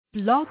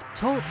Blog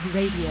Talk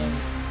Radio.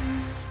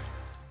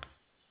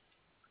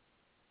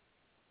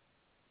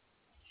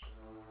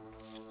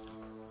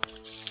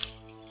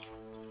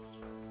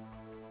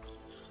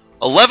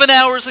 11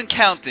 hours and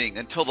counting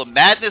until the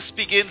madness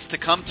begins to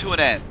come to an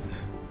end.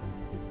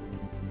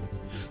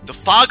 The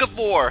fog of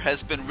war has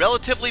been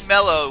relatively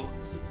mellow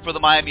for the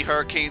Miami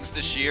Hurricanes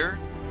this year.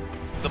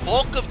 The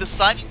bulk of the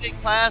signing day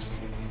class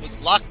was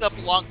locked up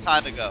a long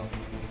time ago.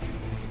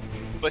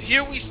 But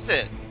here we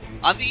sit,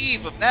 on the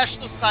eve of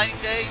National Signing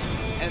Day,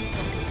 and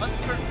some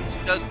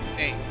uncertainty does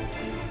remain.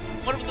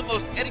 One of the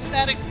most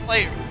enigmatic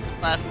players in the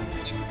class of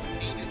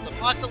 2015 is the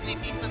Rockaway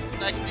defensive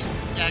back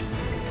Jason Jackson,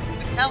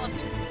 the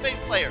talented two-way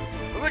player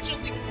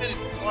originally committed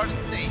to Florida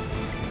State,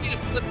 he to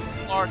flip to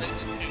Florida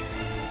in June.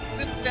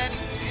 Since then,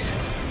 he's been in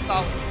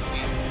solid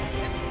team,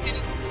 and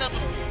hitting the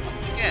Seminoles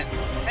once again,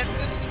 and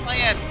visiting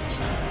Miami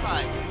each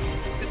time.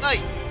 Tonight,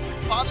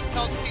 his father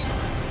tells me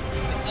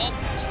that all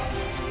the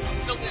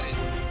still in it,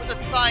 with a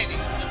signing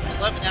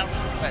just 11 hours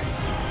away.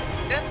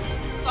 Then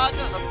the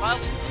saga of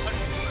rivaling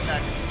country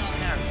quarterback John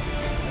Harris,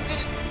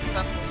 committed to the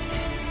Seminoles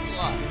in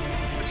July,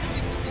 but he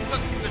recently took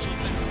official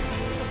visits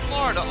to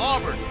Florida,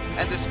 Auburn,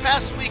 and this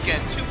past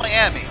weekend to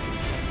Miami.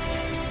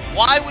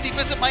 Why would he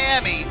visit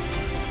Miami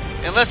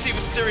unless he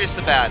was serious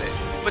about it?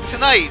 But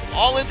tonight,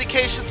 all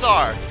indications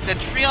are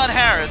that Treon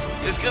Harris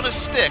is going to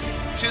stick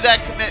to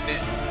that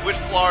commitment with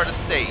Florida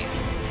State.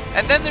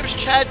 And then there's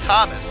Chad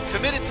Thomas,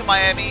 committed to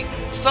Miami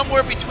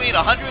somewhere between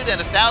 100 and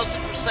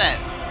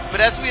 1,000%.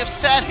 But as we have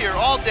sat here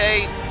all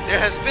day,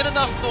 there has been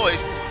enough noise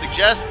to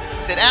suggest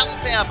that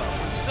Alabama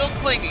is still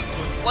clinging to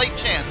a slight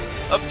chance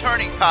of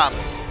turning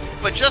Thomas.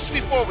 But just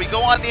before we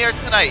go on the air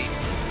tonight,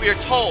 we are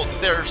told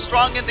that there are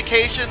strong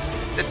indications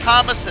that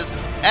Thomas has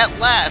at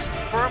last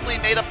firmly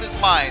made up his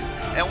mind,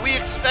 and we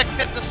expect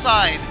him to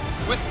sign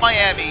with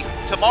Miami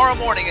tomorrow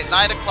morning at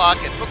 9 o'clock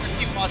at Booker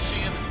T.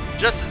 Washington,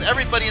 just as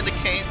everybody in the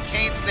Canes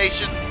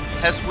Nation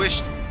has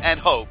wished and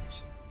hoped.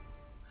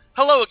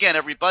 Hello again,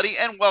 everybody,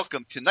 and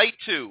welcome to Night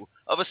 2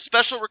 of a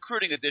special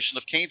recruiting edition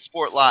of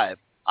CaneSport Live.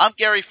 I'm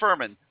Gary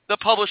Ferman, the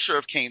publisher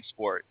of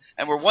CaneSport,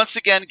 and we're once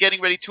again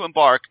getting ready to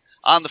embark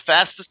on the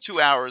fastest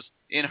 2 hours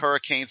in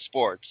Hurricane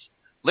sports.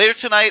 Later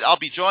tonight, I'll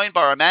be joined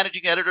by our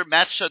managing editor,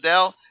 Matt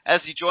Shodell,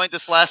 as he joined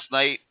us last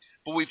night,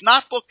 but we've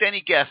not booked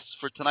any guests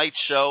for tonight's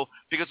show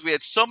because we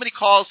had so many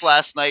calls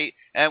last night,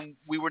 and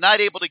we were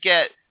not able to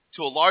get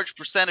to a large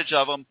percentage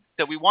of them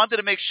that we wanted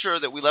to make sure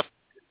that we left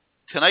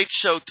tonight's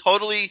show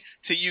totally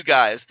to you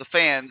guys, the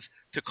fans,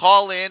 to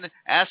call in,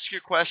 ask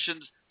your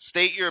questions,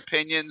 state your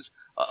opinions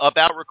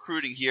about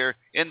recruiting here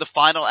in the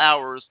final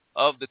hours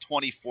of the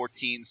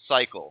 2014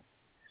 cycle.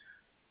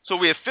 So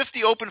we have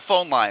 50 open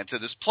phone lines,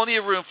 and there's plenty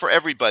of room for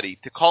everybody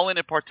to call in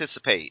and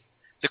participate.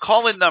 The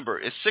call-in number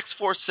is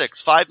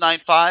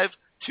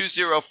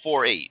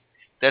 646-595-2048.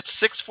 That's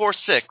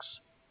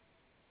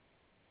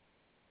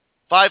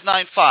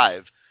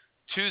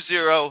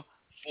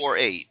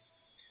 646-595-2048.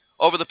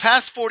 Over the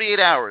past 48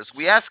 hours,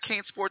 we asked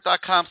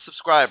CaneSport.com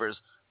subscribers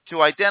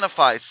to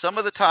identify some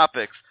of the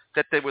topics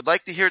that they would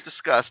like to hear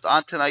discussed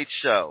on tonight's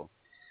show.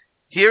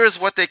 Here is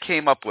what they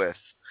came up with.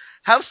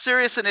 How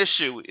serious an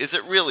issue is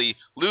it really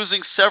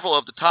losing several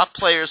of the top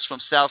players from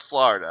South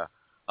Florida?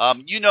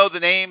 You know the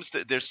names,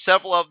 there's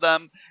several of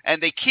them,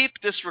 and they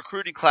keep this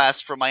recruiting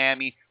class for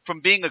Miami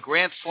from being a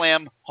Grand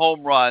Slam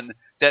home run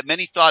that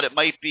many thought it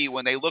might be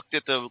when they looked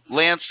at the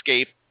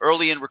landscape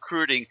early in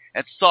recruiting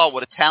and saw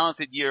what a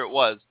talented year it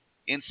was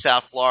in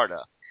South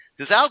Florida.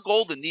 Does Al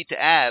Golden need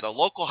to add a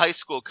local high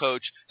school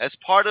coach as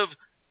part of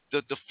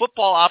the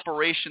football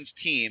operations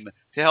team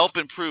to help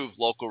improve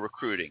local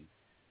recruiting?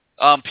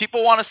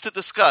 People want us to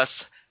discuss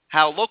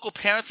how local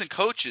parents and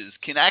coaches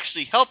can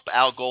actually help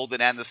Al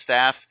Golden and the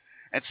staff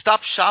and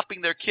stop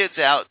shopping their kids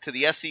out to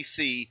the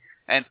SEC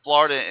and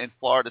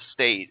Florida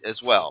State as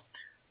well.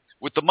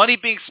 With the money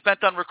being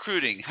spent on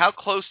recruiting, how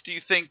close do you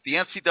think the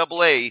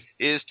NCAA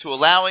is to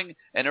allowing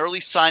an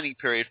early signing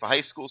period for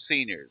high school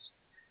seniors?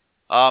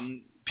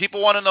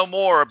 People want to know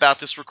more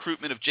about this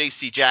recruitment of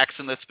J.C.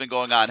 Jackson that's been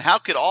going on. How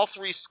could all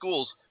three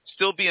schools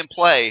still be in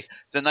play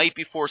the night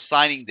before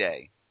signing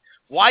day?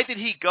 Why did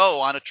he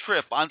go on a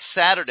trip on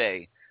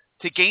Saturday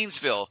to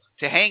Gainesville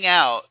to hang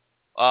out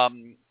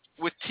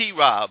with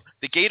T-Rob,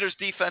 the Gators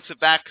defensive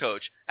back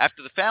coach,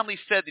 after the family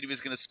said that he was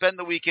going to spend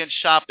the weekend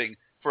shopping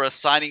for a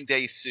signing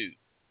day suit?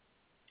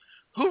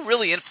 Who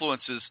really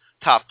influences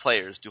top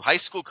players? Do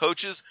high school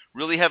coaches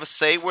really have a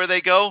say where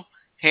they go?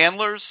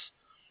 Handlers?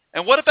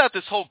 And what about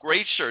this whole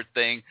gray shirt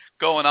thing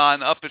going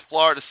on up at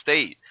Florida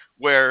State,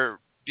 where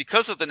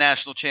because of the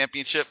national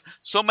championship,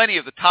 so many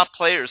of the top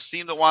players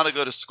seem to want to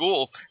go to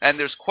school, and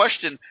there's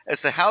question as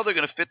to how they're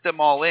going to fit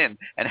them all in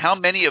and how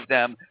many of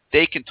them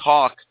they can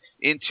talk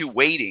into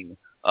waiting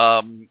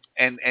and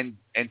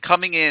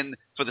coming in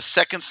for the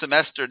second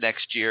semester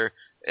next year,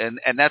 and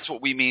that's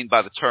what we mean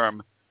by the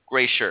term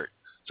gray shirt.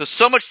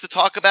 So much to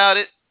talk about,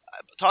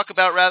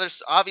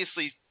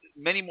 obviously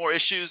many more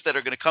issues that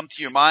are going to come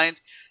to your mind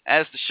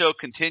as the show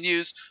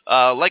continues.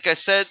 Like I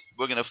said,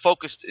 we're going to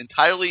focus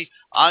entirely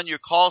on your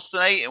calls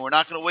tonight, and we're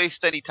not going to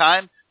waste any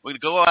time. We're going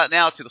to go out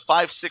now to the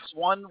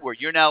 561, where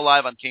you're now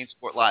live on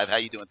CaneSport Live. How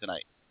you doing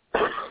tonight?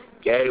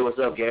 Gary, what's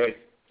up, Gary?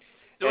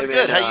 Doing hey,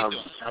 good. Man, How you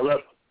doing?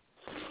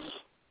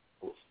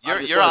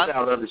 You're on.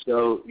 I love the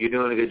show. You're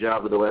doing a good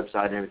job with the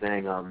website and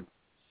everything.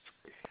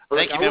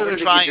 Thank you, man. We're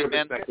trying,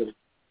 man.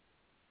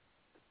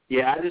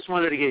 Yeah, I just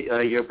wanted to get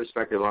your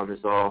perspective on this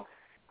all.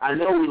 I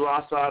know we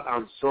lost out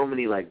on so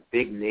many,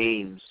 big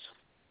names.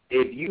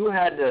 If you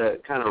had to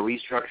kind of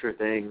restructure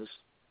things,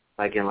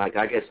 I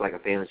guess, a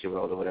fantasy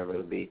world or whatever it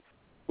would be,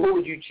 what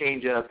would you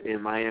change up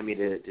in Miami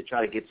to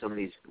try to get some of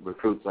these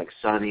recruits like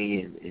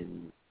Sonny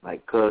and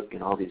Cook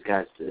and all these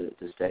guys to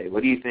stay?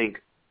 What do you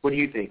think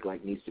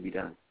needs to be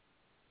done?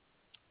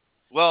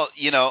 Well,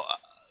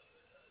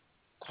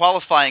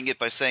 qualifying it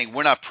by saying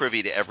we're not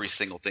privy to every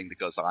single thing that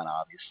goes on,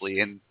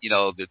 obviously. And,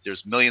 that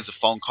there's millions of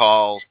phone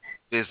calls,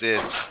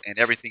 visits, and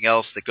everything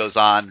else that goes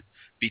on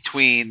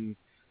between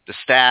the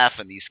staff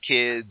and these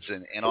kids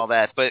and all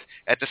that. But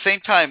at the same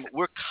time,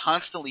 we're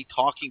constantly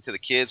talking to the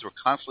kids. We're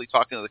constantly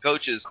talking to the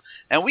coaches.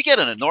 And we get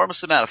an enormous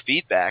amount of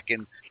feedback.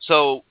 And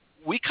so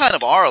we kind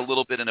of are a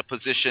little bit in a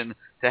position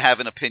to have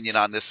an opinion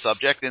on this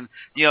subject. And,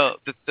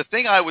 the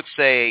thing I would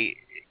say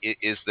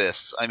is this.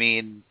 I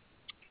mean,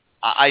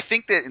 I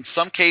think that in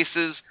some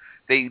cases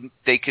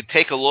they could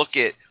take a look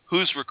at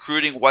who's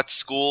recruiting what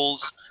schools,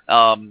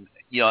 and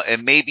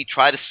maybe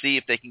try to see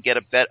if they can get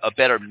a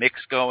better mix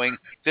going.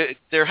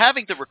 They're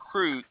having to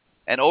recruit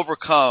and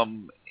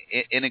overcome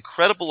an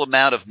incredible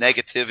amount of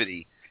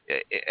negativity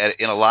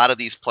in a lot of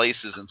these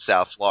places in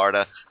South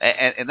Florida,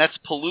 and that's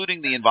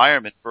polluting the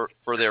environment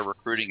for their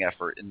recruiting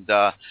effort. And,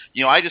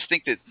 I just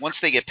think that once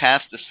they get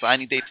past the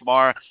signing day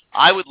tomorrow,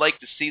 I would like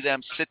to see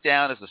them sit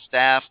down as a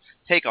staff,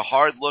 take a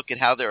hard look at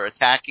how they're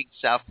attacking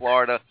South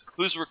Florida,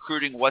 who's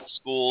recruiting what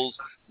schools,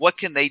 what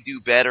can they do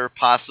better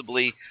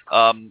possibly,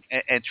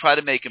 and try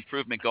to make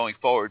improvement going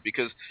forward.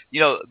 Because,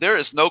 there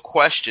is no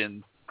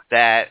question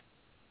that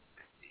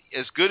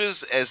as good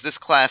as this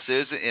class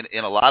is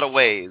in a lot of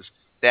ways,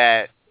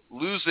 that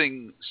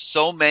losing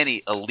so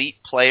many elite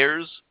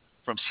players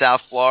from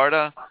South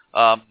Florida,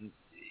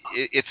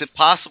 it's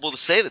impossible to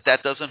say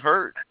that doesn't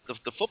hurt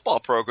the football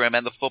program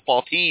and the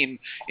football team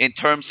in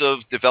terms of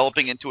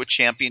developing into a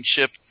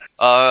championship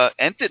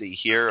entity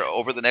here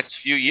over the next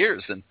few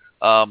years. And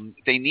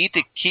they need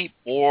to keep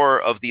more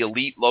of the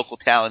elite local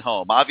talent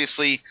home.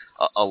 Obviously,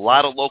 a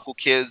lot of local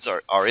kids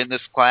are in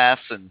this class,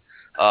 and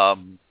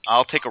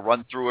I'll take a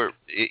run through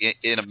it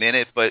in a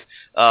minute, but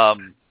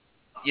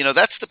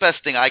that's the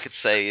best thing I could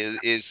say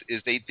is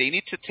they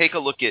need to take a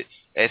look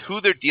at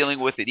who they're dealing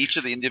with at each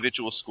of the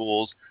individual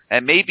schools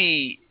and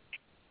maybe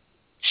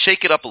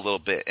shake it up a little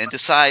bit and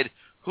decide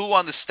who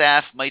on the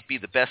staff might be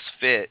the best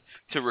fit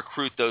to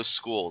recruit those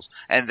schools.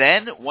 And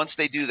then once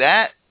they do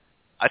that,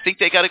 I think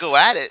they got to go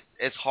at it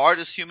as hard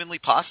as humanly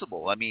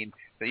possible. I mean,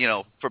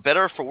 for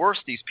better or for worse,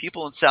 these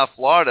people in South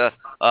Florida,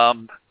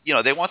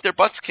 they want their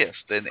butts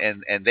kissed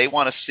and they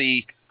want to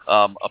see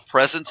a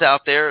presence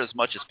out there as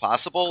much as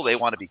possible. They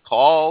want to be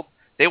called.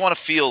 They want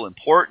to feel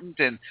important.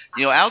 And,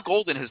 Al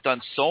Golden has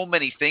done so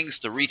many things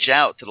to reach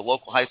out to the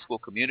local high school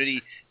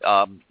community.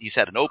 He's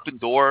had an open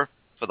door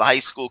for the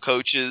high school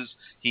coaches.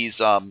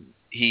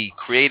 He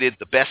created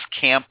the best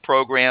camp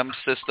program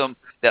system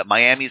that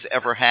Miami's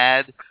ever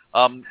had.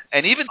 And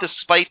even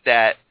despite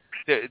that,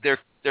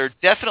 there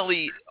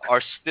definitely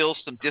are still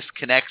some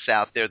disconnects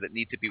out there that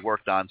need to be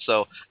worked on.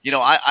 So,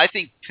 I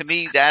think to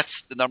me that's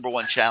the number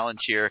one challenge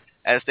here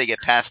as they get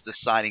past this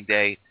signing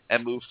day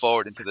and move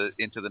forward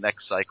into the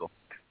next cycle.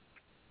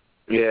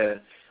 Yeah,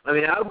 I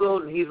mean, Al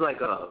Golden, he's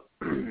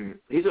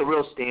he's a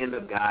real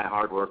stand-up guy,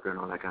 hard worker, and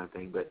all that kind of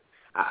thing. But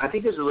I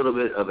think there's a little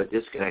bit of a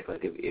disconnect.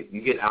 Like if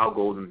you get Al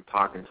Golden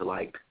talking to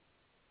like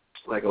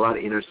a lot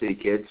of inner city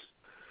kids,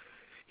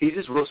 he's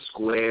just real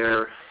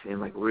square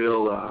and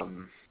real.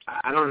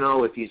 I don't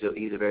know if he's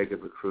a very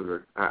good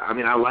recruiter. I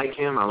mean, I like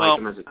him. I like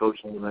him as a coach.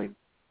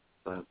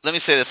 Let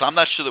me say this. I'm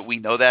not sure that we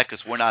know that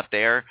because we're not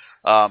there.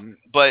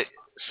 But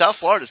South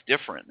Florida's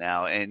different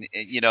now. And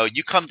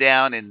you come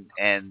down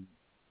and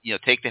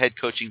take the head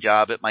coaching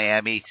job at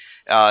Miami,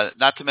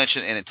 not to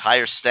mention an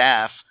entire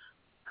staff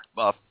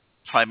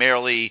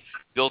primarily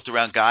built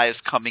around guys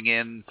coming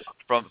in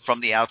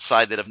from the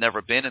outside that have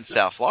never been in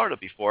South Florida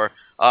before.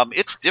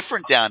 It's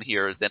different down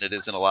here than it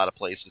is in a lot of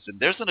places. And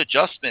there's an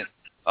adjustment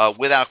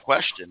without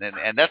question.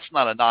 And that's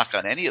not a knock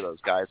on any of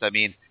those guys. I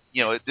mean,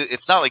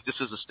 it's not like this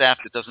is a staff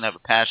that doesn't have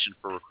a passion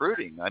for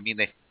recruiting. I mean,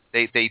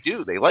 they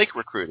do. They like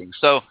recruiting.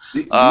 So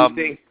do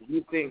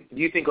you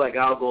think like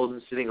Al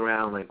Golden's sitting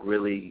around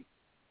really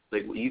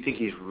you think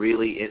he's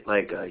really he's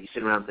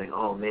sitting around saying,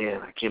 "Oh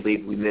man, I can't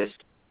believe we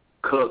missed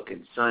Cook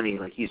and Sonny."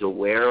 Like he's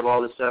aware of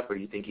all this stuff, or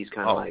do you think he's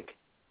kind of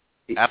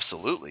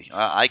Absolutely.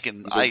 I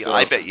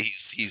bet you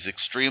he's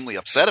extremely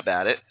upset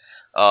about it.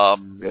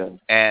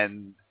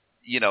 And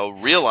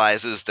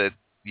realizes that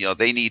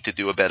they need to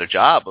do a better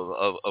job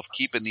of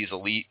keeping these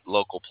elite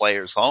local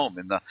players home.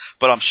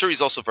 But I'm sure he's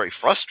also very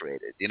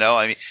frustrated. It's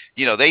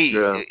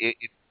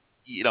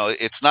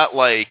not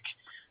like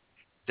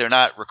they're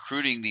not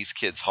recruiting these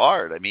kids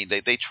hard. I mean,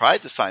 they tried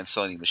to sign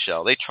Sonny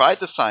Michel. They tried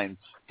to sign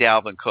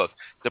Dalvin Cook.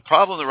 The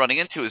problem they're running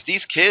into is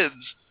these kids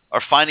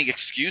are finding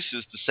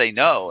excuses to say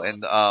no.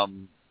 And,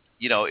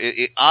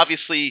 it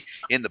obviously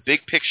in the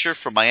big picture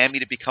for Miami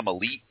to become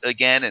elite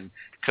again and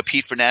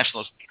compete for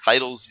national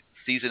titles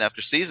season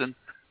after season,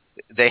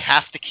 they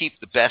have to keep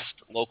the best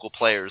local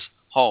players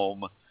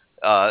home.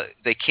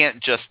 They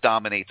can't just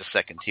dominate the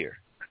second tier.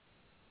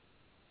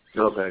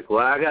 Okay,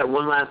 well, I got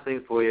one last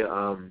thing for you.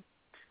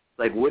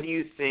 What do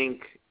you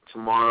think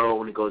tomorrow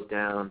when it goes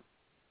down?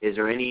 Is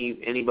there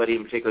anybody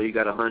in particular you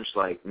got a hunch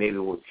maybe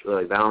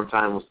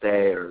Valentine will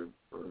stay, or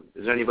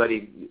is there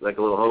anybody a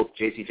little hope,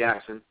 J.C.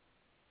 Jackson,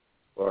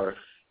 or?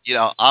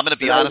 I'm going to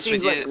be honest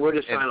with you. you. We're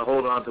just trying to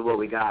hold on to what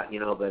we got,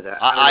 but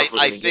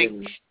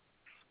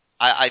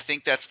I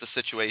think that's the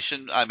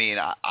situation. I mean,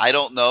 I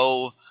don't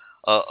know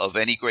of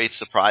any great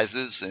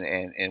surprises,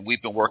 and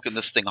we've been working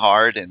this thing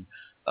hard, and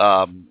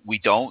we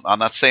don't. I'm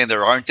not saying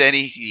there aren't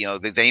any.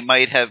 They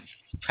might have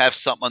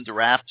something under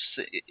wraps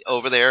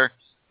over there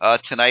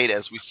tonight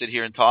as we sit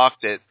here and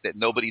talk that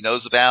nobody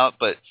knows about,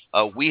 but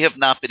we have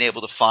not been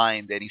able to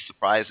find any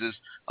surprises.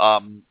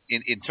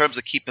 In terms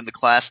of keeping the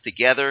class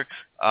together,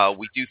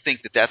 we do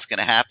think that that's going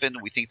to happen.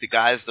 We think the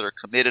guys that are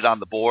committed on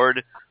the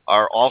board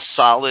are all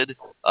solid.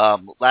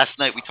 Last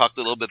night we talked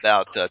a little bit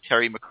about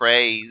Terry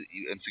McRae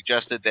and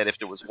suggested that if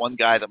there was one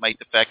guy that might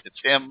defect,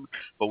 it's him,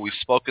 but we've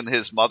spoken to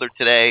his mother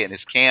today and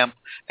his camp,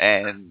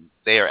 and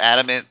they are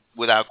adamant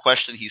without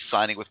question he's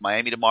signing with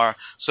Miami tomorrow.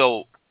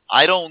 So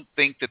I don't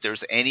think that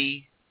there's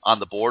any on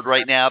the board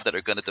right now that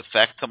are going to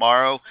defect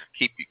tomorrow.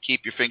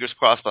 Keep your fingers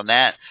crossed on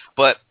that.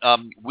 But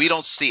we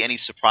don't see any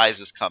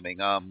surprises coming.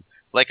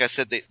 Like I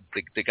said,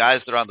 the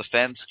guys that are on the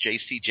fence,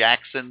 J.C.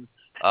 Jackson,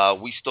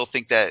 we still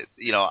think that,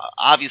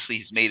 obviously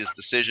he's made his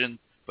decision,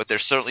 but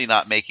they're certainly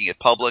not making it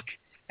public.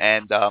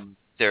 And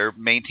they're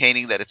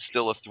maintaining that it's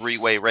still a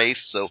three-way race.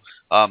 So,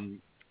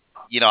 I'm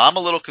a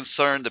little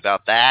concerned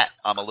about that.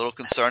 I'm a little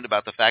concerned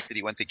about the fact that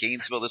he went to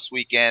Gainesville this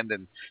weekend,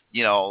 and,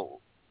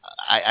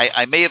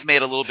 I may have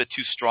made a little bit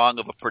too strong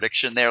of a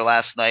prediction there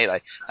last night.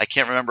 I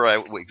can't remember.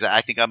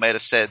 I think I might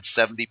have said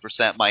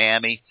 70%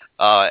 Miami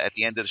at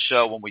the end of the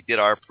show when we did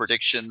our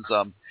predictions.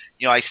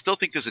 I still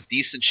think there's a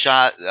decent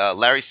shot.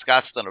 Larry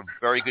Scott's done a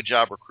very good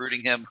job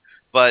recruiting him,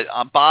 but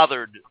I'm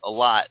bothered a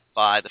lot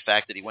by the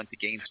fact that he went to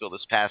Gainesville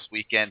this past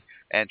weekend.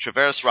 And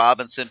Travaris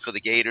Robinson for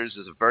the Gators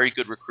is a very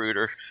good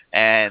recruiter,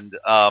 and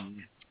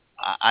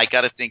I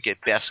got to think at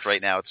best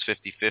right now it's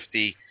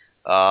 50-50.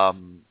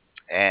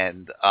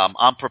 And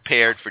I'm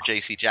prepared for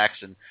J.C.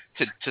 Jackson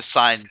to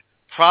sign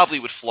probably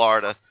with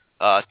Florida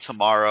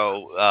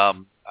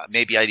tomorrow.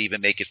 Maybe I'd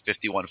even make it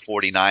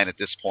 51-49 at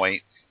this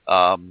point,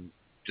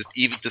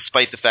 even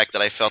despite the fact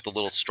that I felt a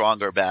little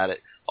stronger about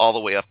it all the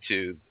way up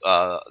to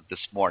this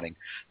morning.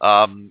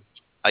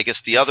 I guess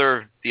the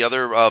other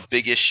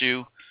big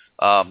issue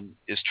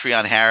is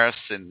Treon Harris,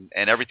 and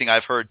everything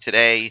I've heard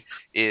today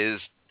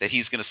is that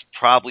he's going to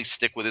probably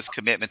stick with his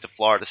commitment to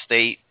Florida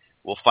State.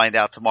 We'll find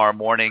out tomorrow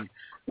morning.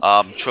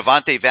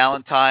 Travante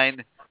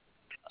Valentine,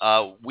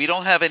 we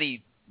don't have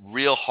any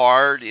real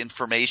hard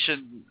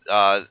information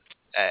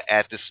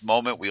at this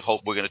moment. We're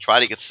going to try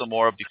to get some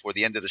more before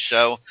the end of the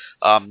show.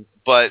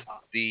 But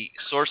the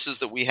sources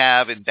that we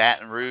have in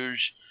Baton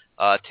Rouge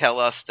tell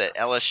us that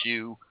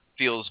LSU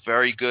feels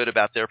very good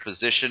about their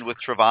position with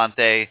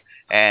Travante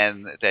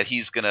and that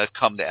he's going to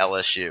come to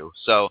LSU.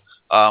 So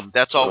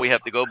that's all we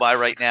have to go by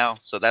right now.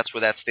 So that's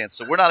where that stands.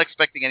 So we're not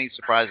expecting any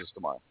surprises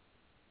tomorrow.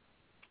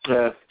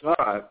 Yeah, all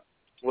right.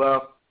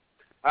 Well,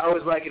 I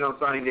always like it on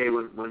signing day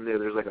when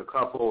there's a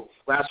couple.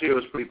 Last year it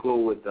was pretty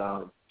cool with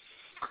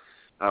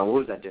what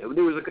was that day?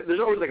 There's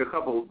always a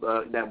couple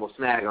that will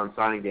snag on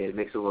signing day. It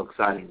makes it a little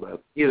exciting,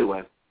 but either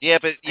way. Yeah,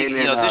 but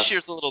this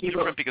year's a little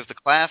different because the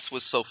class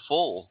was so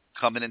full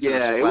coming into this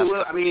class.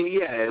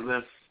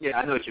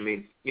 I know what you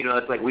mean.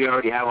 It's like we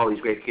already have all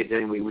these great kids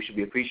anyway. We should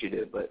be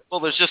appreciative, but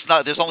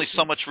there's only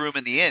so much room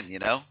in the inn. You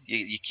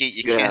can't.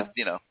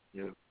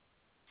 Yeah.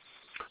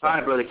 All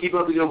right, brother. Keep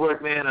up the good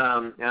work, man.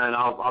 And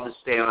I'll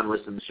just stay on and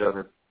listen to the show,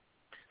 man.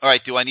 All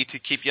right. Do I need to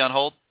keep you on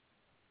hold?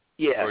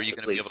 Yeah. Or are you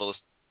going to be able to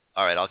listen?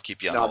 All right. I'll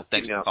keep you on hold.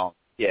 Thanks for calling.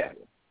 Yeah.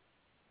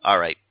 All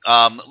right.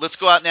 Let's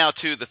go out now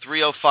to the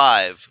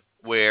 305,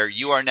 where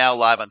you are now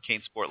live on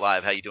CaneSport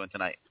Live. How you doing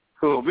tonight?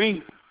 Who,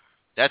 me?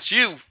 That's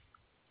you.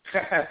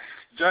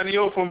 Johnny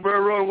O from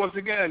Burr Road once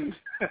again.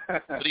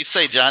 What do you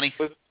say, Johnny?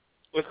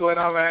 What's going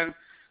on, man?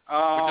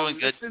 We're doing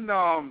good. Listen,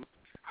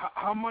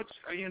 how much,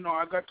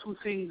 I got two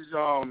things.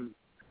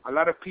 A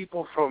lot of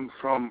people from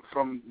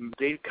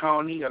Dade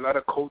County, a lot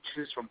of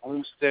coaches from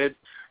Homestead,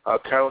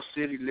 Carroll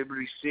City,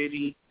 Liberty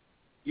City.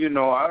 There's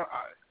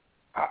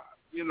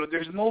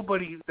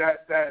nobody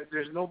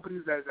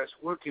that's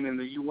working in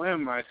the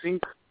UM. I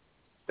think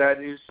that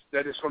is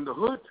from the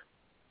hood.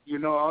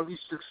 All these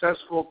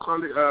successful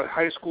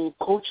high school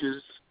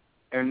coaches,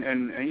 and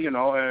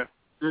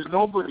there's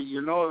nobody.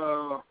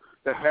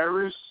 The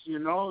Harris,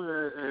 and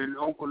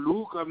Uncle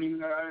Luke. I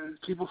mean,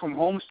 people from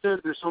Homestead.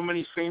 There's so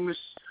many famous,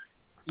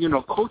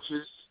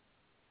 coaches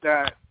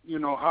that,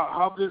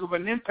 how big of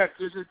an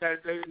impact is it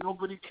that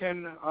nobody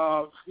can,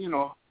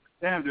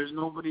 damn, there's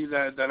nobody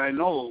that I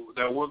know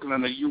that working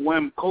on the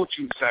UM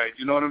coaching side.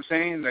 You know what I'm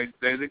saying? Like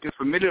they get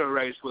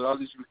familiarized with all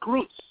these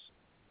recruits.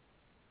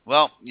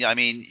 Well, yeah, I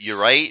mean, you're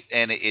right,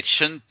 and it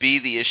shouldn't be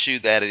the issue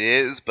that it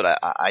is, but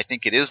I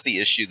think it is the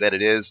issue that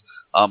it is,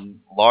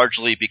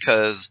 largely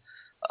because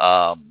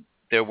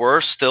there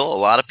were still a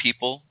lot of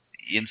people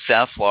in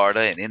South Florida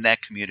and in that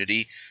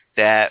community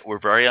that were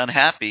very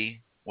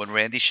unhappy when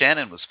Randy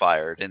Shannon was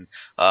fired. And,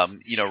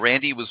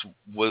 Randy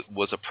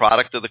was a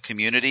product of the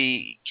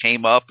community,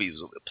 came up, he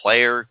was a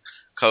player,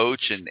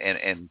 coach,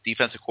 and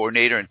defensive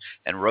coordinator,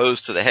 and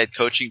rose to the head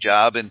coaching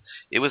job, and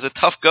it was a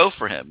tough go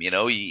for him.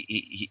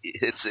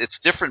 It's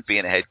different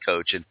being a head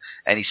coach,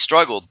 and he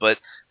struggled, but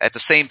at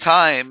the same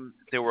time,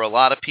 there were a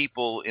lot of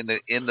people in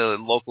the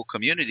local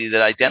community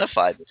that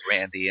identified with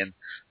Randy, and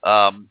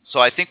so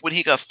I think when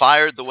he got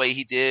fired the way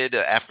he did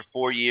after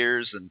 4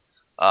 years, and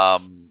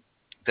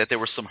that there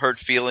were some hurt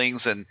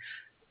feelings, and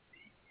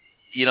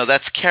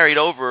that's carried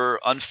over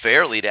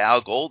unfairly to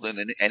Al Golden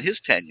and his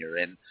tenure,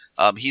 and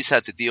he's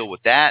had to deal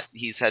with that.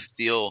 He's had to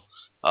deal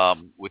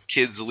with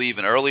kids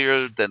leaving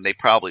earlier than they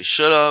probably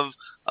should have.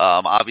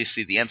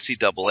 Obviously, the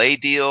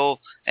NCAA deal,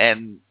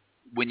 and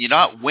when you're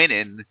not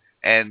winning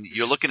and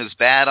you're looking as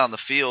bad on the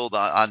field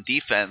on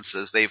defense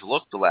as they've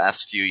looked the last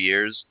few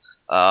years,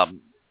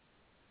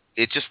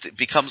 it just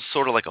becomes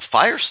sort of like a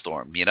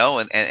firestorm,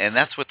 and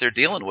that's what they're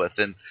dealing with,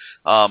 and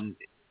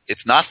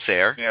it's not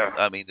fair. Yeah.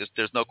 I mean,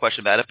 there's no question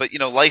about it. But,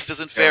 life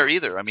isn't fair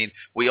either. I mean,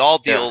 we all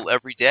deal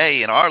every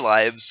day in our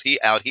lives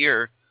out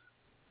here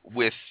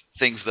with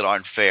things that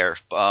aren't fair.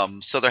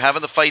 So they're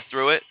having to fight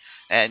through it.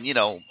 And,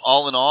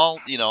 all in all,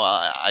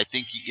 I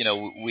think,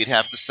 we'd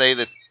have to say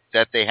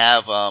that they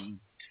have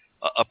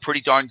a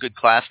pretty darn good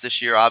class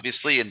this year,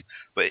 obviously.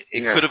 But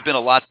it could have been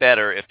a lot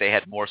better if they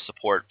had more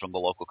support from the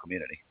local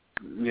community.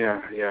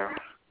 Yeah.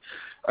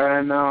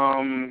 And,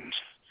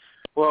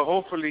 well,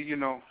 hopefully,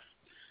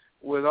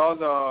 with all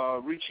the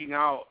reaching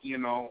out,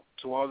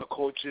 to all the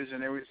coaches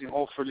and everything,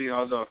 hopefully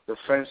all the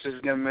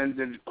fences get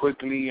mended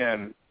quickly,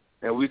 and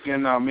we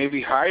can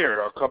maybe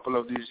hire a couple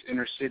of these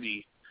inner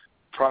city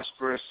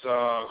prosperous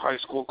high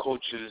school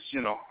coaches,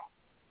 to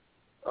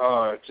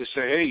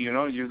say, hey,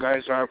 you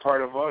guys are a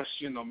part of us,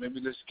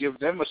 maybe let's give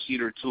them a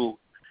seat or two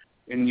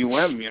in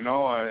UM,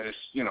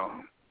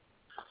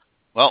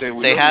 Well, say,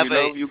 they have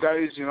love you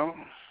guys,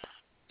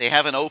 They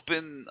have an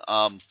open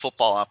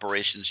football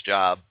operations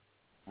job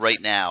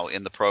right now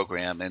in the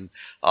program, and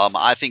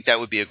I think that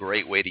would be a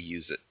great way to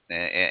use it.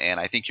 And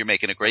I think you're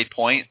making a great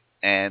point,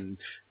 and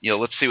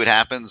let's see what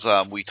happens.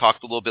 We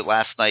talked a little bit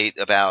last night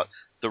about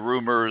the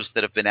rumors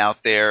that have been out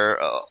there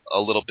a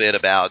little bit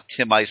about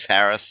Tim Ice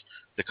Harris,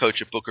 the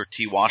coach at Booker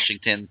T.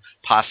 Washington,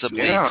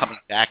 possibly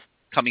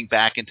coming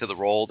back into the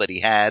role that he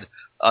had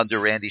under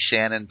Randy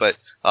Shannon, but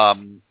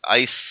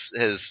Ice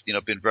has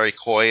been very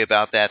coy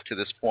about that to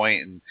this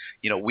point, and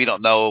we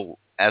don't know,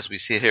 as we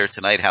sit here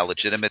tonight, how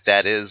legitimate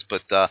that is,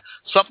 but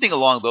something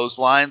along those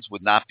lines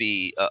would not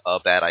be a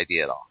bad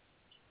idea at all.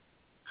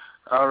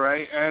 All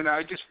right, and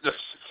the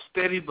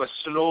steady but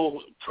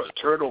slow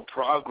turtle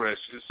progress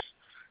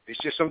is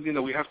just something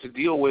that we have to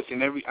deal with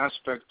in every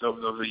aspect of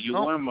the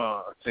UM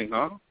thing,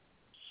 huh?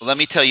 Well, let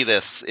me tell you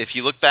this. If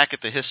you look back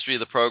at the history of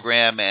the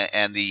program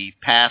and the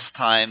past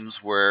times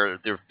where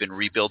there have been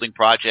rebuilding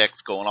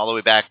projects going all the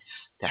way back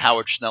to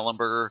Howard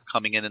Schnellenberger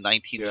coming in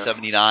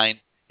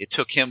 1979, it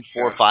took him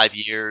 4 or 5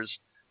 years.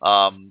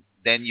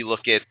 Then you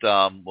look at,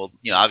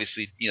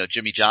 obviously,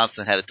 Jimmy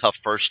Johnson had a tough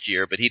first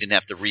year, but he didn't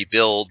have to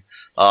rebuild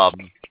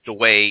the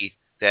way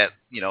that,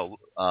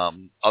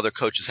 other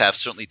coaches have.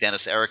 Certainly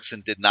Dennis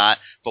Erickson did not.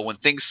 But when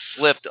things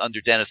slipped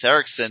under Dennis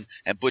Erickson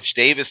and Butch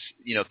Davis,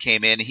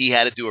 came in, he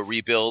had to do a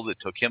rebuild. It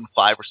took him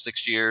 5 or 6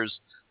 years.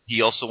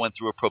 He also went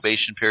through a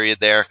probation period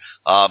there.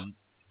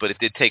 But it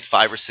did take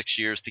 5 or 6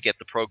 years to get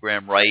the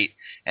program right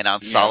and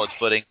on solid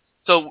footing.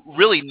 So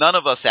really none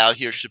of us out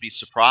here should be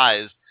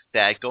surprised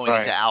that going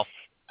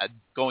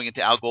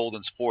into Al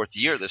Golden's 4th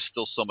year, there's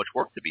still so much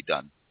work to be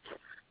done.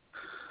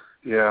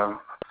 Yeah.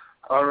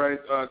 All right.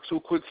 2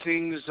 quick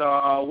things.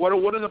 What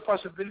are the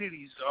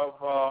possibilities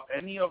of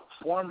any of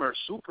former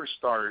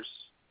superstars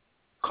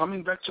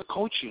coming back to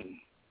coaching?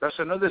 That's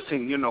another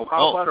thing.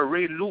 How about a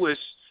Ray Lewis,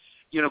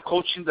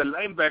 coaching the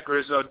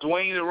linebackers?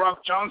 Dwayne "The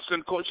Rock"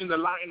 Johnson coaching the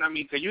line. I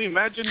mean, can you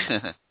imagine?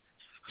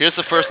 Here's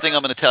the first thing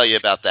I'm going to tell you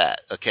about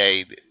that.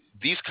 Okay,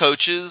 these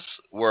coaches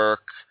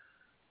work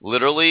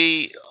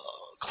literally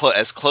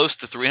as close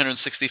to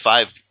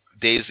 365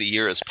 days a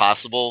year as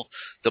possible.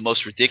 The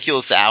most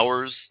ridiculous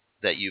hours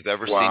that you've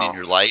ever seen in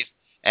your life.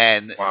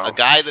 And a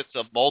guy that's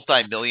a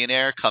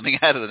multi-millionaire coming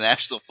out of the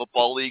National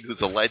Football League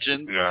who's a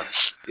legend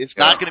is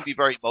not going to be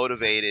very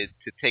motivated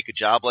to take a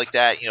job like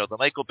that. The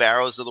Michael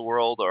Barrows of the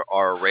world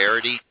are a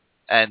rarity.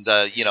 And,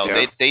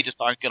 they just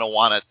aren't going to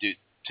want to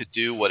to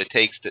do what it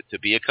takes to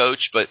be a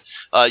coach. But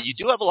you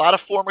do have a lot of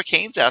former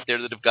Canes out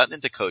there that have gotten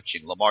into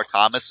coaching. Lamar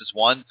Thomas is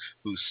one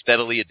who's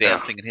steadily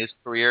advancing in his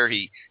career.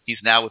 He's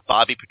now with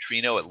Bobby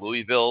Petrino at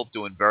Louisville,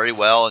 doing very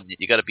well, and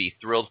you got to be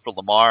thrilled for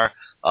Lamar.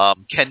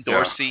 Ken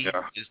Dorsey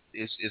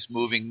is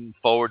moving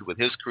forward with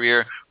his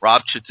career.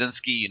 Rob Chudzinski,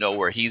 you know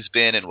where he's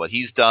been and what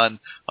he's done.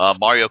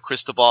 Mario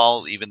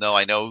Cristobal, even though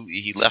I know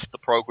he left the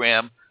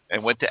program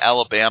and went to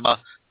Alabama,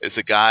 is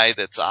a guy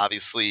that's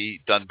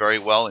obviously done very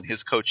well in his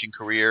coaching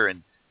career,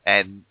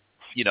 and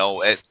you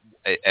know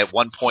at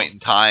one point in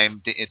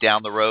time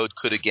down the road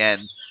could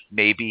again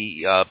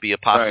maybe be a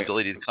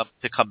possibility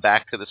to come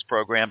back to this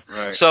program.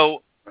 Right.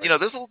 So you know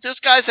there's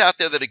guys out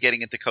there that are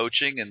getting into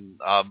coaching, and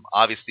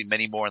obviously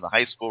many more in the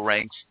high school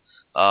ranks.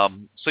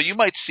 So you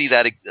might see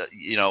that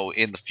you know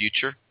in the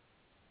future.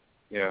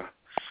 Yeah.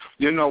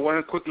 You know,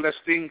 one quick last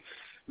thing,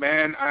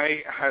 man.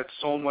 I had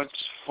so much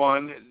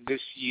fun this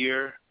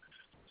year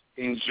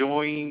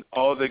enjoying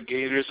all the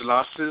Gators'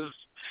 losses.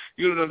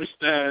 You don't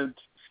understand,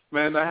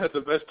 man. I had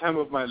the best time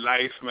of my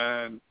life,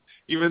 man.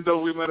 Even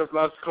though we might have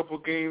lost a couple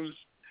games,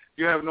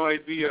 you have no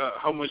idea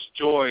how much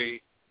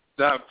joy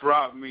that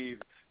brought me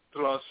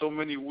throughout so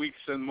many weeks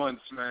and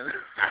months, man.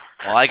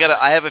 Well,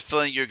 I have a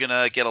feeling you're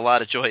gonna get a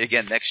lot of joy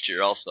again next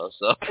year, also.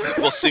 So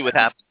we'll see what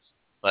happens.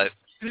 But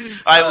all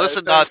right,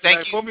 listen.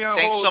 Thank you.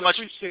 Thanks so much.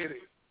 Appreciate it.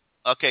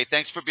 Okay,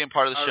 thanks for being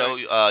part of the show.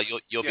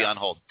 Right. You'll be on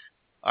hold.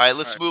 All right,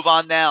 let's move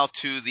on now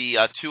to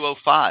the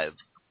 205,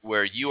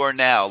 where you are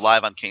now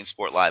live on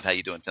CaneSport Live. How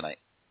you doing tonight?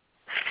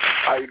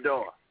 How you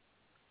doing?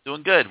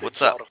 Doing good.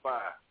 What's up?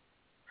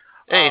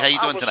 Hey, how you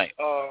doing tonight?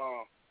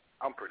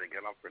 I'm pretty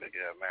good.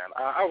 Man.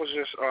 I was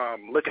just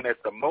looking at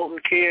the Moulton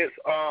kids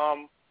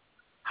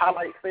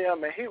highlight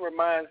film, and he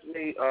reminds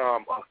me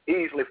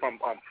easily from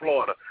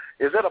Florida.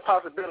 Is there a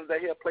possibility that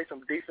he'll play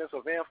some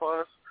defensive end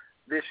for us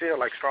this year,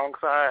 like strong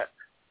side?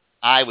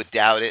 I would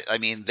doubt it. I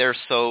mean, they're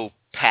so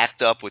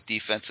packed up with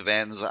defensive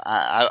ends.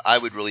 I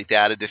would really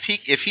doubt it.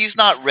 If he's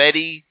not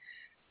ready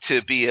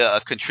to be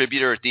a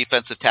contributor at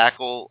defensive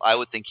tackle, I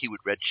would think he would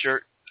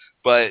redshirt.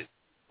 But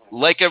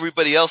like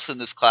everybody else in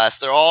this class,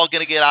 they're all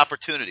going to get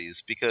opportunities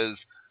because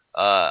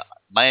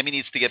Miami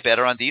needs to get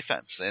better on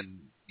defense. And,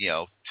 you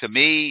know, to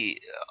me,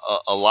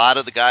 a lot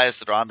of the guys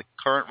that are on the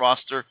current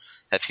roster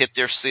have hit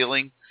their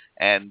ceiling.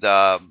 And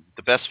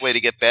the best way to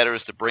get better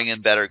is to bring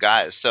in better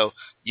guys. So,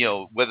 you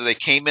know, whether they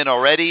came in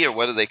already or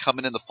whether they come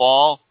in the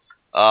fall,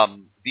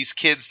 these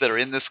kids that are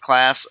in this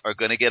class are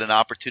going to get an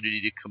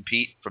opportunity to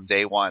compete from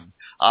day one.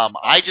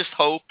 I just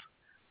hope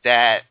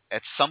that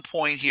at some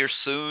point here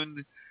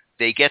soon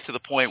they get to the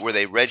point where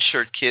they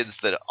redshirt kids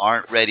that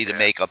aren't ready to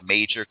make a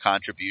major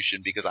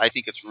contribution, because I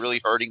think it's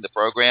really hurting the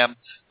program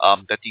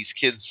that these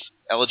kids'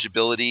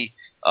 eligibility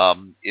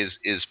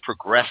is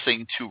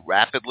progressing too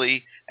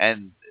rapidly,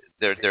 and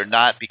they're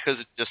not, because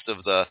just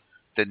of the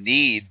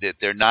need, that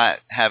they're not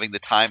having the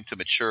time to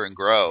mature and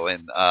grow.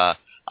 And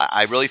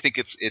I really think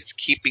it's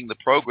keeping the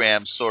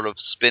program sort of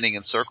spinning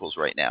in circles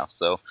right now.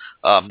 So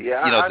I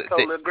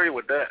totally agree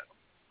with that.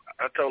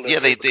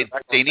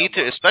 They need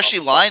to, especially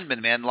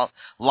linemen, man.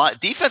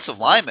 Defensive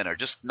linemen are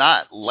just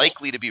not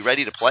likely to be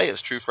ready to play as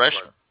true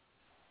freshmen.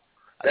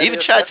 Even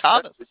Chad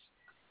Thomas.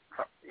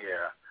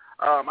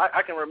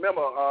 I can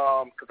remember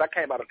because I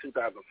came out of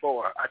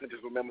 2004. I can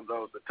just remember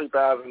the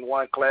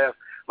 2001 class.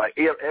 Like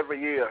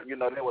every year, you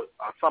know, there was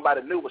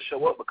somebody new would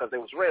show up because they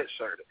was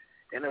redshirted,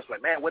 and it was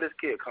like, man, where this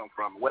kid come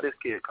from? Where this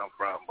kid come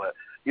from? But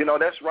you know,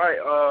 that's right.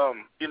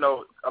 You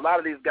know, a lot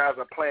of these guys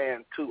are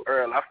playing too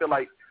early. I feel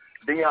like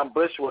Deion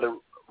Bush would have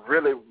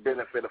really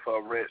benefited for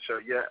a red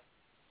shirt,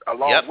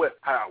 along with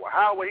Howard.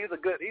 Howard, he's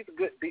a good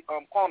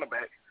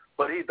cornerback,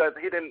 but he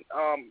didn't.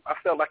 I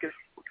felt like his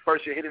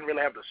first year he didn't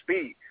really have the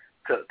speed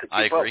to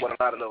keep up with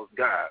a lot of those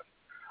guys.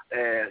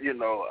 And you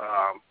know,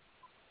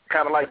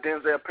 kind of like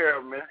Denzel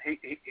Perriman,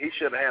 he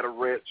should have had a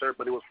red shirt,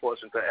 but he was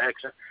forced into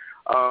action.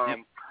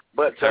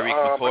 But I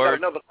got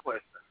another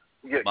question.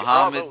 Yeah,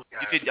 Muhammad,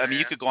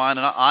 you could go on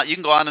and on. You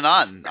can go on and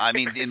on. I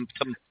mean,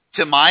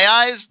 to my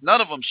eyes,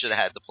 none of them should have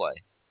had to play.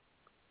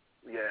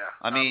 Yeah.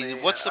 I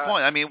mean, what's the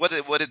point? I mean, what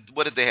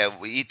did they have?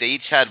 They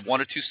each had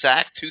one or two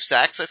sacks,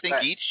 I think,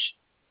 each.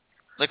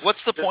 Like, what's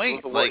the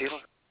point?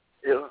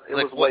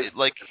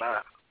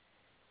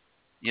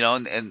 You know,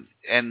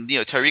 and you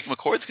know, Tyreek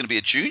McCord's going to be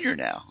a junior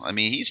now. I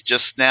mean, he's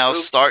just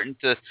now starting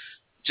to,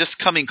 just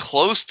coming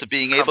close to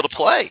being able to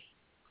play.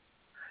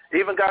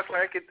 Even guys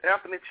like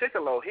Anthony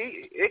Chickalow,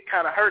 it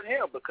kind of hurt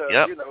him because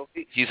you know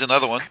he's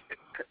another one.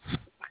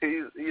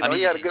 He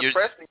had a good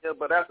freshman year,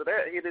 but after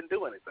that, he didn't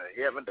do anything.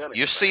 He haven't done anything.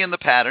 You're seeing the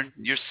pattern.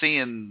 You're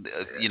seeing,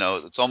 you know,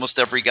 it's almost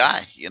every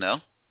guy. You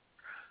know.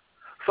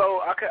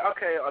 So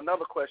okay,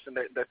 another question.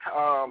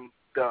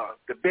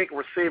 The big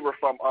receiver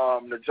from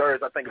New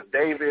Jersey, I think it's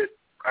David.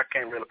 I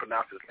can't really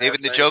pronounce his name.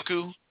 David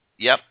Njoku.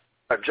 Yep.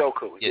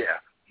 Njoku. Yeah.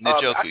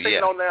 Njoku, I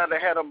think on there they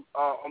had him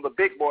on the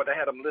big board. They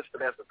had him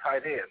listed as a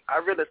tight end. I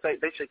really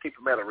think they should keep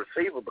him at a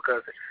receiver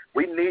because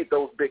we need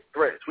those big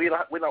threats. We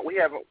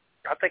haven't.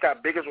 I think our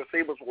biggest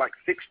receivers were like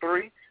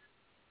 6'3",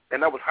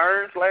 and that was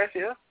Hearns last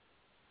year.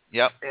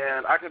 Yep.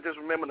 And I can just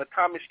remember the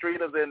Tommy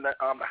Streeters and the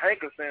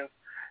Hankersons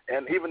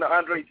and even the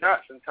Andre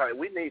Johnson type.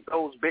 We need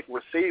those big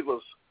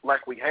receivers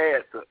like we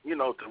had to,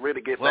 to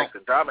really get back to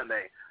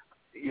dominate.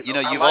 You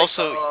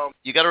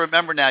got to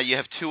remember now you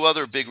have two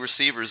other big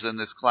receivers in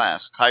this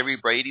class. Tyree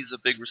Brady's a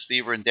big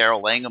receiver and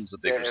Darrell Langham's a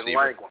big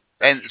receiver.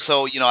 And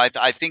so,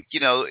 I think,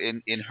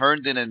 in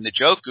Herndon and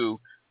Njoku,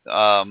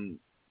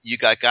 you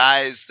got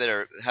guys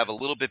that have a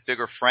little bit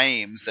bigger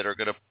frames that are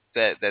going to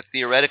that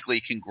theoretically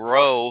can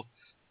grow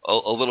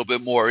a little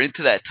bit more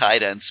into that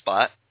tight end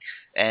spot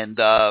and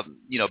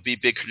be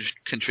big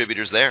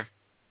contributors there.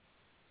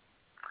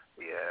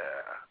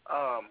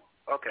 Yeah.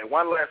 Okay.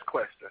 One last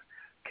question.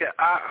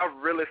 I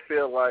really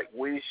feel like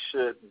we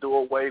should do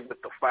away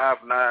with the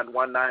 5'9",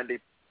 190,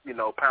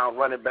 pound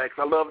running backs.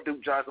 I love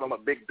Duke Johnson. I'm a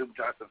big Duke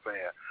Johnson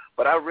fan,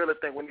 but I really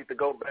think we need to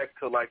go back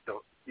to like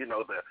the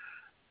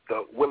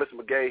Willis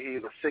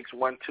McGahee, the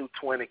 6'1",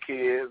 220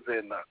 kids,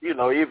 and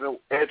even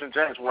Edgerrin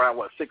James around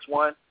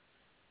 6'1",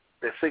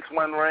 the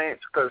 6'1" range.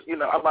 Because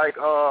I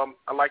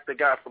like the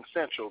guy from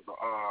Central,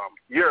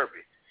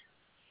 Yerby.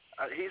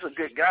 He's a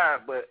good guy,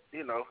 but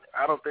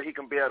I don't think he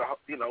can be able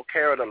to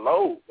carry the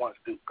load once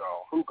Duke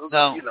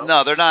gone.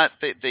 No, they're not.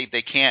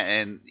 They can't.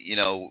 And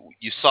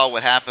you saw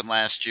what happened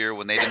last year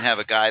when they didn't have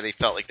a guy they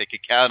felt like they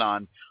could count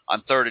on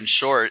third and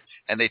short,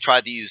 and they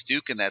tried to use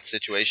Duke in that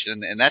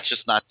situation, and that's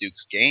just not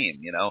Duke's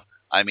game.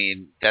 I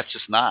mean, that's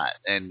just not.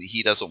 And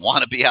he doesn't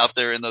want to be out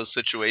there in those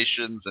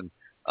situations. And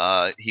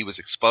he was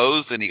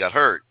exposed and he got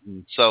hurt,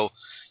 and so.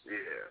 Yeah.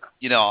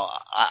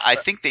 I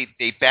think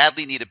they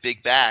badly need a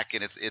big back,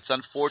 and it's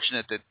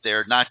unfortunate that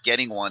they're not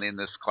getting one in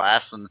this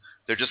class, and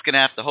they're just going to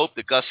have to hope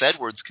that Gus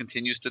Edwards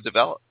continues to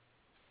develop.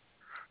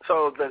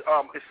 So, did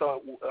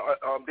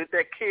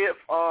that kid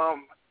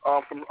from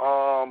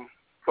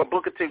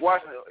Booker T.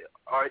 Washington?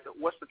 All right,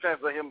 what's the chance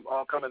of him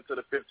coming to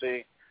the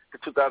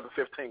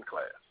 2015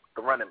 class,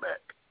 the running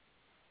back?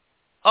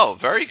 Oh,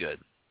 very good.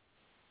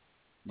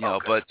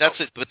 Okay. But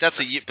that's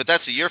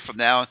a year from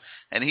now,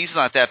 and he's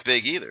not that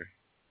big either.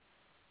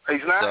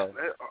 He's not? So,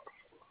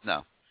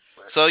 no.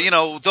 So,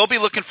 they'll be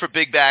looking for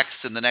big backs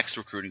in the next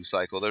recruiting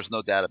cycle. There's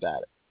no doubt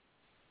about it.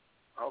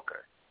 Okay.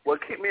 Well,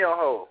 keep me on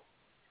hold.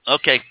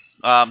 Okay.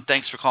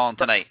 Thanks for calling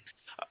tonight.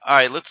 All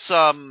right, let's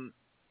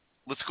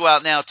go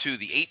out now to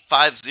the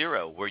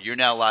 850, where you're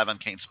now live on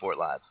CaneSport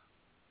Live.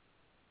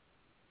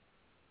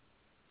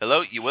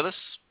 Hello, you with us?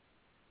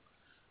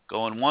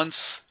 Going once,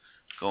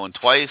 going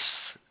twice.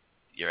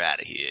 You're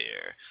out of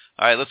here.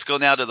 All right, let's go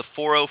now to the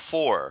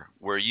 404,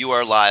 where you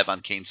are live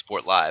on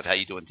CaneSport Live. How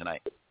you doing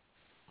tonight?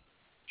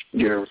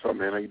 Yeah, what's up,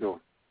 man? How you doing?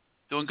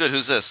 Doing good.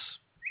 Who's this?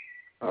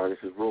 This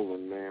is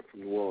Roland, man,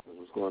 from New Orleans.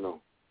 What's going on?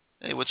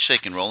 Hey, what's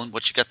shaking, Roland?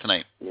 What you got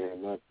tonight? Yeah,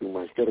 not too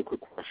much. Got a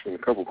quick question, a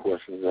couple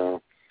questions. The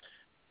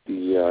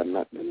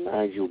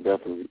Nigel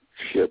Bethel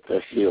ship,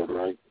 that shield,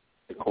 right?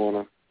 The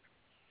corner.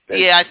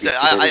 Yeah,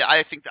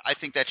 I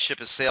think that ship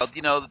has sailed.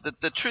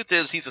 The truth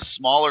is he's a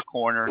smaller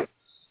corner,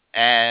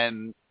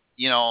 and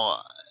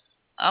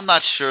I'm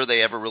not sure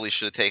they ever really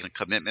should have taken a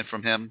commitment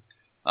from him,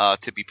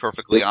 to be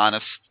perfectly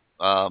honest.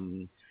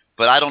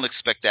 But I don't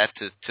expect that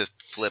to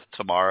flip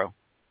tomorrow.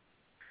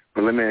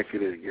 But let me ask you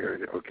this,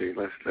 Gary. Okay,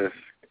 let's.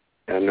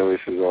 I know this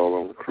is all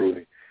on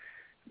recruiting,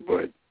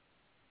 but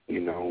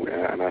and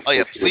I. Oh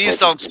yeah, please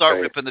don't start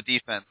ripping the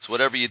defense.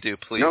 Whatever you do,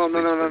 please. No.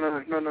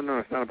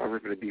 It's not about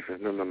ripping the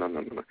defense. No.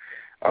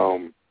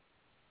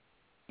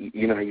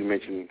 You know how you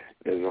mentioned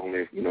there's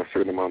only a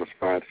certain amount of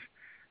spots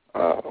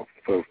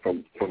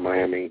for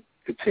Miami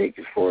to take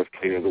as far as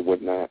players or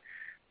whatnot.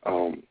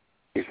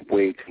 It's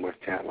way too much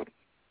talent.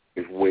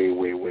 It's way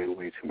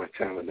too much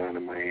talent down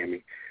in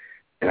Miami.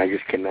 And I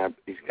just cannot,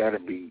 it's got to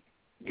be,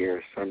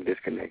 Gary, some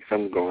disconnect,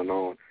 something going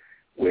on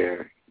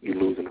where you're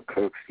losing the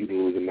Cooks, you're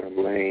losing the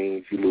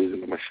Lanes, you're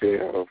losing the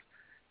Michelle.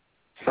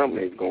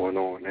 Something is going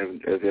on.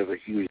 There's a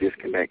huge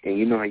disconnect. And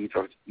you know how you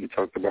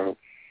talked about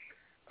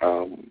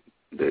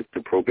the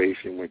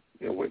probation with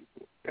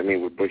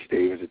Butch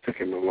Davis. It took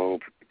him a long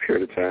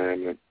period of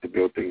time to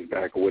build things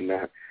back or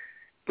whatnot.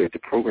 But the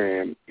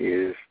program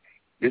is,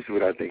 this is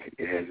what I think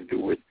it has to do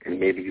with, and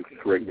maybe you can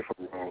correct me if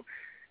I'm wrong,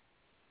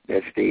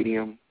 that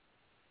stadium,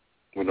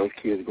 when those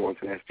kids go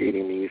into that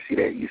stadium and you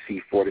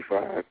see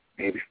 45,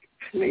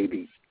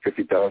 maybe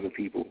 50,000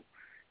 people,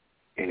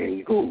 and then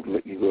you go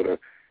to,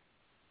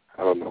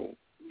 I don't know,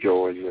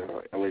 Georgia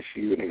or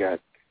LSU, and they got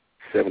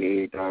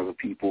 78,000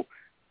 people.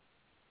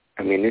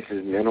 I mean, this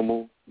is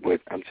minimal,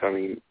 but I'm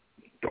telling you,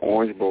 the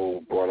Orange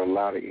Bowl brought a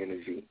lot of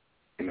energy,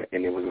 and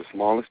it was a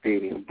smaller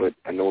stadium, but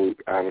I know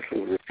obviously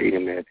it was a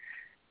stadium that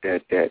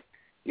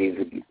needs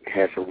to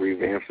have some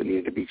revamps that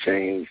needs to be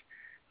changed.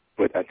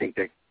 But I think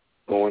that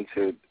going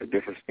to a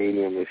different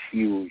stadium is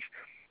huge,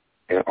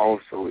 and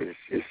also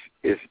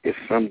it's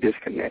some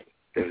disconnect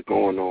that's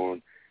going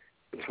on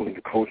between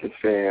the coaching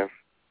staff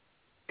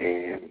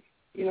and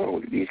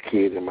these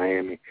kids in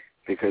Miami,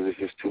 because it's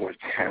just too much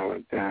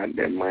talent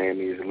that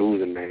Miami is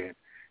losing, man.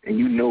 And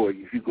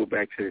if you go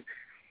back to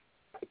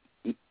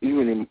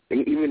even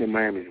in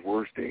Miami's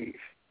worst days,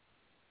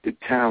 the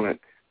talent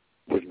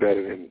was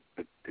better than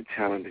the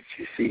talent that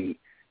you see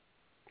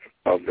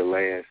of the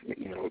last,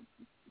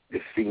 the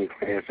senior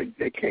class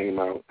that came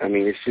out. I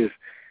mean, it's just,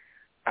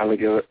 I don't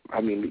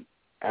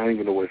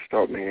even know where to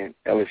start, man.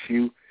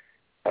 LSU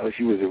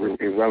was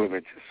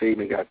irrelevant till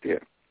Saban got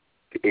there.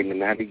 And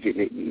now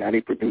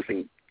they're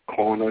producing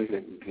corners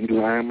and D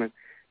linemen.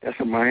 That's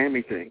a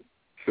Miami thing.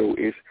 So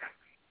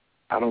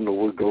I don't know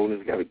what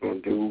Golden's got to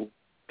do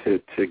to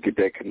get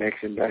that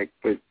connection back,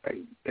 but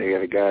they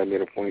had a guy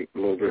made a point a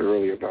little bit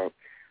earlier about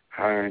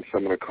hiring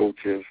some of the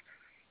coaches,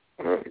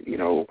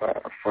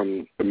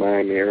 from the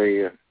Miami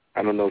area.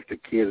 I don't know if the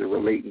kids are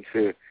relating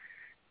to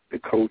the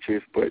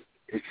coaches, but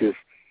there's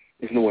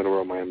no way in the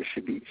world Miami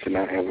should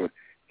not have a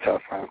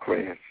top 5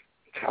 class.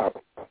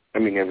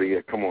 Every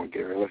year. Come on,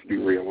 Gary. Let's be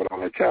real with all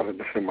that talent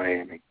that's in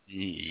Miami.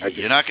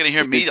 You're not going to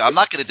hear me. I'm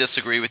not going to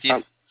disagree with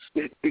you.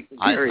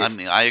 Gary,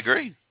 I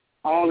agree.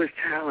 All that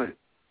talent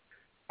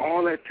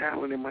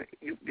in Miami.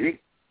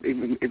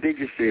 If they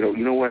just say, you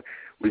know what,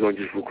 we're going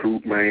to just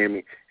recruit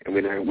Miami, and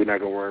we're not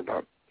going to worry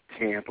about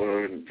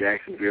Tampa and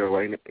Jacksonville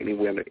or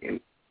anywhere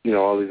in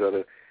all these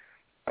other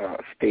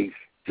states.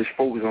 Just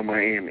focus on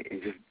Miami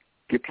and just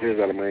get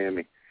players out of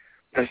Miami.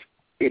 That's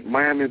it.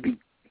 Miami be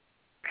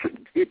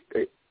it.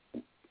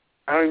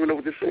 I don't even know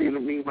what to say.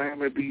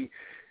 Miami would be,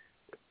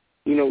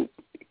 it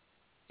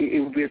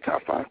would be a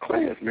top 5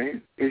 class,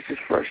 man. It's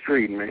just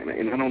frustrating, man.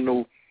 And I don't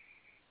know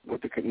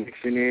what the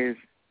connection is,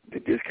 the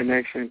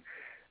disconnection.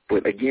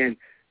 But again,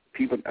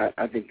 people,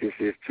 I think this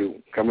is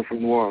too. Coming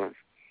from New Orleans.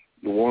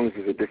 New Orleans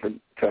is a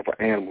different type of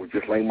animal,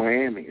 just like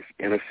Miami. It's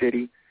inner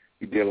city.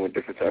 You're dealing with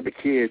different type of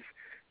kids.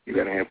 You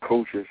got to have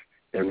coaches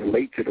that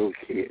relate to those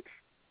kids.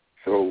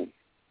 So,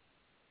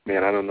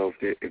 man, I don't know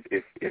if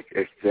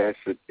that's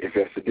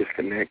a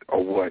disconnect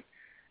or what,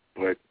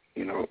 but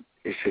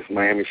it's just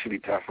Miami should be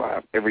top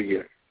 5 every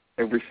year,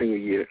 every single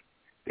year.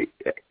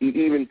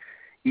 Even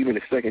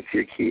the second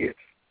tier kids,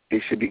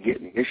 they should be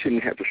getting. They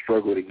shouldn't have to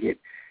struggle to get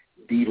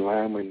D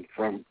linemen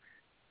from,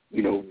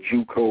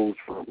 JUCOs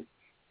from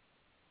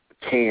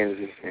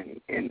Kansas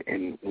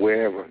and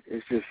wherever.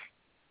 It's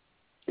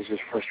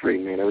just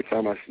frustrating, man. Every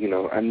time I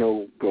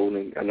know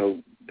Golden, I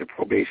know the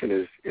probation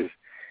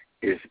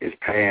is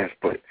passed,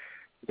 but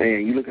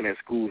man, you're looking at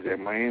schools that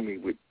Miami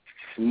would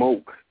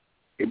smoke.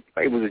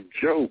 It was a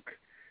joke.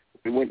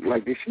 It went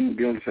like they shouldn't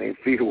be on the same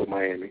field with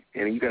Miami,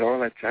 and you got all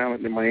that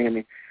talent in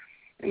Miami,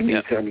 and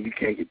you tell me you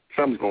can't get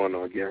something's going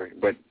on, Gary.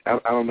 But I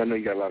know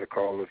you got a lot of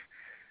callers,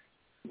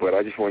 but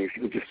I just want you if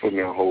you could just put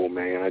me on hold,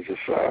 man. I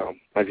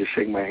just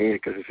shake my head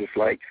because it's just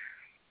like,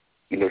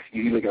 you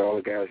look at all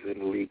the guys in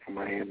the league from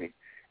Miami,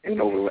 and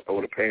over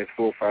the past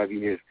 4 or 5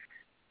 years,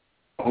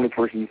 the only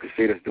person you could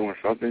say that's doing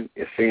something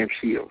is Sam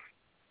Shields.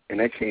 And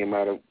that came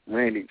out of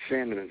Randy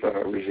Shannon's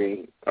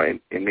regime and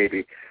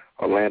maybe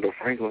Orlando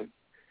Franklin.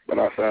 But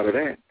outside of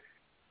that,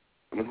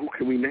 who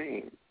can we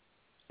name?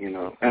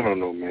 I don't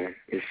know, man.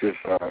 It's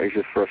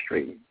just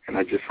frustrating. And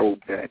I just hope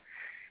that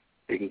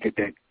they can get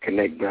that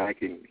connect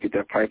back and get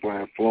that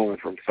pipeline flowing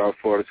from South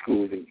Florida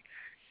schools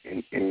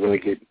and really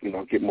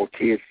get more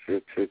kids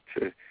to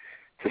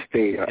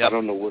stay. Yep. I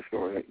don't know what's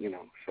going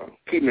on, So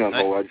keep me on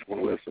hold. I just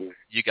want to listen.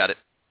 You got it.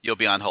 You'll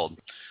be on hold.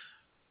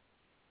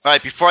 All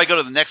right, before I go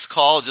to the next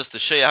call, just to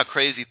show you how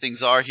crazy things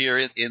are here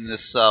in this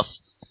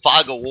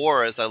fog of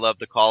war, as I love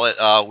to call it,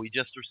 we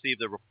just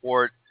received a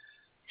report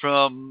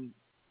from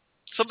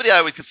somebody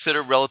I would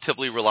consider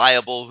relatively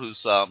reliable who's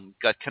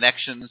got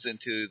connections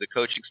into the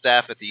coaching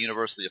staff at the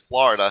University of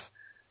Florida,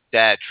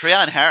 that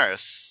Treon Harris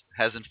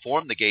has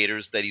informed the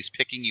Gators that he's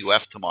picking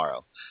UF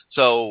tomorrow.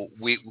 So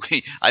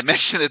I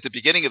mentioned at the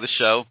beginning of the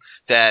show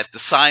that the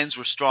signs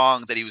were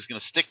strong that he was going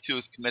to stick to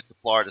his commit to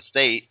Florida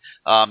State.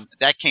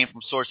 That came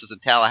from sources in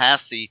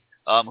Tallahassee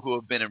who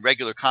have been in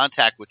regular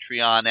contact with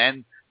Treon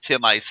and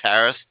Tim Ice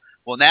Harris.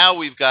 Well, now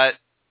we've got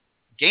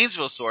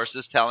Gainesville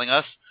sources telling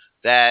us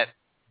that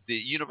the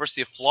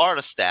University of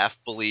Florida staff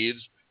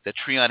believes that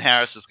Treon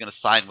Harris is going to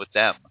sign with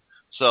them.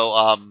 So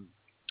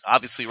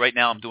obviously right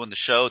now I'm doing the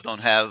show, don't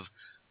have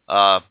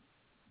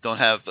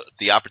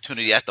the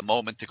opportunity at the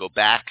moment to go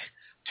back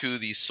to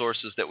these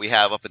sources that we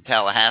have up in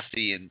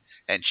Tallahassee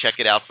and check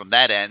it out from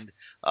that end.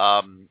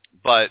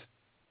 But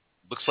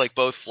looks like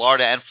both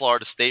Florida and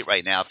Florida State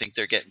right now think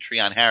they're getting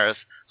Treon Harris,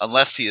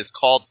 unless he has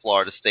called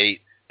Florida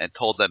State and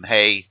told them,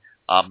 hey,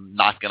 I'm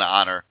not going to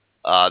honor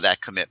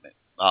that commitment.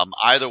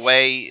 Either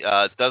way,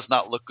 does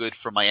not look good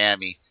for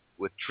Miami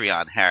with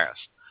Treon Harris.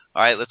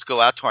 All right, let's go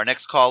out to our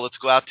next call. Let's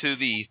go out to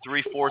the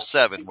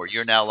 347, where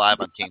you're now live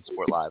on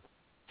CaneSport Live.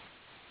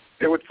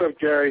 Hey, what's up,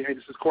 Gary? Hey,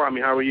 this is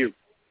Kwame. How are you?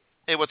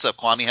 Hey, what's up,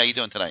 Kwame? How you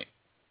doing tonight?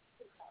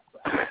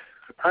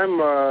 I'm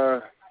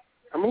a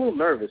little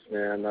nervous,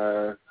 man.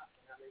 A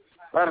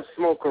lot of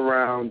smoke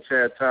around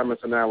Chad Thomas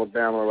in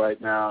Alabama right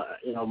now.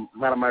 A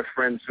lot of my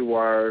friends who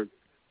are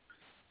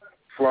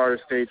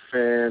Florida State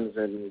fans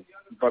and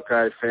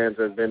Buckeye fans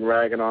have been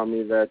ragging on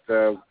me that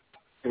we're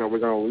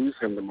going to lose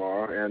him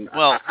tomorrow, and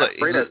I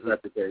pray that's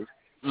not the case.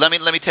 let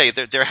me tell you,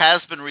 there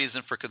has been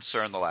reason for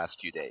concern the last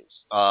few days.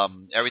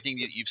 Everything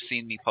that you've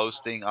seen me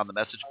posting on the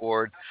message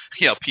board,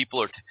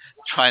 people are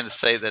trying to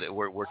say that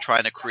we're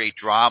trying to create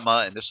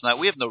drama and this and that.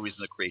 We have no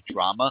reason to create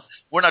drama.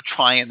 We're not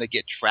trying to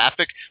get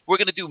traffic. We're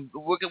going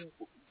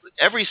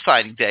every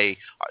signing day.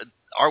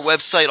 Our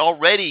website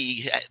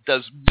already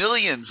does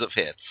millions of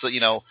hits. So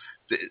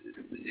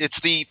it's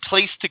the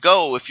place to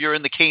go if you're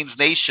in the Canes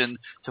Nation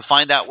to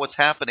find out what's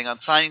happening on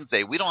signing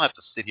day. We don't have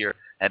to sit here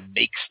and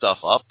make stuff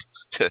up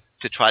to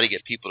try to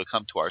get people to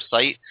come to our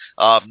site.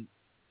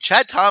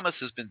 Chad Thomas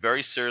has been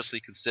very seriously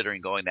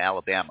considering going to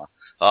Alabama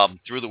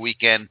through the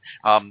weekend.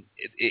 I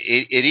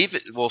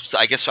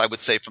guess I would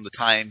say from the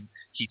time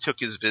he took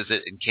his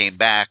visit and came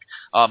back.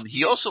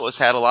 He also has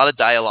had a lot of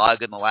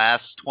dialogue in the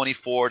last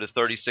 24 to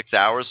 36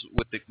 hours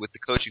with the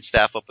coaching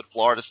staff up at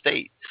Florida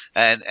State.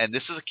 And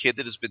this is a kid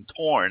that has been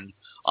torn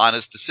on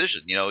his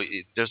decision.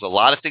 There's a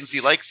lot of things he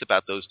likes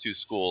about those two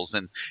schools.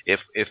 And if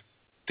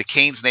the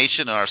Canes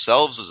Nation and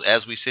ourselves,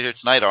 as we sit here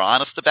tonight, are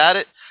honest about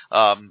it,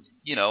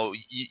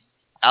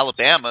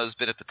 Alabama has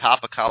been at the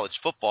top of college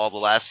football the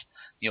last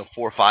 4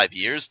 or 5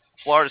 years.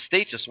 Florida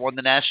State just won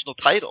the national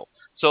title.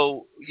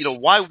 So,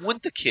 why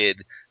wouldn't the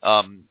kid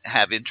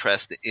have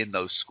interest in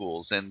those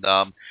schools? And,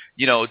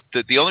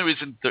 the only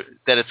reason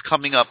that it's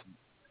coming up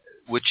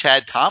with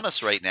Chad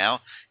Thomas right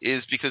now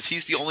is because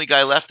he's the only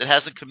guy left that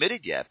hasn't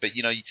committed yet. But,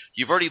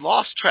 you've already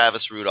lost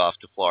Travis Rudolph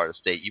to Florida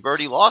State. You've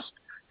already lost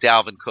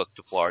Dalvin Cook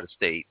to Florida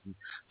State. And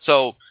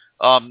so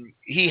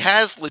he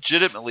has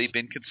legitimately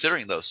been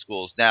considering those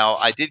schools. Now,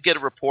 I did get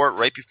a report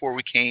right before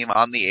we came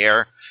on the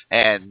air,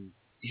 and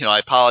I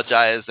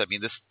apologize. I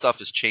mean, this stuff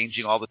is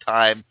changing all the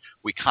time.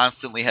 We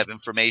constantly have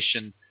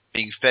information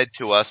being fed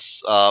to us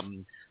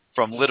from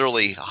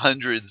literally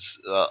hundreds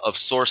of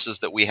sources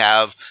that we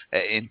have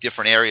in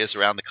different areas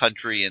around the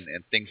country and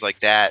things like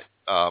that.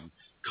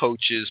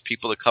 Coaches,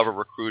 people that cover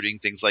recruiting,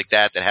 things like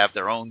that have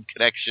their own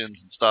connections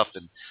and stuff.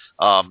 And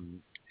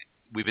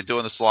we've been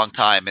doing this a long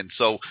time. And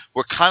so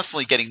we're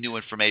constantly getting new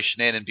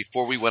information in. And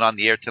before we went on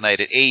the air tonight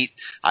at 8,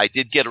 I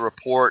did get a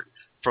report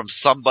from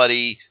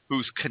somebody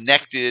who's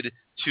connected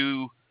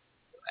to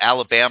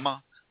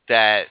Alabama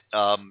that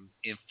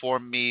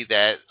informed me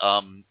that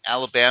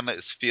Alabama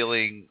is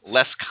feeling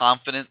less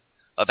confident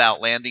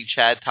about landing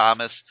Chad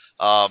Thomas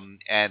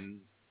and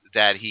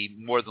that he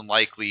more than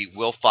likely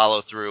will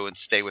follow through and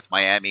stay with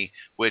Miami,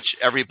 which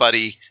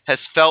everybody has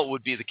felt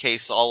would be the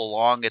case all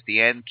along. At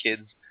the end,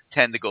 kids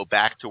tend to go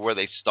back to where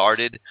they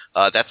started.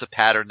 That's a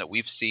pattern that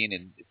we've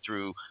seen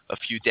through a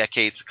few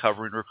decades of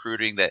covering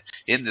recruiting, that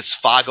in this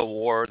fog of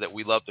war that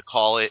we love to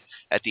call it,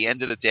 at the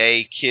end of the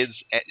day, kids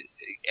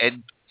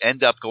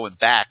end up going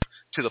back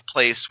to the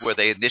place where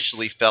they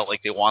initially felt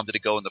like they wanted to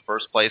go in the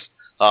first place.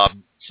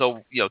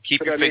 So,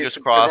 keep your fingers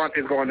crossed.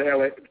 Javonte's going to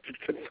LA.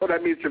 So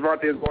that means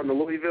Javonte is going to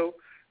Louisville?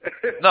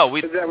 No,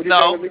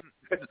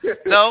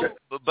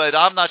 but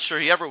I'm not sure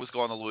he ever was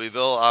going to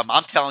Louisville.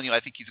 I'm telling you, I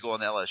think he's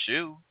going to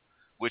LSU,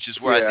 which is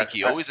where I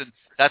think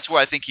that's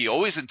where I think he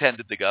always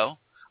intended to go.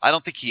 I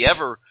don't think he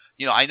ever,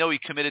 I know he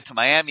committed to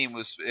Miami and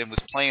was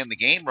playing the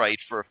game right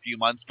for a few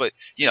months, but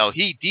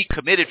he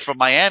decommitted from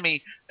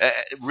Miami.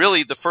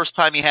 Really, the first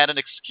time he had an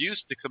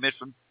excuse to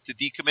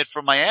decommit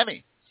from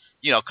Miami.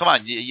 Come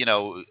on,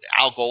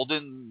 Al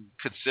Golden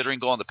considering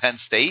going to Penn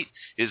State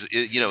is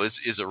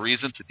a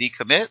reason to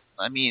decommit.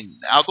 I mean,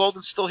 Al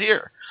Golden's still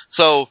here,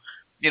 so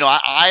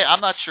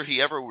I'm not sure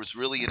he ever was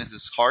really in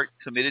his heart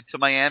committed to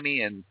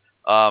Miami, and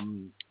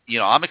I'm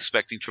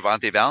expecting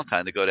Trevante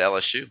Valentine to go to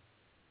LSU.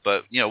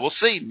 But, we'll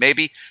see.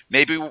 Maybe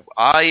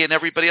I and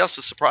everybody else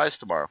is surprised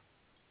tomorrow.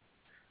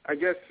 I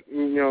guess,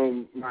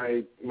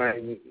 my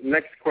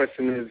next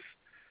question is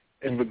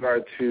in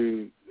regard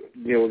to,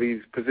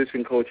 these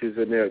position coaches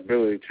and their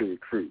ability to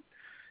recruit.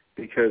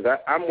 Because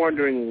I'm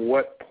wondering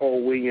what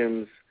Paul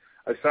Williams,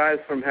 aside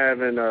from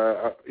having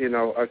a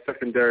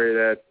secondary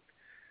that,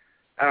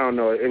 I don't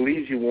know, it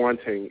leaves you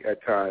wanting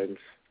at times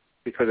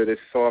because of this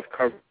soft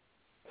cover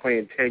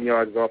playing 10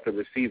 yards off the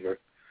receiver.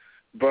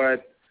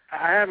 But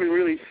I haven't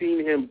really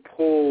seen him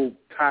pull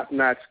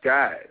top-notch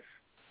guys.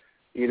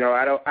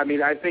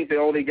 I think the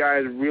only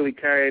guys really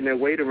carrying their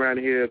weight around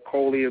here are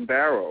Coley and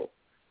Barrow.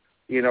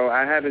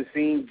 I haven't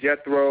seen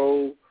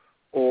Jethro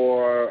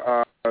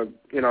or,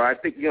 I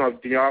think,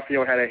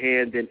 D'Onofrio had a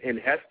hand in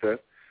Hester.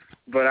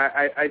 But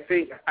I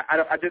think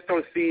I just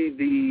don't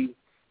see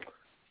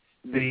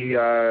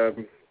the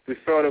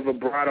sort of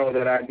vibrato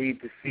that I need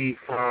to see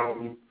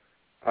from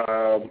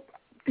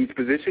these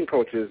position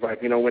coaches,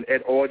 like, when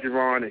Ed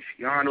Orgeron and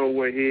Schiano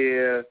were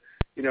here,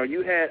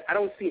 I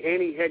don't see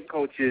any head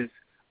coaches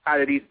out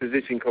of these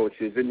position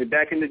coaches. And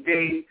back in the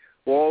day,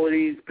 all of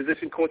these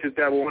position coaches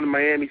that were on the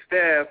Miami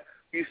staff,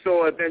 you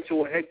saw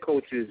eventual head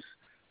coaches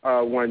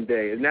one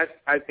day. And that's,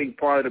 I think,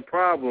 part of the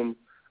problem.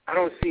 I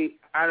don't see,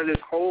 out of this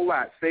whole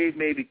lot, save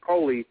maybe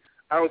Coley,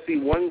 I don't see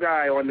one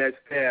guy on that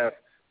staff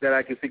that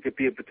I can see could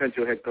be a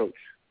potential head coach.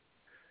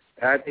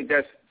 And I think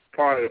that's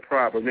part of the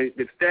problem.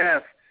 The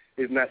staff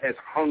is not as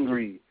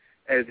hungry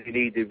as they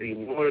need to be.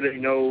 Nor do they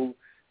know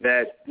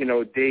that,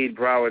 Dade,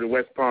 Broward, and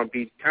West Palm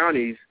Beach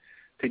counties,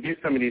 to get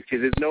some of these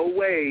kids. There's no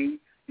way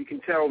you can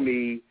tell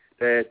me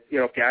that,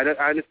 okay,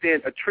 I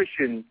understand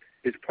attrition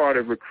is part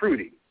of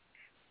recruiting.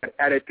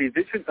 At a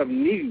position of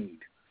need,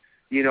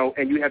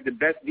 and you have the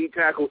best D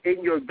tackle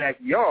in your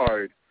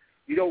backyard,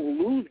 you don't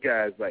lose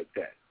guys like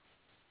that.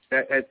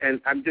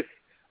 And I'm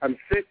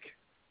sick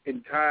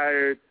and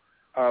tired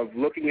of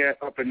looking at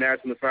Upper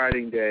National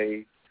Signing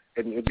Day,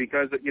 and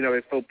because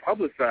it's so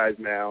publicized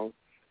now,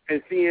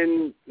 and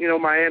seeing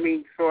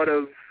Miami sort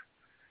of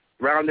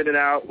rounding it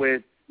out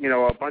with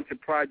a bunch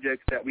of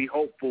projects that we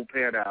hope will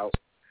pan out,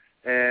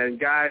 and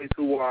guys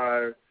who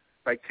are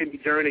like Timmy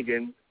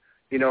Jernigan,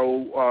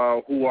 who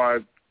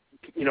are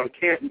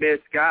can't miss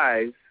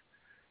guys,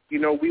 we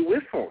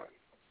whiff on.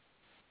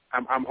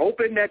 I'm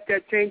hoping that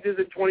changes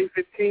in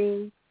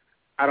 2015.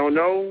 I don't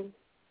know.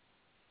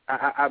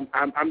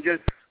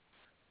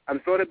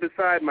 I'm sort of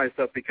beside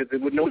myself because there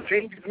were no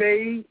changes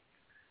made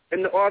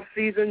in the off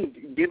season,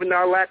 given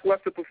our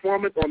lackluster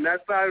performance on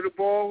that side of the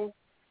ball,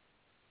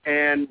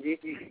 and he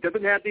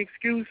doesn't have the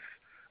excuse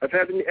of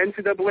having the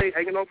NCAA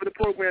hanging over the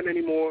program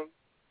anymore.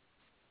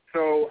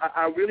 So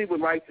I really would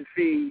like to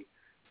see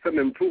some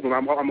improvement.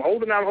 I'm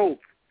holding out hope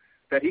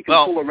that he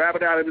can pull a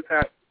rabbit out of his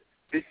hat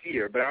this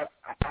year, but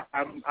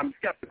I'm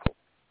skeptical.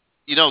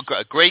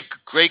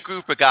 Great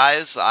group of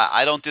guys.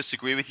 I don't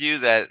disagree with you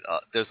that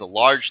there's a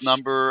large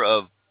number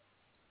of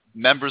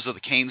members of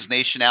the Canes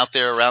Nation out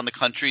there around the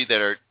country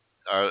that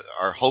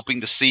are hoping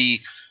to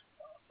see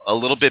a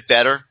little bit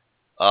better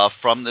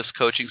from this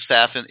coaching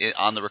staff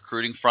on the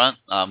recruiting front.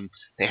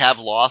 They have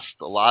lost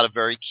a lot of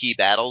very key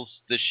battles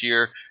this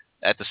year.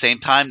 At the same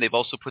time, they've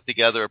also put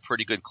together a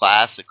pretty good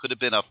class. It could have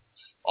been a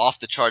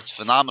off-the-charts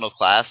phenomenal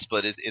class,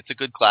 but it's a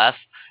good class.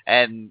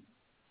 And,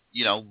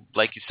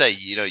 like you say,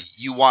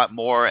 you want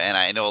more, and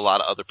I know a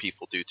lot of other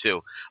people do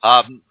too.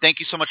 Thank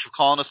you so much for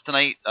calling us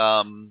tonight,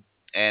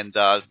 and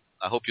I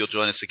hope you'll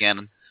join us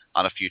again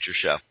on a future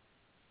show.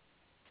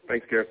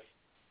 Thanks, Gareth.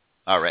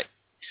 All right.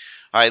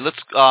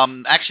 Let's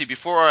actually,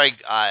 before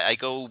I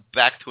go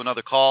back to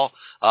another call,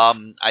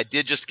 I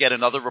did just get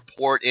another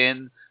report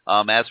in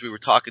as we were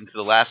talking to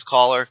the last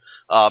caller.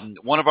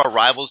 One of our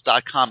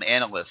Rivals.com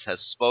analysts has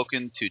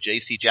spoken to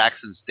J.C.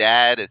 Jackson's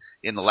dad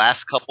in the last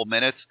couple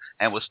minutes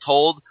and was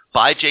told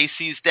by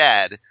J.C.'s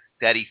dad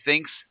that he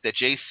thinks that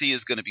J.C.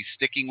 is going to be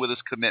sticking with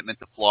his commitment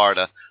to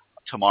Florida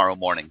tomorrow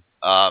morning.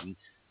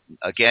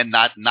 Again,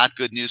 not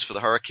good news for the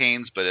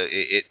Hurricanes, but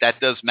that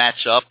does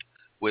match up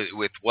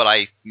with what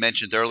I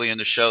mentioned earlier in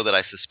the show that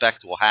I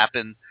suspect will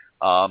happen.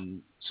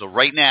 So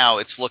right now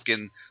it's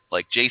looking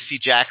like J.C.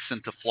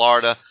 Jackson to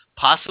Florida,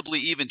 possibly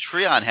even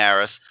Treon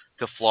Harris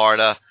to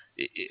Florida,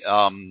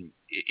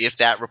 if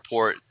that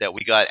report that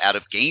we got out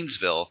of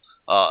Gainesville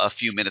a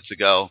few minutes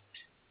ago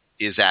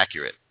is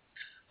accurate.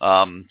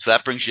 So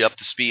that brings you up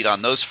to speed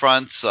on those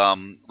fronts.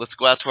 Let's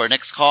go out to our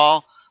next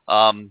call,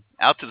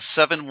 out to the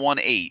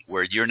 718,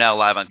 where you're now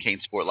live on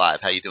CaneSport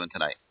Live. How you doing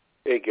tonight?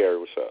 Hey, Gary,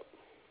 what's up?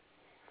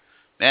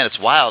 Man, it's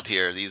wild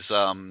here.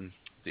 I'm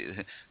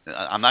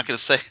not going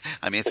to say.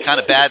 I mean, it's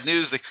kind of bad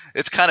news.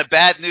 It's kind of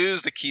bad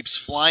news that keeps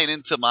flying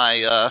into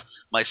my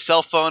my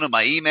cell phone and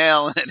my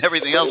email and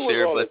everything else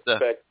here. But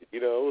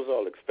it was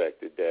all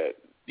expected that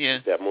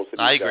most of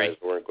these guys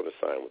weren't going to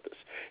sign with us.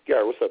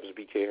 Gary, what's up? It's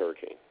BK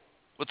Hurricane.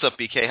 What's up,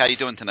 BK? How you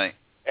doing tonight?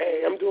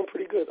 Hey, I'm doing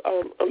pretty good.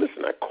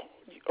 Listen, I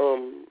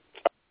called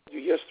you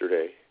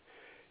yesterday.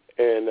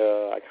 And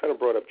I kind of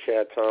brought up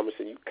Chad Thomas,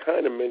 and you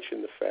kind of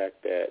mentioned the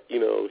fact that,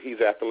 he's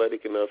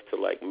athletic enough to,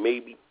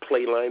 maybe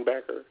play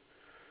linebacker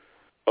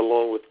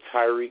along with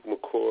Tyreek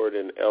McCord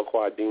and El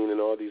Quadine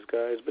and all these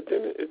guys. But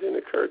then it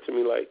occurred to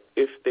me,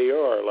 if they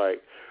are,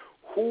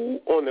 who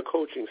on the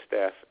coaching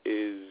staff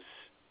is,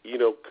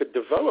 could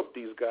develop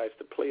these guys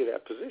to play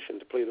that position,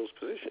 to play those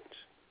positions?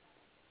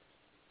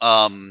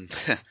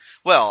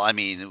 Well, I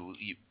mean,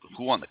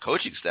 who on the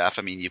coaching staff?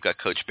 I mean, you've got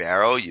Coach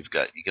Barrow, you've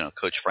got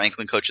Coach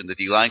Franklin coaching the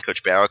D-line,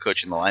 Coach Barrow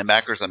coaching the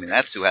linebackers. I mean,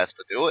 that's who has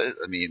to do it.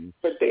 I mean,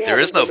 but they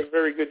haven't done a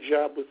very good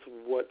job with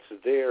what's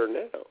there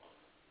now.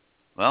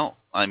 Well,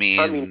 I mean,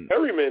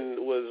 Ferman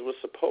was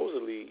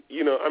supposedly,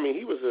 he's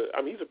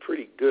a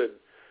pretty good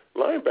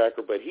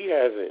linebacker, but he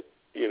hasn't,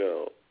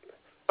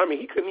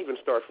 he couldn't even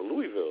start for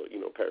Louisville,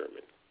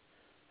 Ferman,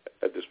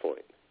 at this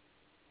point.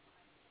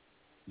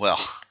 Well,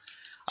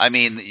 I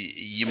mean,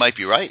 you might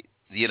be right.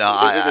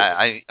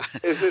 I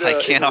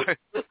can't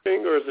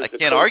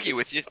argue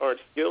with you. Aren't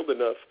skilled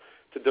enough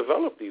to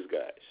develop these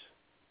guys.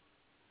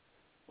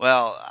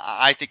 Well,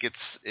 I think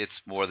it's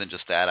more than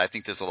just that. I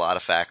think there's a lot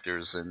of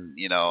factors, and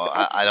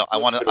I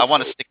want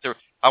to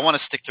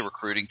stick to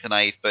recruiting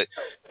tonight, but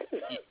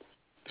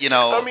we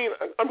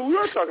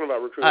are talking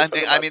about recruiting.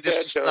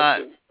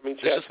 There's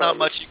just not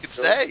much you could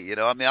say.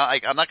 I'm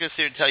not going to sit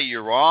here and tell you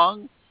you're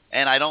wrong.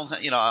 And I don't,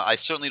 I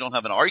certainly don't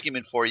have an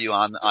argument for you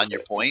on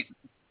your point.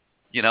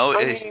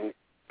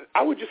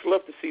 I would just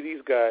love to see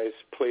these guys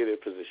play their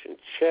position.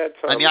 Chad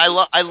Thomas.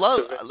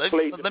 Let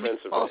me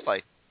qualify.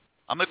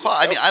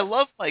 I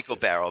love Michael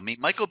Barrow. I mean,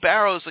 Michael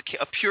Barrow is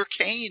a pure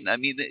Cane. I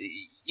mean,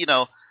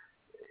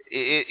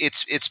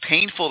 it's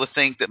painful to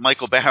think that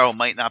Michael Barrow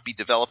might not be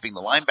developing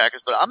the linebackers,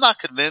 but I'm not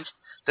convinced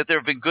that there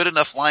have been good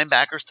enough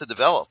linebackers to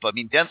develop. I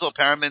mean, Denzel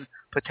Perriman,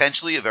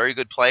 potentially a very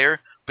good player,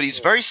 but he's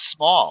very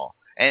small.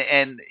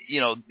 And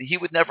he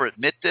would never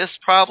admit this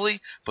probably,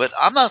 but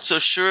I'm not so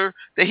sure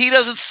that he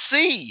doesn't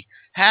see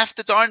half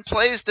the darn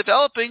plays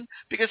developing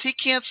because he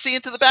can't see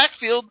into the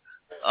backfield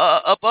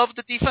above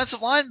the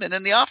defensive lineman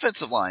and the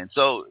offensive line.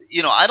 So,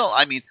 I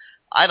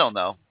don't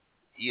know.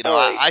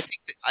 I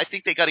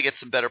think they got to get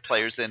some better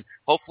players, and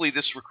hopefully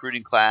this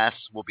recruiting class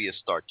will be a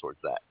start towards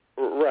that.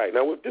 Right.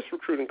 Now, with this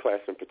recruiting class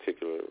in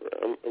particular,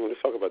 I'm going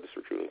to talk about this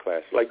recruiting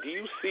class. Like, do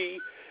you see,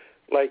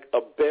 like, a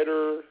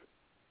better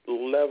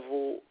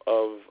level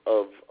of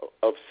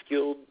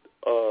skilled,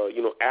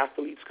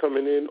 athletes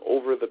coming in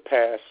over the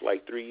past,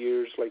 like, 3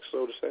 years, like,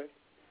 so to say?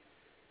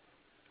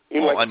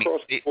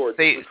 Across the board,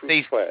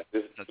 class.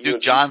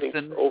 Duke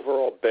Johnson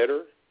overall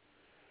better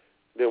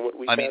than what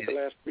we've had the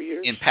last 3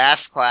 years? In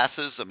past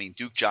classes,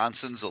 Duke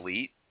Johnson's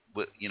elite,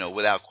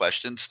 without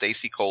question.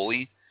 Stacy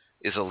Coley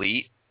is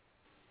elite,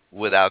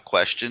 without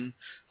question.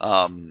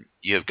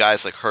 You have guys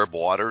like Herb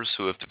Waters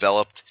who have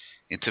developed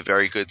into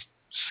very good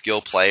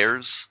skill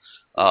players.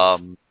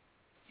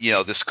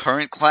 This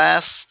current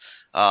class,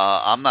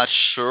 I'm not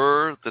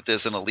sure that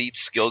there's an elite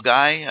skill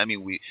guy.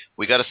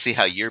 We got to see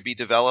how Yearby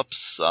develops.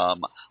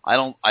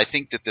 I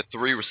think that the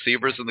three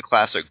receivers in the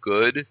class are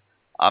good.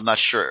 I'm not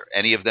sure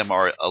any of them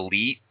are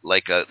elite,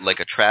 like a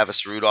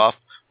Travis Rudolph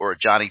or a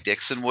Johnny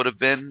Dixon would have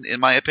been, in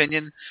my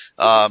opinion.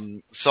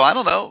 So I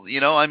don't know.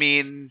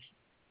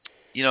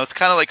 It's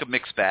kind of like a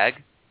mixed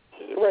bag.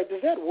 Right.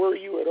 Does that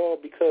worry you at all?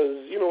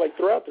 Because,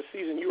 throughout the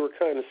season you were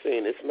kind of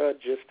saying it's not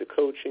just the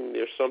coaching.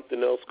 There's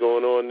something else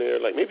going on there.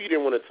 Like, maybe you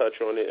didn't want to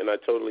touch on it, and I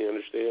totally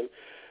understand.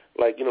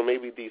 Like,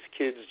 maybe these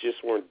kids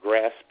just weren't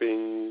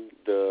grasping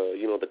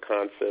the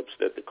concepts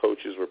that the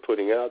coaches were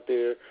putting out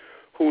there.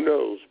 Who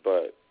knows?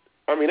 But,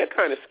 that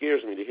kind of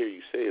scares me to hear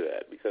you say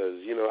that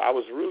because, I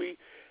was really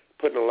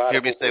putting a lot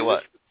of hope in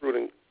this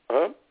recruiting.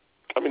 Huh?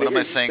 What am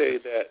I saying? Say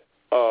that,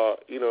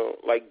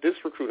 like this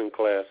recruiting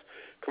class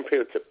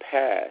compared to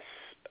past,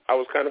 I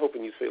was kind of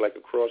hoping you'd say like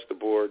across the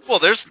board. Well,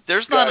 there's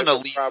not an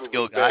elite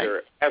skill guy.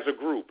 As a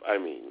group,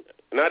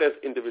 not as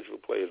individual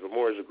players, but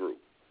more as a group.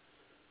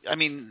 I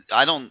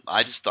don't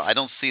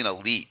see an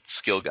elite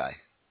skill guy.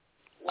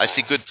 Wow. I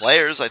see good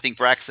players. I think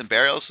Braxton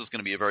Berrios is going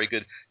to be a very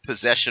good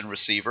possession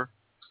receiver.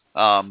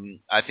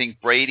 I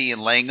think Brady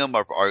and Langham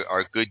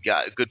are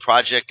good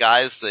project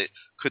guys that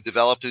could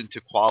develop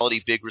into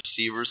quality big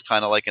receivers,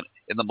 kind of like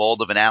in the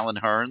mold of an Allen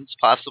Hurns,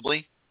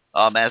 possibly,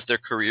 as their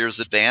careers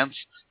advance.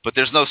 But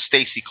there's no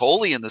Stacy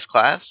Coley in this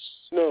class.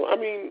 No,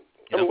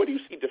 what do you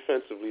see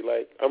defensively?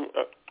 Like, all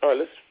right,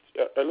 let's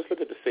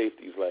look at the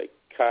safeties, like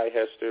Kai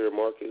Hester,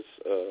 Marcus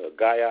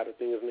Guyot, I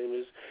think his name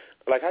is.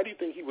 Like, how do you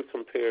think he would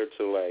compare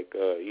to, like,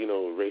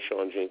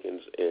 Rayshawn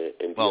Jenkins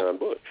and Deion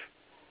Bush?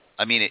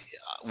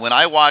 When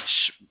I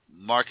watch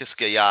Marcus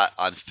Guyot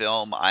on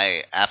film,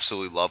 I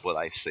absolutely love what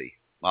I see.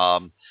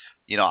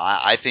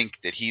 I think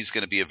that he's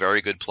going to be a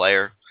very good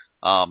player.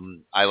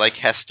 I like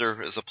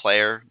Hester as a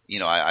player.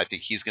 I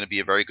think he's going to be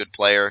a very good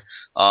player.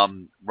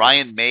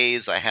 Ryan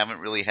Mays, I haven't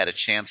really had a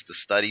chance to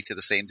study to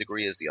the same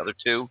degree as the other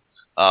two.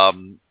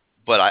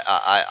 But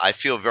I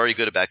feel very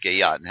good about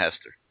Guyot and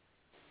Hester.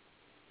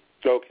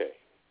 Okay.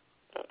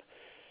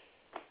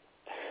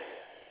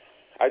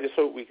 I just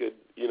hope we could,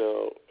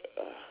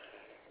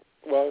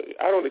 well,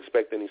 I don't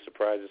expect any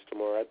surprises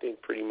tomorrow. I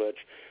think pretty much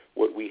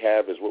what we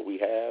have is what we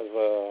have.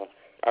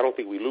 I don't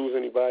think we lose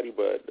anybody,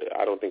 but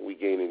I don't think we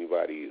gain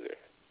anybody either.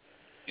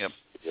 Yep,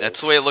 that's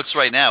the way it looks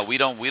right now. We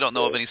don't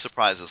know of any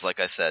surprises, like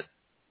I said.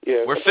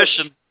 Yeah, we're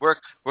fishing. We're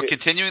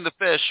continuing to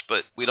fish,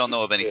 but we don't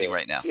know of anything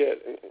right now. Yeah,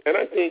 and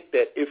I think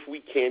that if we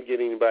can't get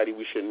anybody,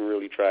 we shouldn't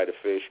really try to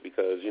fish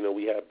because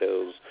we have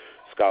those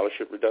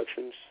scholarship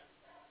reductions.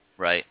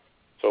 Right.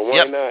 So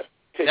why not?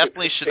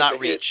 Definitely should not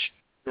reach.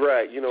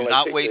 Right. Do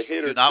not waste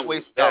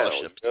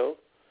scholarships.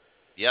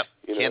 Yep.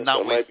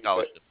 Cannot waste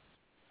scholarships.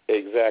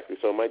 Exactly.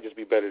 So it might just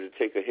be better to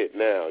take a hit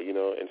now,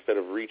 instead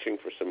of reaching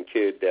for some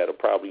kid that'll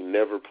probably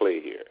never play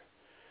here.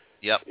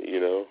 Yep.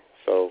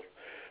 So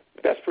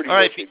that's pretty all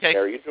right, PK.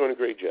 Gary. You're doing a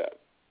great job.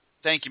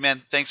 Thank you,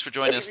 man. Thanks for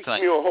joining us tonight.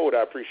 Keep me on hold.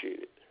 I appreciate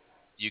it.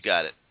 You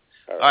got it.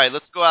 All right,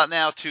 let's go out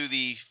now to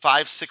the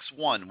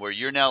 561, where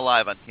you're now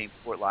live on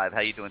CaneSport Live. How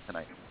you doing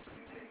tonight?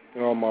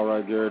 I'm all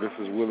right, Gary. This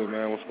is Willie,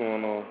 man. What's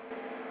going on?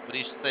 What do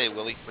you say,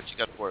 Willie? What you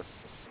got for us?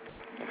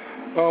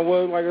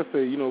 Well, like I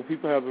said,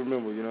 people have to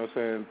remember,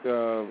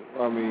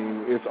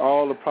 it's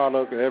all the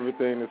product and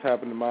everything that's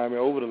happened in Miami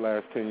over the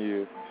last 10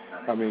 years.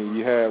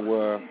 We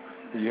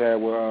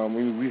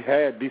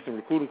had decent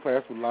recruiting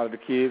class, but a lot of the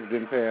kids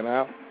didn't pan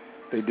out.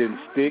 They didn't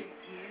stick.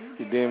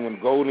 And then when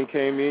Golden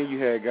came in, you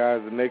had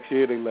guys the next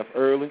year, they left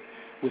early,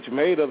 which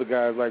made other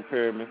guys like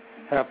Ferman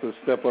have to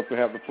step up and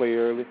have to play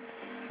early.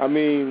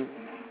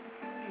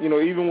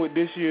 Even with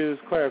this year's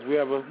class, we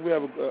have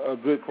a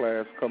good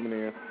class coming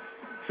in,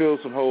 fill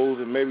some holes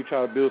and maybe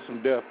try to build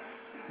some depth.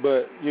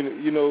 But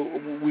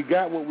we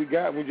got what we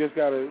got. We just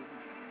got to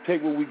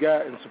take what we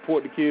got and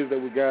support the kids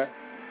that we got,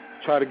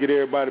 try to get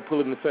everybody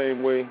pulling the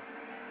same way.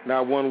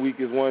 Not one week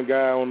is one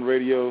guy on the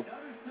radio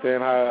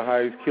saying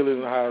how he's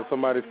killing, how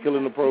somebody's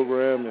killing the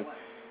program and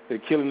they're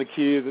killing the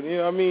kids.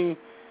 And, I mean,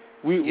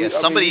 we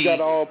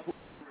got all.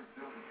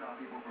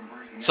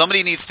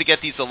 Somebody needs to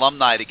get these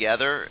alumni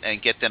together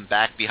and get them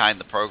back behind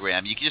the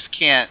program. You just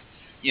can't,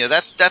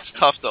 that's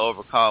tough to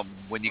overcome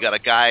when you got a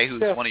guy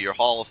who's one of your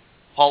Hall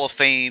of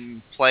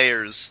Fame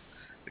players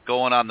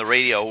going on the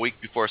radio a week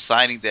before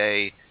signing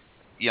day,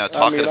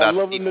 talking about.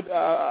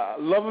 I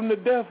love him to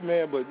death,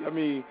 man. But I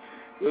mean,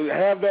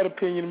 have that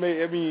opinion.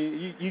 I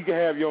mean, you can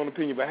have your own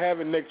opinion, but have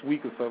it next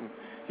week or something.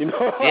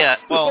 Yeah.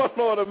 Well. You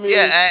know what I mean?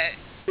 Yeah.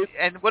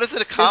 And what does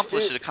it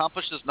accomplish? It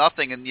accomplishes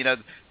nothing. And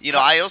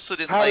I also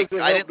didn't like.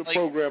 How does it help the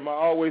program? I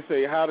always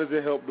say, how does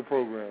it help the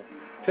program?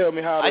 Tell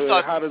me how does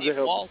it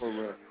help the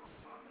program?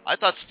 I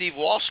thought Steve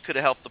Walsh could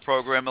have helped the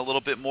program a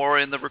little bit more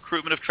in the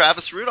recruitment of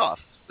Travis Rudolph.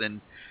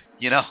 And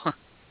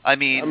I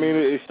mean,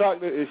 it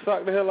shocked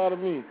the hell out of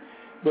me.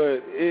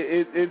 But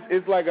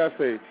it's like I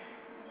say,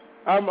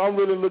 I'm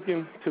really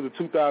looking to the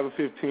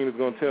 2015 is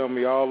going to tell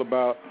me all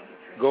about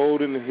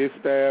Golden and his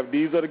staff.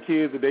 These are the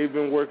kids that they've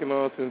been working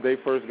on since they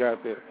first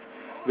got there.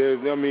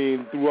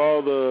 Through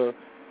all the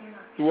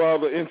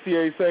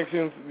NCAA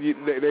sections,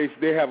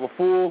 they have a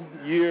full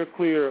year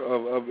clear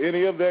of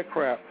any of that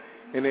crap.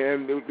 And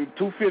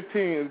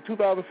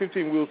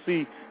 2015, we'll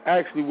see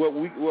actually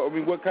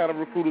what kind of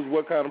recruiters,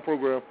 what kind of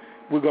program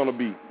we're going to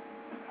be.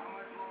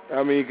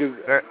 I mean, because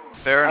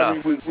fair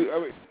enough.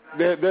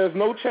 There's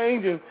no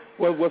changing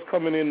what's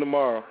coming in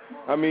tomorrow.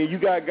 I mean, you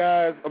got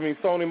guys. I mean,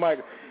 Sonny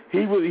Michael.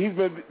 He's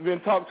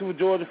been talked to with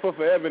Georgia for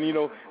forever.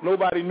 And,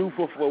 nobody knew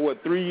for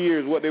 3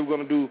 years what they were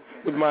going to do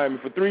with Miami.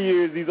 For 3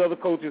 years, these other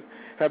coaches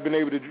have been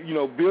able to,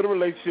 build a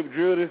relationship,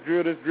 drill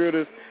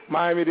this,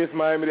 Miami this,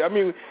 Miami that. I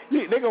mean,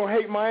 they're going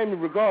to hate Miami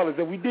regardless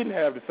that we didn't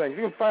have the Saints.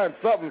 You're going to find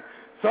something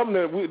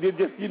that we did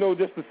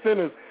just the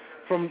sinners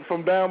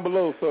from down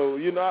below. So,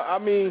 I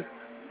mean,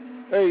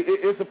 hey,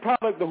 it's a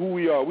product of who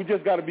we are. We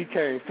just got to be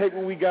Canes. Take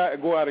what we got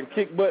and go out and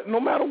kick butt no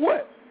matter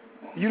what.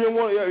 You didn't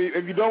want.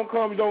 If you don't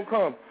come, you don't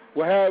come.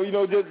 Well,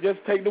 just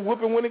take the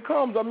whooping when it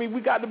comes. I mean, we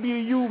got to be a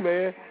U,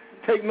 man.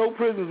 Take no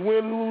prisoners,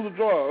 win, lose, or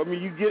draw. I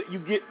mean, you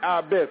get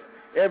our best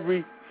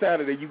every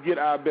Saturday. You get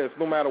our best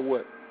no matter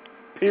what.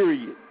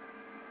 Period.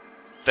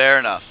 Fair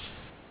enough.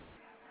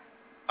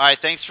 All right,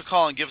 thanks for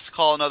calling. Give us a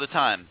call another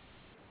time.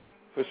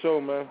 For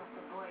sure, man.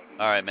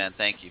 All right, man.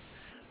 Thank you.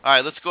 All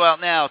right, let's go out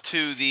now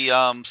to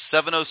the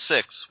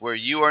 706, where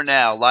you are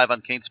now live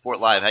on CaneSport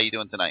Live. How you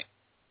doing tonight?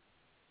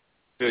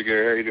 Good,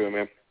 Gary. How you doing,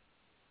 man?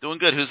 Doing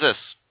good. Who's this?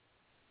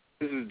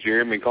 This is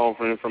Jeremy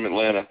calling from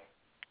Atlanta.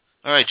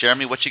 All right,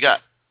 Jeremy, what you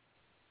got?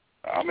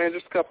 Man,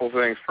 just a couple of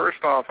things.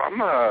 First off,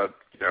 I'm, other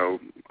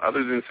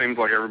than it seems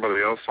like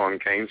everybody else on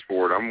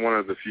CaneSport, I'm one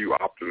of the few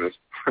optimists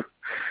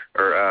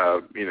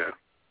or,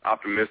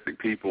 optimistic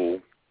people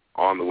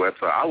on the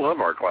website. I love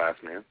our class,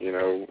 man.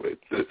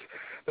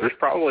 There's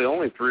probably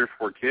only 3 or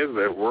 4 kids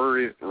that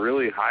were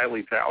really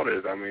highly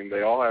touted. I mean,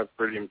 they all have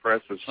pretty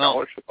impressive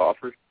scholarship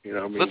offers.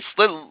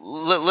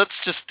 Let's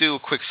just do a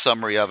quick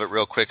summary of it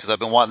real quick because I've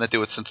been wanting to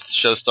do it since the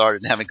show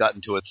started and haven't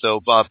gotten to it.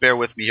 So bear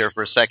with me here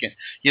for a second.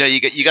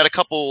 You got a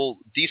couple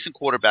decent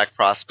quarterback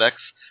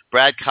prospects.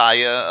 Brad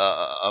Kaya,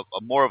 a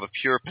more of a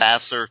pure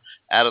passer,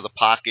 out of the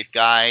pocket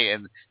guy,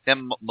 and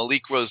then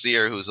Malik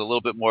Rozier, who's a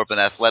little bit more of an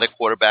athletic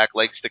quarterback,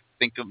 likes to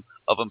think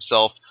of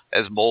himself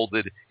as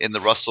molded in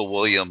the Russell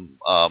Williams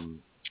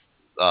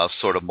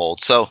sort of mold.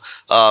 So,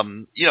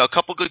 a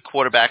couple good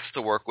quarterbacks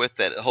to work with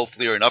that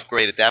hopefully are an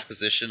upgrade at that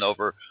position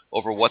over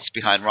what's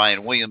behind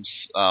Ryan Williams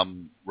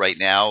right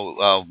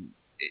now,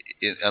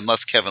 unless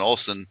Kevin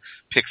Olsen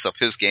picks up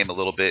his game a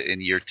little bit in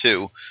year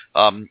 2.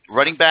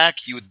 Running back,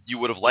 you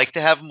would have liked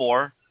to have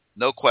more,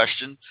 no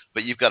question,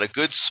 but you've got a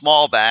good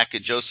small back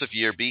in Joseph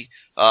Yearby,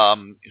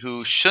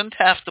 who shouldn't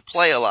have to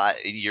play a lot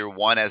in year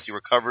 1 as he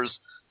recovers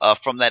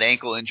from that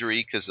ankle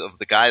injury because of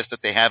the guys that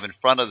they have in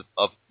front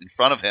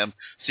of him.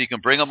 So you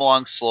can bring him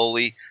along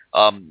slowly.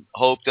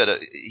 Hope that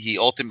he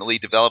ultimately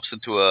develops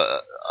into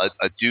a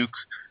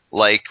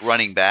Duke-like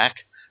running back.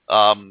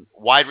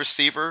 Wide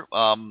receiver,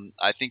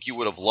 I think you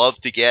would have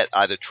loved to get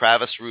either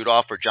Travis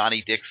Rudolph or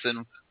Johnny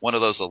Dixon, one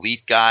of those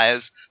elite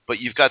guys. But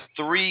you've got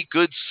 3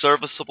 good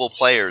serviceable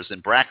players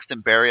in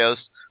Braxton Berrios,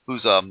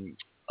 who's a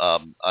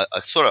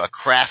sort of a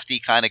crafty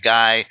kind of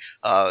guy.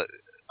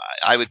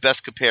 I would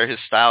best compare his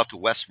style to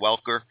Wes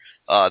Welker,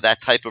 that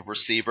type of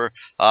receiver.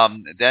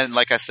 Then,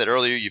 like I said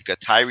earlier, you've got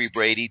Tyree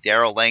Brady,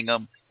 Darrell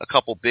Langham, a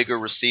couple bigger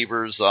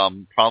receivers,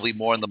 probably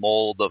more in the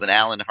mold of an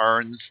Allen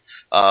Hurns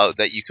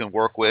that you can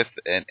work with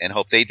and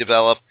hope they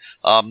develop.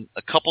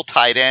 A couple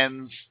tight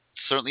ends,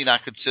 certainly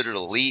not considered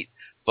elite,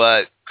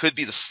 but could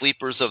be the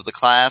sleepers of the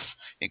class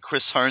in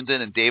Chris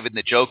Herndon and David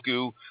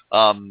Njoku.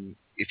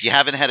 If you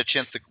haven't had a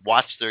chance to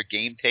watch their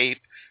game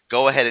tape,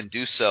 go ahead and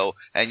do so,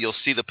 and you'll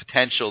see the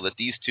potential that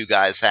these 2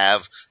 guys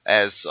have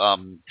as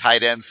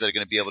tight ends that are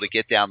going to be able to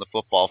get down the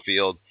football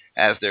field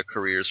as their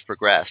careers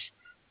progress.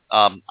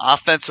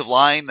 Offensive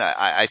line,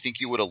 I think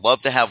you would have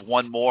loved to have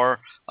one more.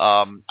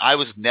 I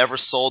was never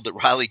sold that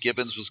Riley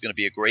Gibbons was going to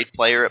be a great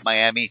player at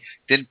Miami.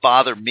 Didn't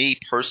bother me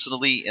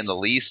personally in the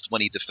least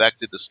when he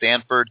defected to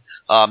Stanford.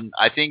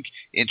 I think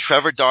in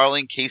Trevor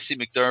Darling, Casey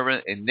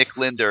McDermott, and Nick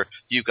Linder,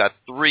 you've got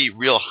three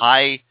real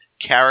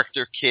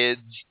high-character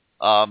kids.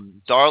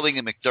 Darling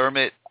and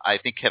McDermott, I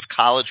think, have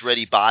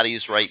college-ready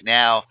bodies right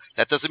now.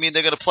 That doesn't mean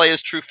they're going to play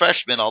as true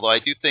freshmen, although I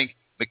do think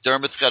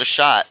McDermott's got a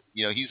shot.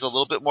 He's a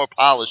little bit more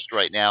polished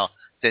right now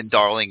than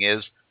Darling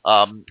is.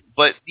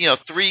 But,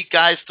 three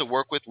guys to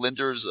work with.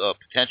 Linder's a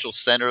potential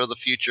center of the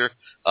future.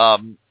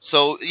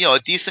 So, a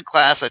decent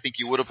class. I think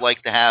you would have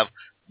liked to have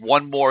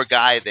one more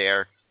guy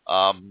there.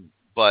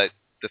 But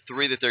the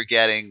three that they're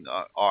getting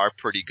are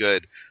pretty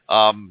good.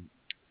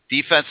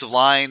 Defensive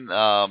line,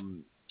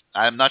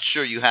 I'm not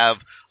sure you have,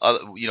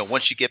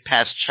 once you get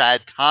past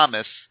Chad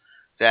Thomas,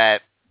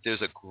 that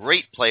there's a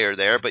great player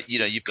there, but,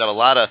 you've got a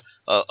lot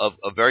of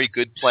very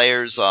good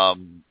players,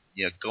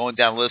 going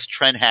down the list.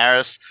 Trent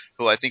Harris,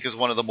 who I think is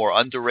one of the more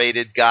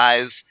underrated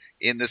guys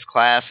in this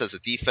class as a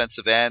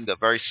defensive end, a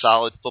very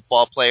solid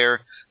football player.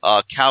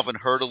 Calvin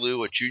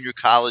Hurtaloo, a junior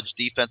college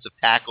defensive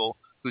tackle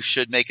who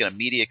should make an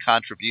immediate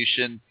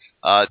contribution.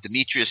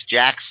 Demetrius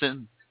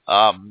Jackson,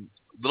 a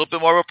little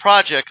bit more of a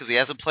project because he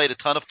hasn't played a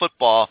ton of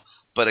football,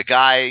 but a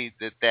guy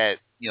that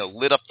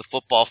lit up the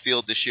football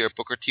field this year.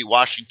 Booker T.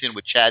 Washington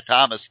with Chad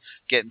Thomas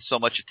getting so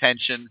much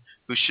attention,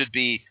 who should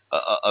be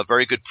a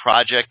very good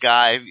project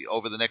guy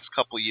over the next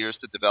couple of years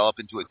to develop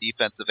into a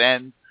defensive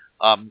end.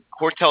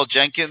 Cortell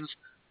Jenkins,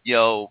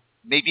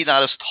 maybe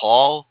not as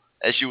tall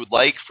as you would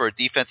like for a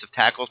defensive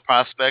tackle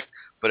prospect,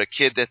 but a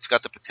kid that's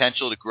got the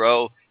potential to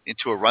grow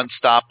into a run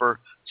stopper.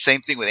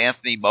 Same thing with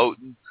Anthony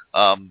Moten,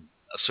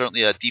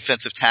 certainly a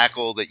defensive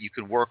tackle that you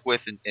can work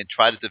with and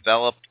try to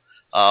develop.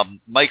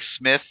 Mike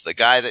Smith, a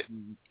guy that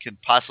can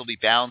possibly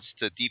bounce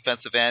to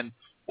defensive end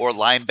or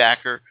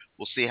linebacker.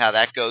 We'll see how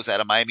that goes out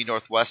of Miami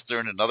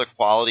Northwestern, another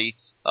quality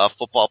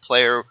football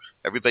player.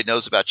 Everybody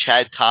knows about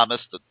Chad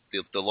Thomas,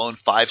 the lone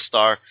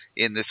five-star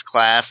in this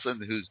class,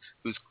 and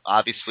who's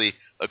obviously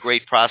a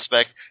great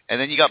prospect.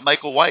 And then you got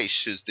Michael Weiss,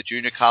 who's the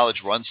junior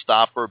college run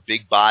stopper,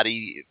 big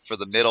body for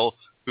the middle,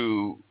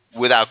 who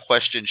without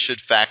question should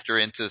factor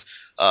into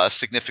a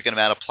significant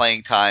amount of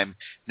playing time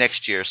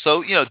next year.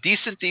 So,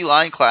 decent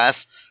D-line class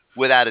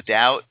without a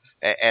doubt.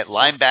 At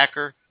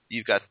linebacker,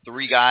 you've got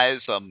three guys.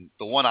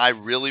 The one I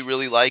really,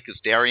 really like is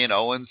Darian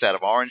Owens out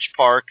of Orange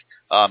Park.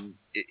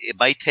 It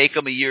might take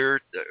him a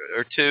year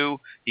or two.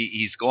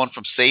 He's going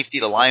from safety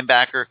to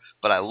linebacker,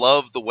 but I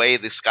love the way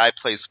this guy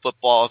plays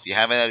football. If you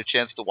haven't had a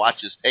chance to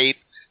watch his tape,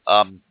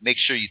 make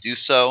sure you do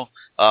so.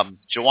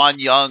 Jawan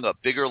Young, a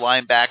bigger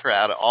linebacker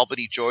out of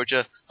Albany,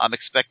 Georgia. I'm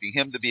expecting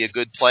him to be a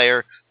good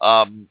player.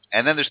 And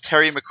then there's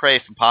Terry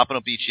McRae from Pompano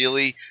Beach,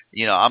 Ely.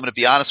 I'm going to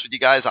be honest with you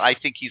guys. I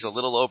think he's a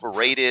little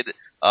overrated.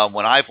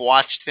 When I've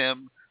watched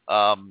him,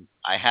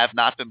 I have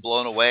not been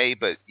blown away,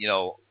 but,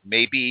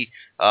 maybe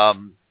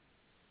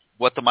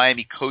what the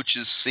Miami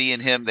coaches see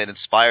in him that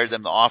inspired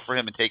them to offer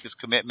him and take his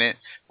commitment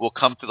will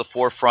come to the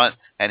forefront,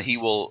 and he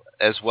will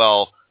as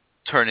well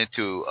turn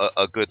into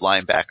a good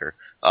linebacker.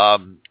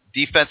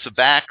 Defensive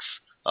backs,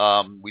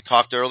 we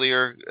talked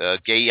earlier.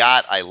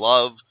 Gayat, I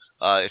love.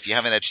 If you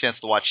haven't had a chance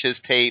to watch his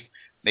tape,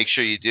 make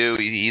sure you do.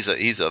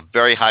 He's a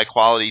very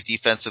high-quality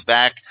defensive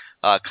back.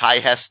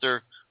 Kai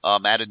Hester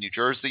out of New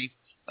Jersey,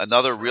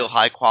 another real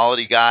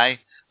high-quality guy.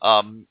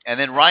 And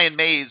then Ryan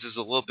Mays is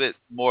a little bit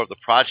more of the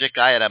project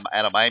guy at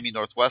a Miami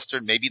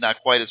Northwestern, maybe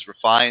not quite as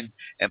refined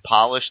and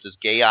polished as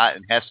Gayat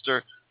and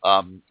Hester,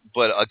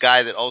 but a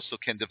guy that also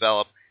can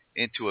develop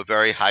into a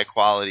very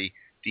high-quality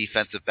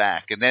defensive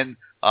back. And then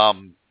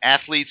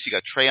athletes, you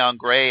got Trayon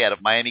Gray out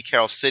of Miami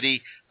Carroll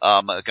City,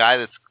 a guy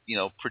that's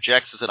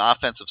projects as an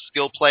offensive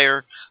skill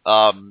player.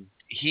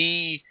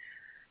 He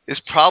is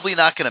probably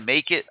not going to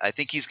make it. I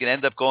think he's going to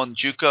end up going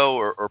JUCO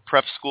or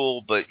prep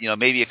school, but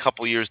maybe a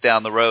couple years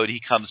down the road he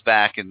comes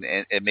back and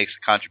makes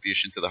a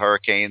contribution to the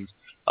Hurricanes.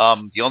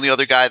 The only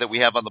other guy that we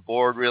have on the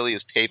board really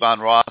is Tavon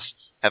Ross.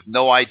 Have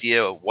no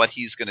idea what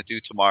he's going to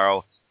do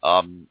tomorrow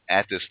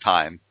at this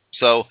time.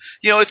 So,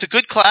 it's a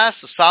good class,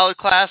 a solid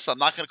class. I'm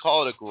not going to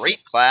call it a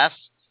great class,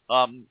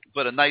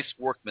 but a nice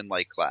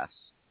workman-like class.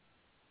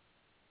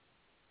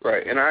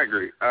 Right, and I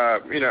agree.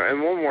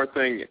 And one more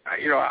thing,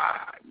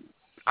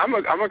 I'm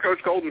a Coach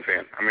Golden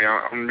fan. I'm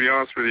going to be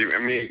honest with you.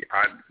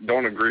 I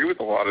don't agree with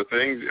a lot of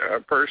things.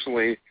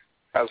 Personally,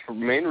 that's the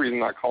main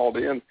reason I called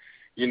in.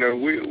 He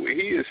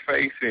is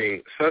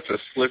facing such a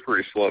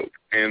slippery slope,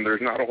 and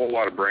there's not a whole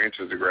lot of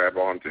branches to grab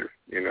onto.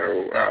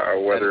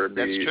 Whether it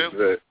be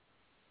that,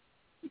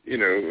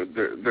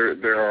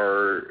 there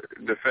are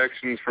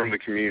defections from the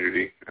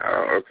community.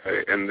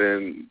 Okay, and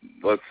then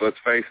let's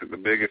face it, the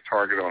biggest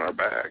target on our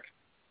back,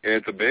 and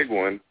it's a big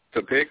one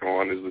to pick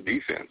on, is the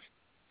defense.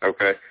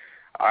 Okay.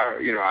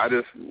 I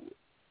just,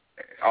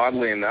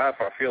 oddly enough,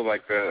 I feel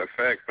like that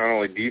affects not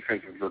only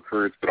defensive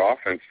recruits but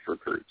offensive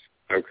recruits.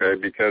 Okay,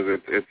 because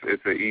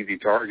it's an easy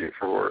target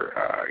for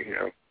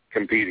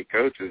competing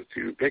coaches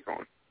to pick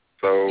on.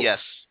 So yes,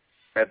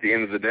 at the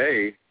end of the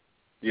day,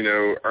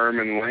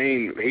 Erman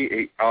Lane,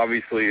 he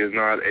obviously is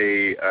not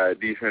a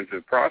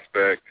defensive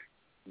prospect,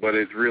 but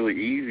it's really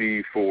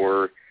easy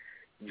for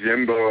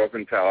Jimbo up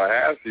in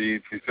Tallahassee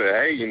to say,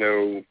 hey,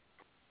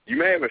 you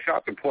may have a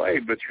shot to play,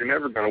 but you're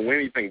never going to win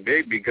anything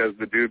big because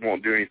the dude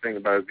won't do anything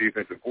about his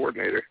defensive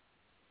coordinator.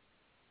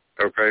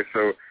 Okay,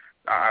 so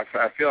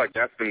I feel like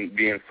that's been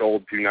being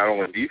sold to not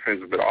only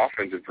defensive but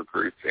offensive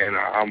recruits. And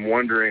I'm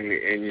wondering,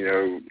 and,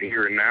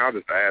 here and now,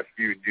 just to ask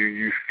you, do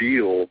you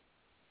feel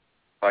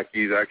like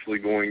he's actually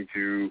going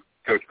to,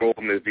 Coach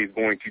Golden, is he's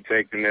going to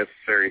take the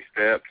necessary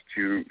steps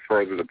to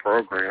further the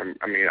program?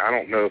 I mean, I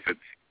don't know if it's,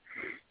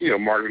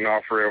 Mark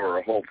D'Onofrio or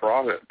a whole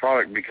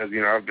product because,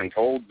 I've been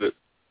told that,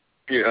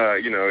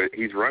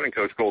 he's running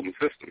Coach Golden's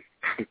system.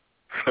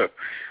 So,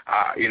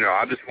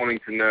 I'm just wanting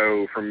to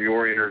know from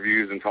your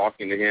interviews and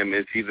talking to him,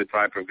 is he the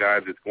type of guy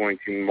that's going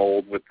to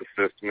mold with the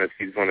system, if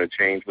he's going to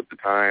change with the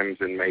times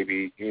and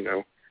maybe,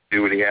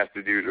 do what he has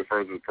to do to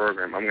further the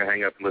program? I'm going to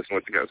hang up and listen to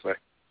what you guys say.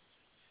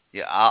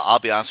 Yeah, I'll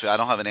be honest with you. I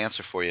don't have an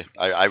answer for you.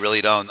 I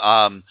really don't.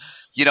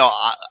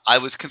 I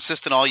was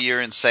consistent all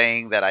year in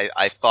saying that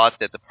I thought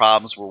that the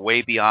problems were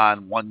way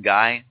beyond one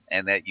guy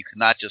and that you could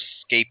not just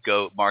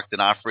scapegoat Mark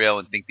D'Onofrio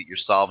and think that you're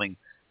solving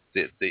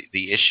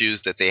the issues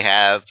that they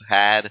have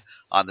had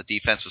on the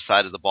defensive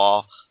side of the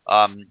ball.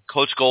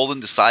 Coach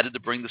Golden decided to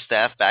bring the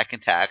staff back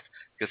intact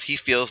because he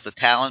feels the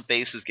talent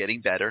base is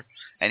getting better,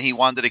 and he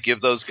wanted to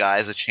give those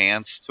guys a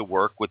chance to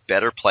work with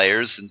better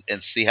players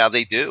and see how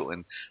they do.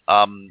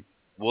 And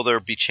will there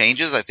be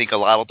changes? I think a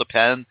lot will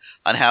depend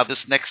on how this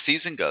next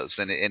season goes.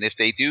 And if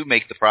they do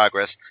make the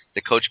progress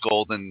that Coach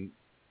Golden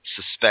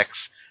suspects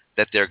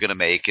that they're going to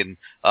make. And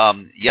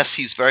yes,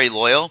 he's very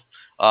loyal.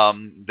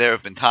 There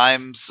have been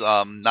times,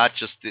 not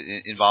just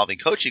involving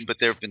coaching, but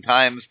there have been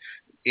times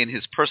in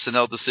his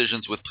personnel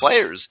decisions with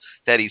players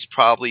that he's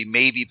probably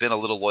maybe been a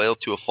little loyal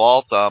to a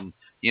fault.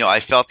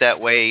 I felt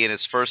that way in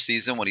his first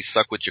season when he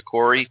stuck with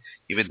Jacory,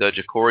 even though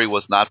Jacory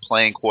was not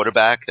playing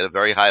quarterback at a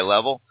very high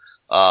level.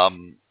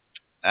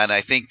 And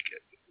I think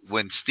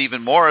when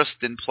Stephen Morris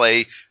didn't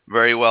play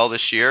very well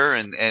this year,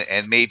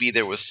 and maybe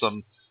there was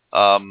some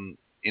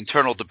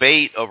internal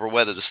debate over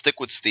whether to stick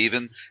with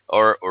Stephen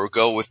or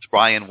go with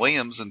Brian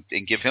Williams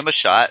and give him a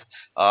shot,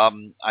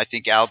 I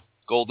think Al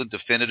Golden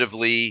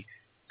definitively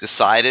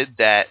decided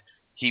that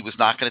he was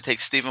not going to take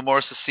Stephen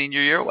Morris'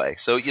 senior year away.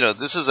 So,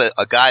 this is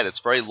a guy that's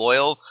very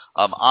loyal.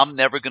 I'm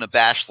never going to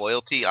bash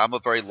loyalty. I'm a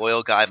very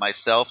loyal guy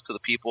myself to the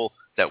people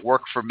that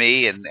work for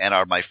me and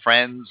are my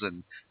friends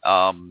and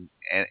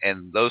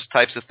those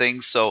types of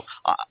things. So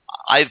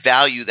I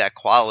value that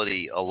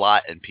quality a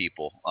lot in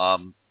people.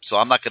 So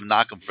I'm not going to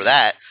knock him for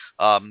that.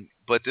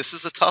 But this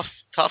is a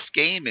tough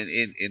game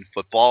in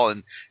football,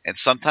 and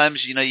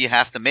sometimes you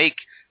have to make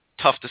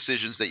tough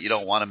decisions that you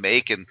don't want to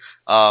make. And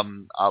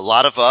a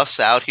lot of us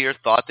out here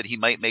thought that he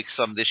might make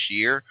some this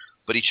year,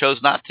 but he chose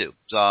not to.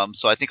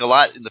 So I think a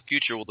lot in the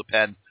future will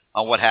depend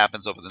on what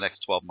happens over the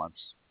next 12 months.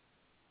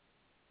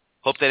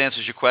 Hope that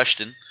answers your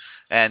question.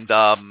 And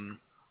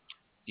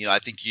I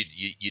think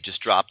you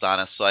just dropped on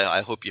us, so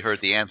I hope you heard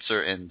the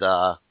answer, and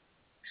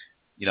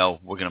we're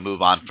going to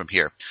move on from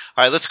here.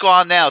 All right, let's go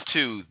on now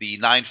to the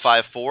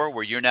 954,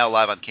 where you're now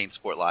live on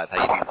CaneSport Live. How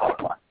you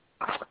doing?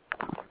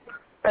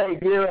 Hey,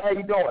 Gary, how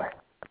you doing?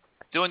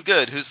 Doing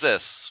good. Who's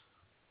this?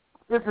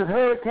 This is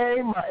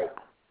Hurricane Mike.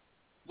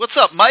 What's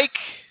up, Mike?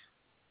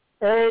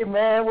 Hey,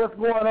 man, what's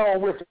going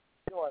on with you?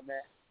 Doing,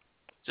 man?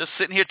 Just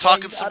sitting here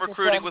talking some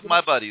recruiting with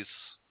my buddies.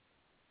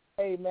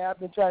 Hey, man, I've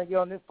been trying to get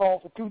on this phone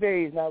for 2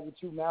 days now with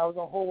you, man. I was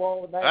on hold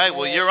all night. All right,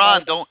 well, you're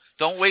on.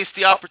 Don't waste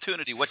the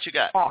opportunity. What you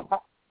got?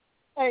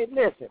 Hey,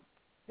 listen,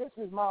 this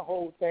is my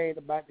whole thing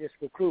about this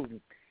recruiting.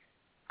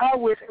 I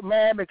wish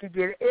Miami could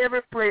get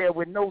every player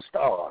with no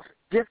stars.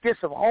 Just get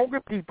some hungry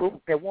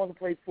people that want to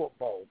play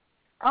football.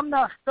 I'm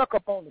not stuck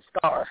up on the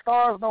stars.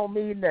 Stars don't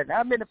mean nothing.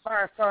 How many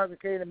 5 stars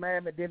that came to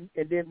Miami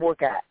and didn't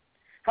work out?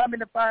 How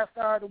many 5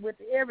 stars that went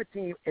to every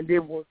team and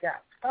didn't work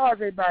out? Stars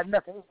ain't about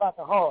nothing. It's about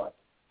the heart.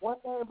 One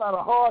thing about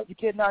a heart, you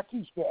cannot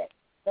teach that.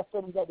 That's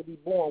something you got to be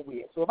born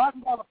with. So if I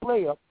can have a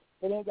player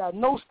that ain't got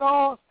no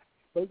stars,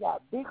 but he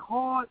got a big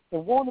heart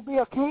and want to be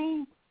a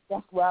king,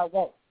 that's what I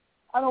want.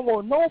 I don't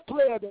want no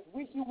player that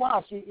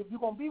wishy-washy. If you're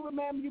going to be with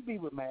Miami, you be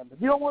with Miami.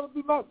 If you don't want to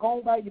be Miami, go on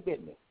about your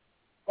business.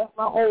 That's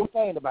my whole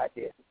thing about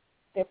this.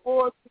 As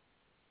far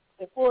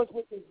as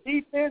with this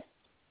defense,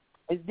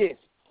 is this.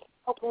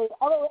 Okay,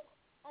 I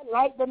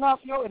like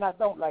D'Onofrio and I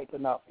don't like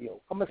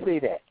D'Onofrio. I'm going to say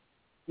that.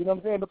 You know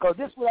what I'm saying? Because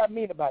this is what I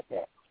mean about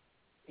that.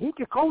 He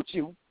can coach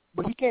you,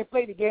 but he can't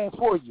play the game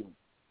for you.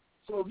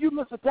 So if you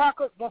miss a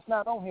tackle, that's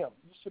not on him.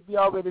 You should be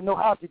already know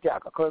how to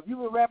tackle. Because if you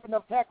were wrapping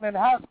up tackling in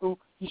high school,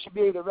 you should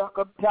be able to wrap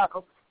up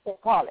tackle in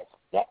college.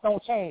 That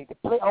don't change.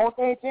 The only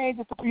thing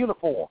changes is the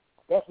uniform.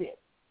 That's it.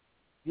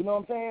 You know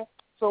what I'm saying?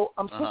 So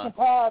I'm sick and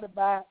tired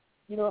about,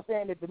 you know what I'm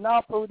saying, that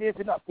D'Onofrio this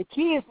and that. The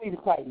kids need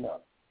to tighten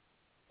up.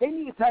 They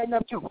need to tighten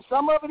up too.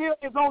 Some of it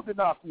is on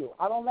D'Onofrio.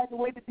 I don't like the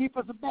way the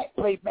defensive back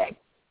play back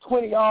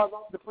 20 yards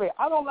off the play.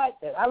 I don't like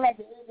that. I like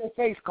the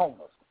in-their-face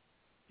corners.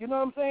 You know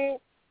what I'm saying?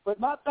 But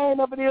my thing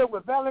of it is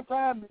with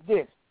Valentine is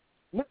this.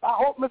 I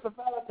hope Mr.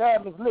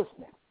 Valentine is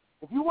listening.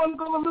 If you want to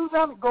go to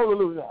Louisiana, go to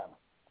Louisiana.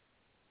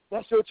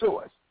 That's your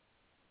choice.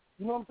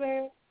 You know what I'm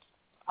saying?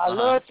 I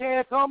love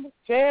Chad Thomas.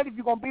 Chad, if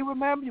you're going to be with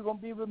Miami, you're going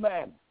to be with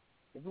Miami.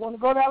 If you want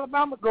to go to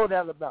Alabama, go to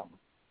Alabama.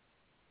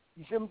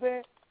 You see what I'm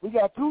saying? We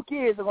got 2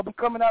 kids that are going to be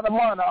coming out of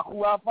Monarch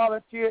who I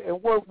volunteer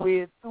and work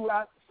with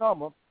throughout the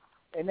summer,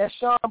 and that's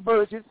Sean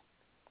Burgess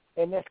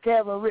and that's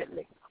Kevin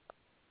Ridley.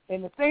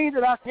 And the thing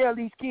that I tell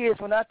these kids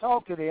when I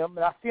talk to them,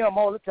 and I see them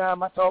all the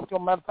time, I talk to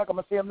them, matter of fact, I'm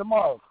going to see them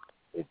tomorrow,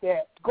 is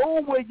that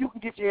go where you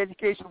can get your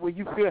education where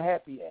you feel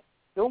happy at.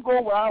 Don't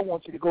go where I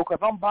want you to go because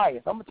I'm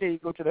biased. I'm going to tell you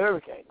to go to the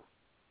Hurricanes.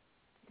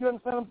 You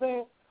understand what I'm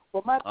saying?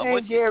 But my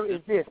thing, Gary,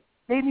 is this.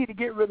 They need to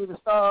get rid of the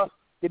stars.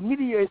 The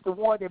media is the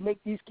one that make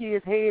these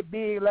kids' head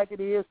big like it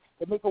is,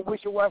 that make them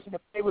wishy-washy,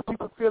 that play with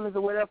people's feelings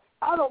or whatever.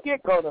 I don't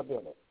get caught up in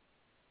it.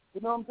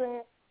 You know what I'm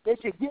saying? They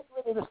should get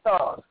rid of the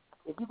stars.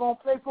 If you're going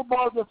to play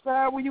football,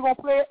 decide where you're going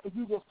to play it, if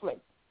you just play.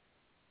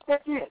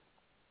 That's it.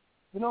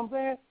 You know what I'm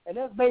saying? And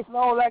that's basically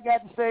all I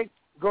got to say.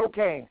 Go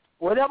Canes.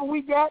 Whatever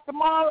we got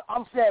tomorrow,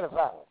 I'm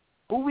satisfied.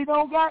 Who we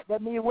don't got,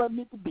 that means it wasn't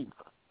meant to be.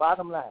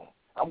 Bottom line.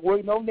 I'm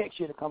waiting on next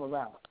year to come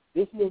around.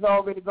 This year's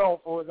already gone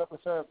for us, I'm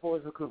concerned for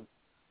us recruit.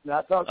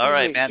 Now, all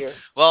right, man. Here.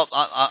 Well,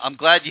 I'm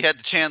glad you had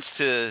the chance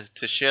to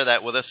share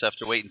that with us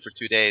after waiting for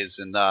 2 days.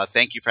 And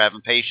thank you for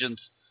having patience.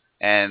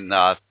 And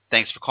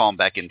thanks for calling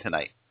back in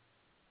tonight.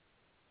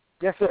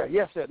 Yes, sir.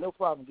 Yes, sir. No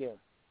problem, Gary.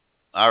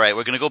 All right,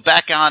 we're going to go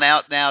back on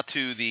out now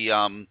to the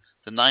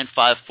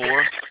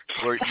 954.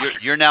 Where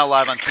you're now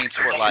live on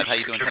CaneSport Live. How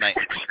you doing tonight?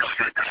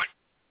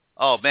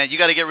 Oh man, you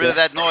got to get rid of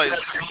that noise.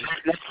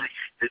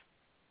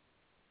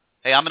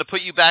 Hey, I'm going to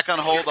put you back on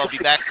hold. I'll be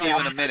back to you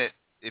in a minute.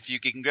 If you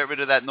can get rid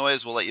of that noise,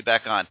 we'll let you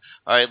back on.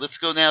 All right, let's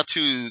go now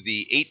to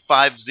the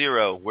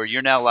 850, where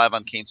you're now live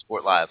on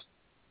CaneSport Live.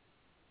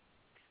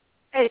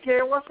 Hey,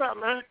 Gary, what's up,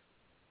 man?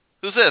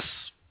 Who's this?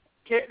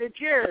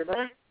 Jerry,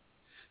 man.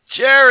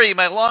 Jerry,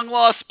 my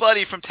long-lost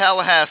buddy from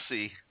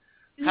Tallahassee.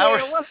 How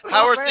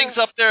are things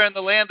up there in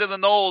the land of the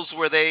Knolls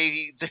where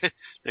they're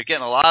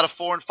getting a lot of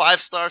 4- and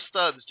 5-star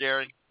studs,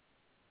 Jerry?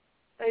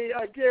 Hey,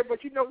 Gary,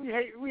 but you know we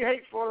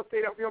hate Florida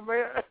State up here,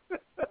 man.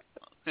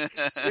 We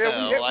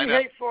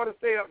hate Florida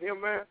State up here,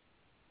 man.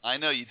 I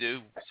know you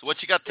do. So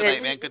what you got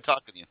tonight, man? Good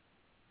talking to you.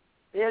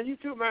 Yeah, you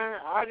too, man.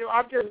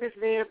 I'm just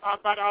listening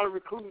about all the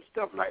recruiting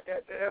stuff like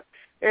that.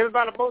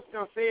 Everybody both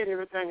done said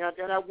everything out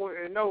there that I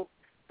wanted to know,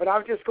 but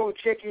I'm just going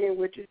to check in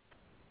with you.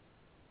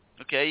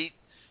 Okay.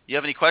 You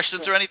have any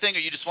questions or anything, or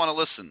you just want to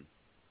listen?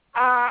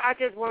 I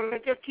just want to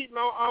just keep me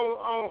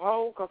on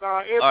hold because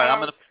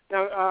everybody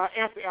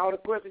answer all the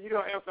questions. You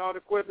don't answer all the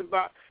questions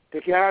about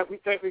the guys we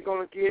think we're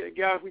going to get, the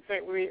guys we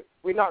think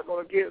we're not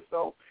going to get.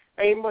 So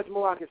ain't much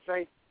more I can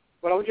say.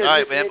 But I'm just, all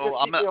right, man.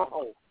 Well, keep me on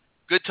hold.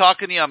 Good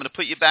talking to you. I'm going to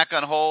put you back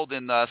on hold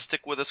and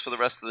stick with us for the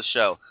rest of the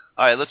show.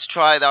 All right, let's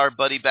try our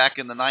buddy back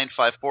in the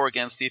 954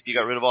 again, see if you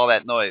got rid of all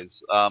that noise.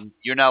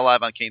 You're now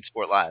live on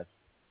CaneSport Live.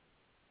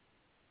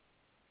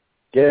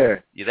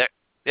 Gary. You there?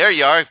 There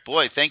you are.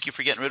 Boy, thank you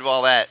for getting rid of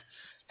all that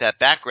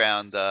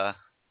background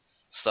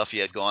stuff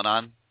you had going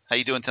on. How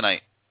you doing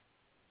tonight?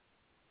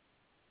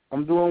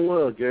 I'm doing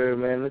well, Gary,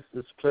 man.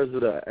 It's a pleasure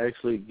to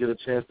actually get a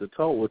chance to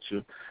talk with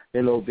you.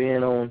 You know,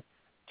 being on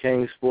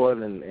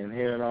CaneSport and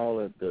hearing all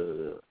of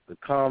the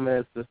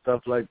comments and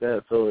stuff like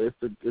that. So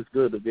it's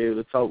good to be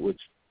able to talk with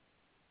you.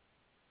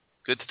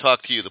 Good to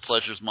talk to you. The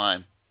pleasure's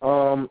mine.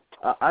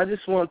 I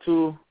just want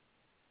to,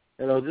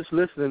 just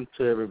listening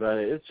to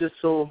everybody. It's just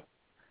so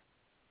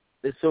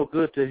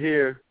good to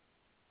hear,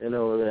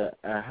 that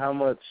how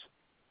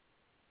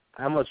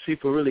much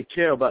people really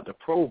care about the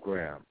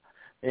program.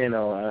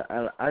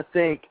 I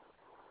think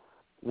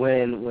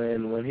when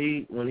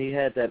he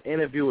had that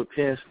interview with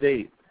Penn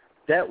State,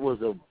 that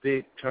was a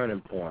big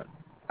turning point.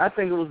 I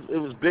think it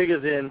was bigger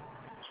than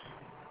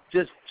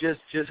just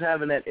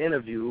having that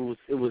interview.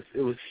 It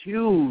was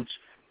huge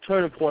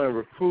turning point in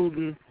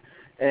recruiting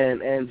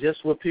and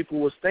just what people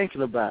was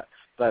thinking about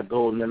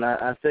Golden. And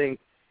I think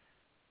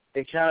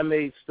it kind of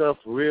made stuff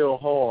real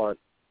hard,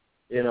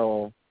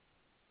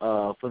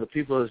 for the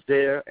people that's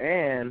there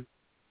and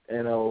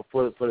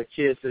for the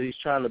kids that he's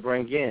trying to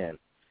bring in.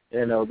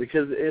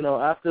 Because,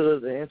 after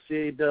the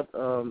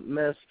NCAA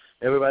mess,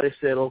 everybody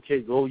said, okay,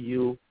 go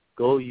you.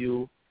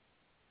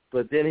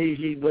 But then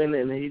he went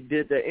and he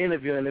did the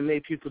interview, and it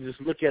made people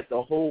just look at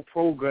the whole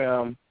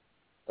program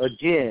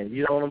again.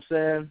 You know what I'm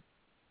saying?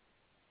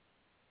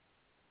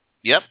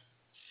 Yep.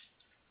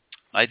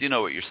 I do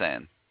know what you're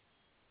saying.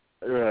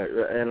 Right.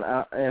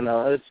 And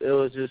it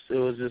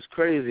was just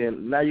crazy.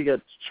 And now you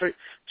got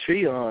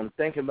Treon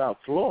thinking about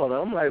Florida.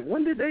 I'm like,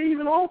 when did they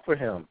even offer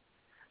him?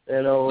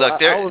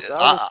 Look,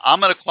 I'm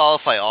going to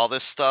qualify all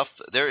this stuff.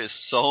 There is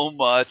so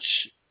much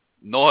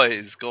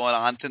noise going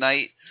on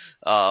tonight,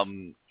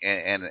 and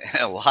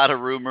a lot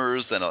of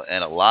rumors and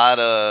a lot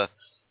of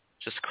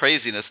just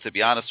craziness, to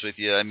be honest with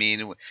you. I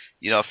mean,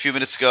 a few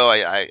minutes ago,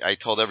 I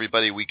told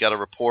everybody we got a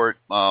report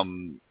out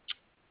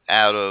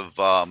of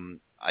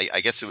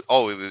I guess it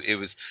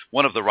was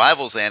one of the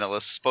Rivals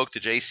analysts spoke to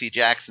J.C.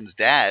 Jackson's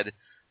dad,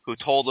 who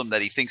told him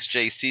that he thinks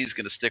JC is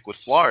going to stick with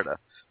Florida.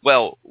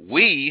 Well,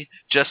 we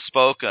just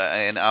spoke,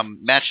 and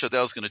Matt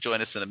Shodell is going to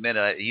join us in a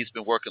minute. He's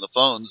been working the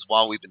phones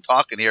while we've been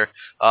talking here.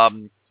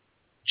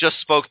 Just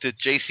spoke to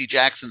J.C.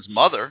 Jackson's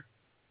mother,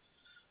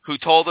 who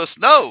told us,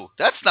 no,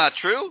 that's not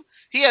true.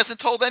 He hasn't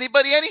told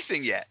anybody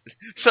anything yet.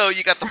 So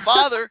you got the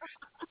father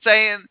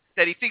saying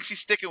that he thinks he's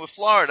sticking with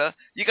Florida.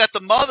 You got the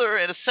mother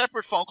in a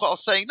separate phone call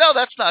saying, no,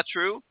 that's not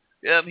true.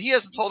 He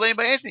hasn't told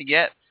anybody anything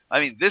yet. I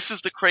mean, this is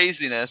the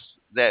craziness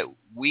that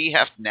we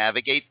have to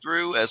navigate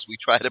through as we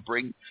try to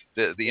bring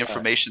the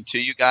information to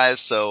you guys.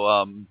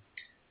 So,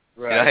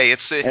 hey,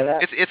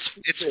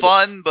 it's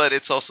fun, but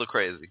it's also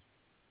crazy.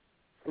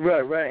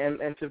 Right.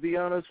 And to be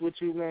honest with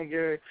you, man,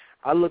 Gary,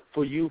 I look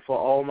for you for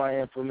all my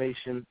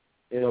information,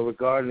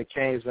 regarding the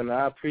Canes, and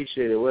I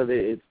appreciate it.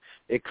 Whether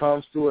it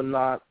comes through or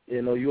not,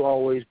 you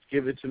always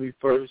give it to me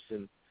first.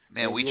 And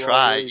man, we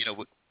try.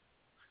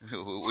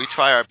 We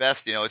try our best.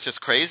 It's just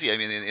crazy. I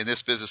mean, in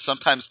this business,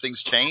 sometimes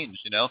things change.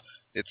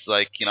 It's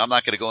like I'm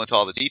not going to go into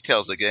all the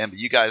details again, but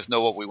you guys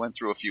know what we went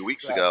through a few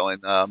weeks ago,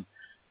 and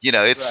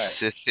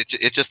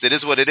it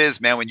is what it is,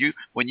 man.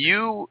 When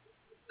you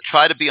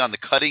try to be on the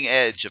cutting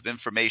edge of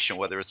information,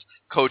 whether it's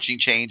coaching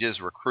changes,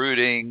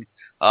 recruiting,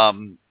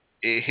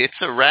 it's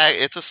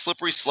a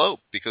slippery slope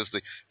because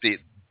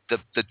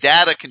the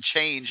data can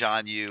change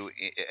on you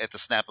at the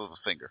snap of a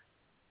finger.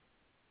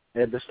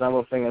 At the snap of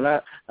a finger.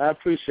 And I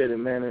appreciate it,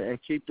 man, and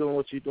keep doing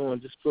what you're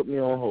doing. Just put me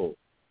on hold.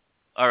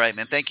 All right,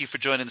 man. Thank you for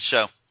joining the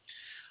show.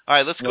 All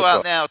right, let's go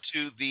out now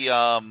to the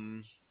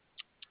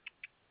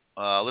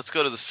let's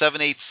go to the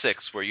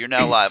 786 where you're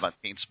now live on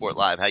CaneSport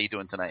Live. How you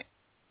doing tonight?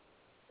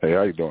 Hey,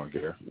 how you doing,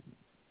 Gary?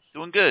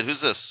 Doing good. Who's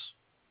this?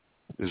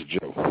 This is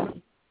Joe.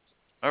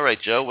 All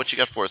right, Joe. What you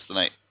got for us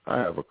tonight? I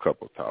have a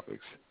couple of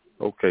topics.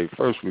 Okay,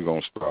 first we're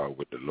going to start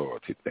with the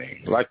loyalty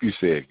thing. Like you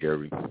said,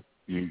 Gary,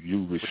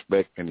 you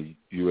respect and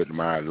you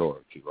admire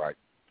loyalty, right?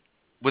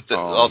 With the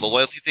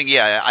loyalty thing,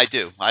 yeah, I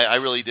do. I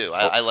really do.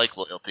 I like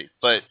loyalty,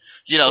 but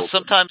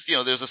sometimes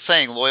there's a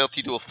saying,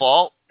 loyalty to a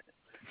fault.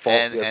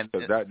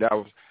 That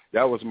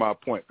was my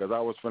point, because I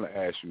was going to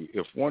ask you,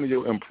 if one of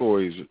your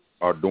employees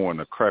are doing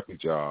a crappy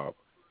job,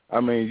 I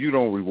mean, you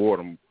don't reward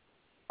them.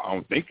 I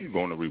don't think you're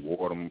going to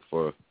reward them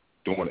for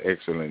doing an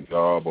excellent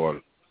job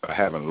or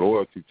having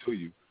loyalty to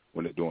you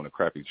when they're doing a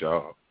crappy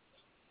job.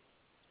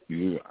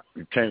 You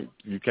can't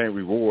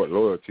reward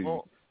loyalty.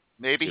 Well,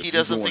 maybe he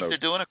doesn't think they're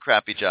doing a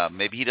crappy job.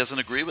 Maybe he doesn't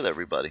agree with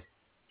everybody.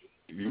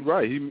 You're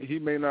right. He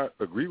may not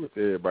agree with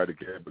everybody,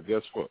 Gary, but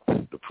guess what?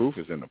 The proof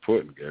is in the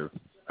pudding, Gary.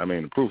 I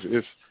mean, the proof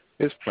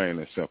is plain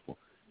and simple.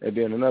 And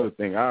then another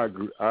thing, I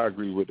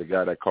agree with the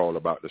guy that called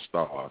about the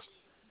stars.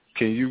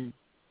 Can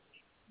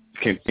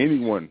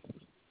anyone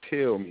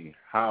tell me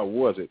how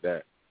was it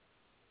that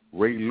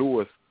Ray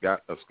Lewis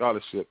got a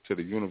scholarship to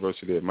the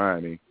University of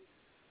Miami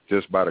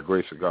just by the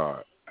grace of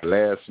God? A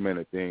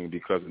last-minute thing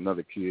because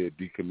another kid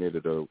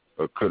decommitted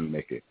or couldn't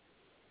make it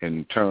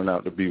and turned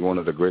out to be one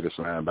of the greatest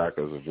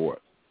linebackers of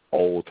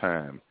all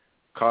time,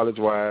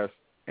 college-wise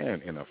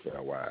and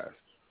NFL-wise.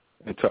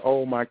 And to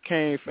all my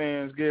Cane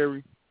fans,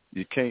 Gary,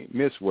 you can't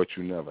miss what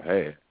you never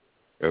had.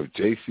 If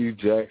J.C.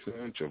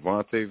 Jackson,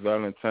 Javonte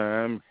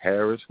Valentine,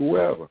 Harris,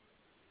 whoever,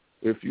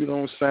 if you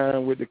don't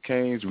sign with the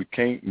Canes, we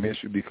can't miss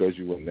you because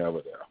you were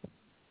never there.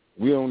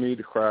 We don't need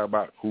to cry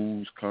about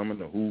who's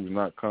coming or who's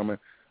not coming.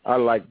 I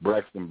like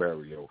Braxton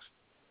Berrios,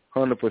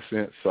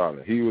 100%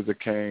 solid. He was a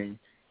Cane,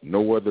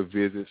 no other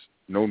visits,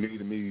 no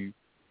need of me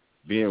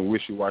being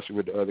wishy-washy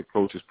with the other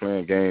coaches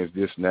playing games,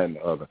 this and that and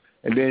the other.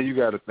 And then you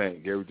got to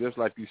think, Gary, just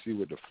like you see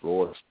with the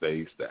Florida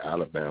States, the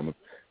Alabama,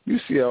 you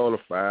see all the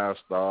 5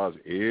 stars,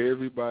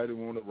 everybody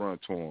want to run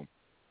to them.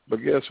 But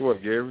guess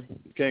what, Gary?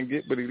 You can't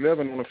get but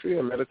 11 on the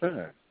field at a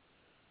time.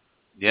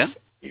 Yeah.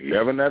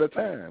 11 at a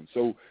time.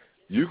 So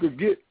you could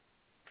get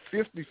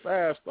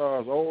 55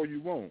 stars all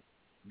you want.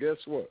 Guess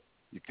what?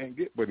 You can't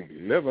get but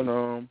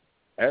 11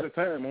 at a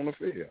time on the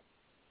field.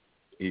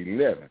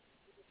 11.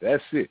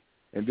 That's it.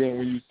 And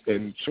then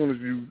as soon as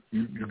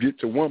you get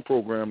to one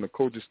program, the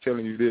coach is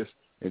telling you this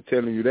and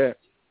telling you that.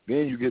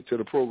 Then you get to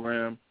the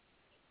program,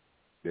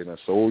 then I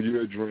sold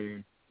you a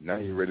dream. Now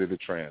you're ready to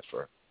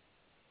transfer.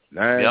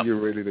 Now you're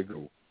ready to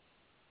go.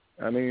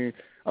 I mean,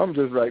 I'm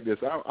just like this.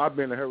 I've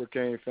been a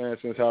Hurricane fan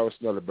since Howard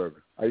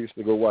Snellerberger. I used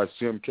to go watch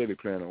Jim Kelly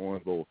playing the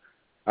Orange Bowl.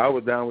 I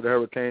was down with the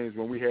Hurricanes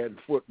when we had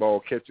the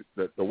football catch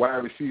the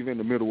wide receiver in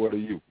the middle of the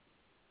U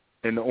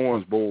in the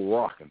Orange Bowl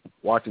rocking,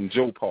 watching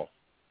Joe Paul.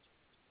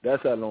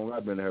 That's how long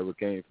I've been a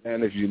Hurricane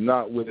fan. If you're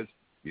not with us,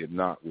 you're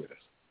not with us.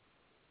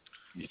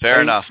 You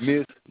Fair enough.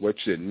 Miss what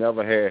you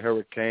never had,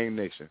 Hurricane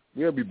Nation.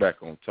 We'll be back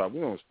on top. We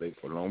don't stay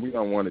for long. We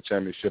don't win a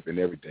championship in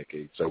every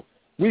decade. So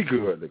we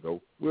good to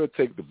go. We'll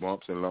take the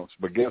bumps and lumps.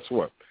 But guess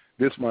what?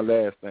 This is my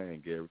last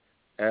thing, Gary.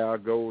 Al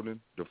Golden,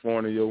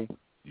 DeFornio,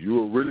 you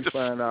will really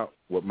find out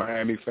what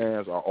Miami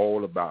fans are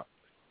all about.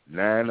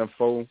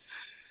 9-4,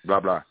 blah,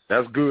 blah.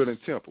 That's good and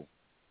simple.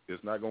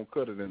 It's not going to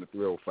cut it in the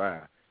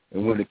 305.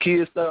 And when the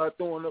kids start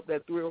throwing up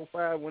that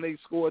 305 when they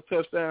score a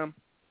touchdown,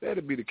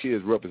 that'll be the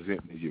kids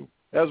representing you.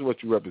 That's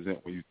what you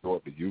represent when you throw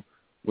up to you.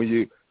 When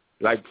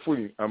Like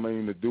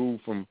the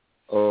dude from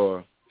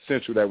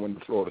Central that went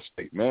to Florida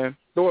State, man.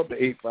 Throw up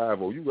the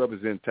 850. You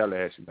represent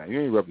Tallahassee now.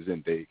 You ain't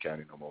represent Dade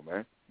County no more,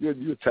 man.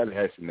 You're a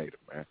Tallahassee native,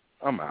 man.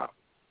 I'm out.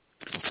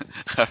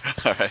 All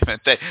right, man.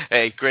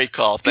 Hey, great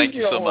call. Thank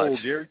you so much.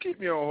 Hold, Gary. Keep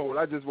me on hold.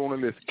 I just want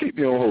to listen. Keep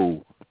me on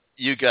hold.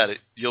 You got it.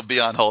 You'll be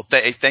on hold.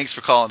 Hey, thanks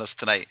for calling us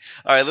tonight.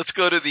 All right, let's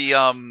go to the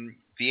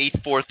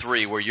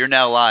 843 where you're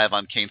now live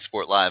on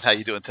CaneSport Live. How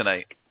you doing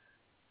tonight?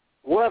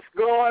 What's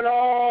going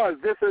on?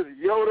 This is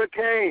Yoda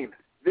Kane.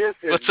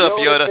 What's up,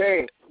 Yoda?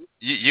 Kane.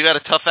 You got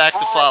a tough act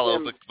to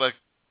follow,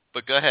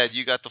 but go ahead.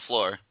 You got the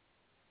floor.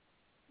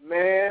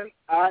 Man,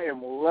 I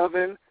am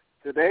loving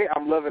today.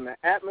 I'm loving the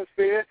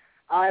atmosphere.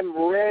 I'm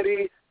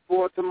ready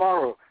for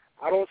tomorrow.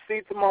 I don't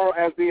see tomorrow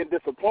as being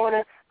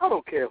disappointing. I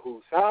don't care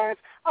who signs.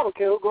 I don't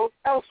care who goes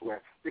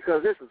elsewhere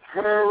because this is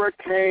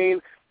Hurricane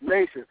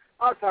Nation.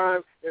 Our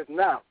time is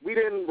now. We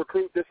didn't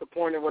recruit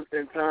disappointing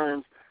in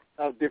terms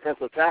of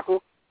defensive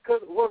tackle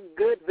because we're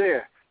good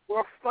there.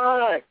 We're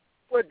fine.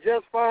 We're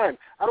just fine.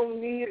 I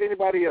don't need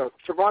anybody else.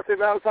 Trevante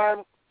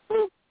Valentine,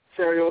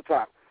 cherry on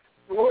top.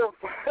 We're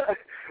fine.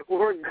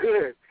 We're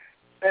good.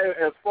 And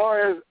as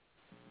far as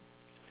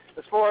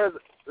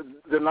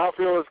the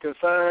outfield is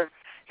concerned,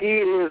 he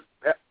is.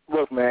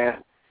 Look,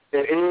 man,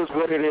 it is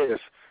what it is.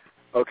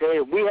 Okay,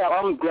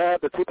 I'm glad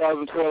the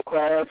 2012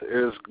 class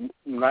is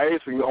nice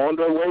and on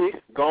their way,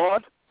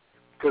 gone,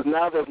 because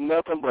now there's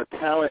nothing but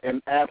talent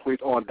and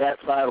athletes on that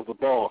side of the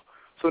ball.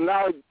 So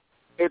now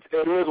it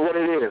is what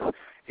it is.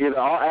 Either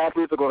our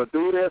athletes are going to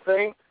do their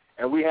thing,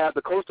 and we have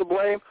the coach to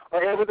blame,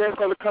 or everything's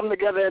going to come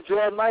together and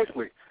gel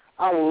nicely.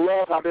 I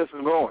love how this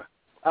is going.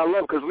 I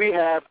love it because we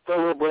have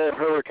thoroughbred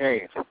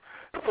Hurricanes.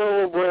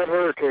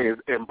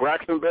 And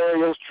Braxton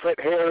Berrios, Trent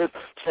Harris,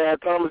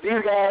 Chad Thomas,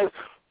 these guys,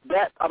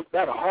 that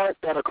heart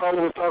that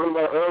Carla was talking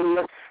about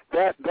earlier,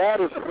 that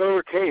is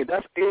Hurricane.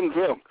 That's in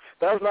them.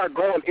 That's not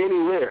going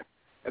anywhere.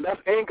 And that's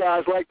in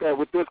guys like that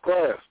with this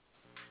class.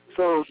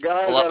 So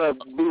guys got to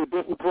be a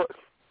different.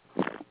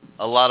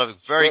 A lot of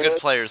very good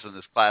players in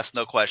this class,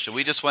 no question.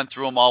 We just went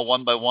through them all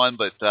one by one,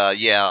 but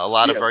a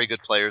lot of very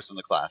good players in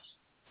the class.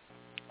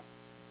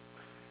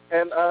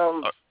 And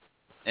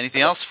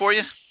anything else for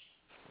you?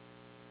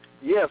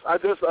 Yes, I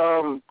just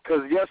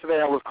because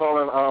yesterday I was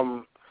calling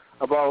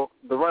about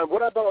the run.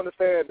 What I don't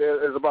understand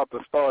is about the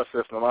star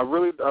system. I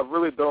really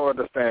don't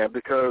understand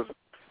because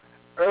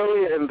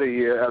earlier in the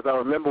year, as I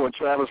remember when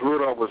Travis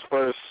Rudolph was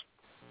first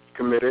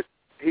committed,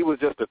 he was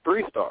just a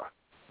 3-star,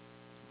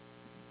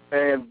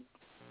 and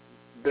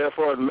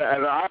therefore, and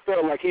I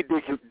felt like he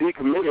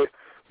decommitted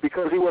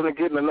because he wasn't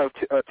getting enough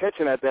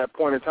attention at that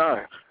point in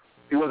time.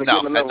 He wasn't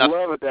getting enough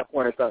love at that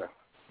point in time.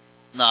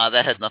 No,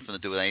 that had nothing to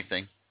do with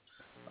anything.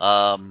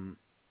 The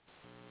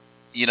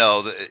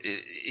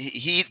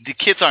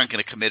kids aren't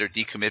going to commit or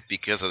decommit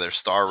because of their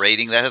star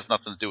rating. That has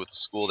nothing to do with the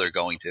school they're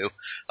going to.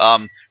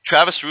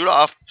 Travis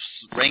Rudolph's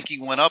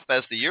ranking went up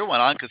as the year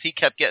went on because he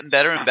kept getting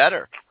better and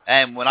better.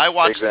 And when I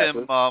watched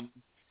him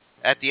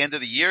at the end of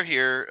the year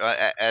here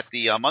at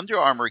the Under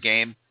Armour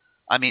game,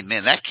 I mean,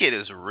 man, that kid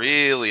is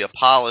really a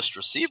polished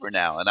receiver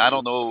now. And I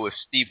don't know if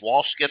Steve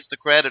Walsh gets the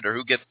credit or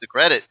who gets the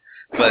credit,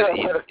 but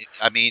he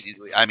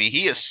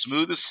is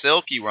smooth as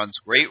silk. He runs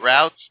great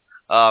routes.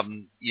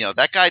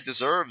 That guy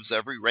deserves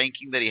every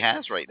ranking that he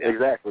has right now.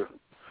 Exactly.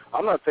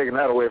 I'm not taking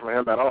that away from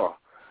him at all.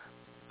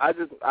 I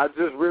just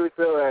really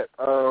feel that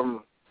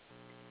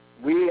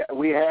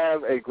we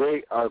have a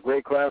great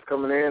class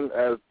coming in.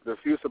 As the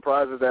few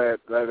surprises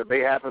that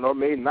may happen or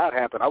may not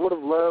happen. I would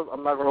have loved.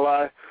 I'm not gonna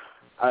lie.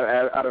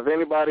 Out of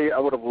anybody, I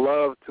would have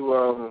loved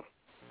to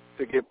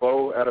get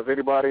Bo out of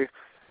anybody.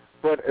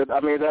 But I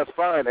mean that's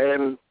fine.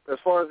 And as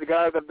far as the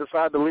guys that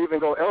decide to leave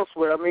and go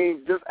elsewhere, I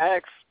mean just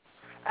ask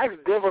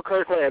Denver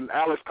Kirkland and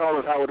Alex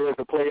Collins how it is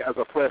to play as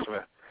a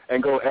freshman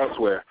and go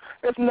elsewhere.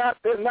 It's not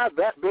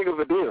that big of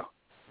a deal.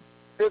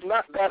 It's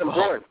not that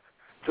important.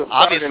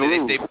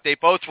 Obviously, they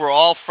both were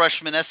all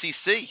freshmen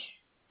SEC.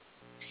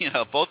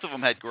 Both of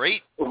them had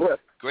great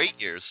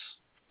years.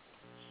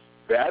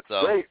 That's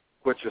great,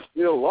 but you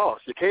still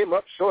lost. You came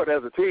up short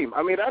as a team.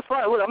 I mean, that's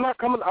fine. Look, I'm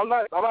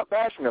not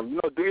bashing them.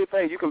 Do your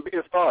thing. You can be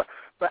a star.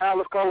 But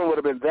Alex Collins would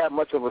have been that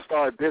much of a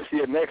star this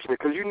year, next year,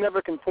 because you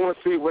never can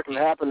foresee what can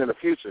happen in the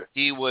future.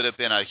 He would have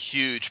been a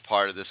huge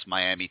part of this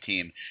Miami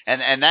team,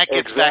 and that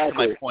gets back to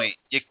my point.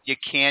 You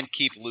can't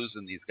keep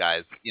losing these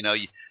guys.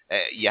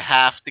 You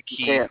have to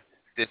keep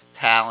this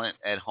talent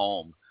at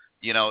home.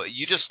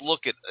 You just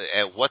look at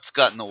what's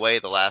gotten away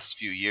the last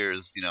few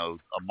years.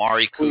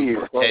 Amari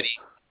Cooper,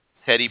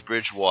 Teddy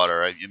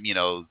Bridgewater,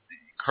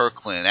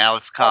 Kirkland,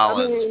 Alex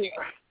Collins.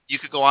 You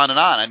could go on and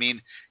on. I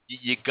mean,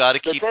 you got to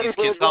keep these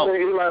kids home.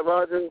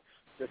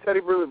 The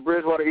Teddy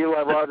Bridgewater,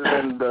 Eli Rogers,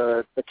 and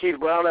the Keith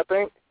Brown, I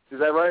think. Is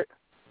that right?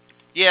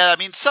 Yeah, I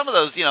mean, some of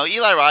those,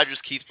 Eli Rogers,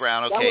 Keith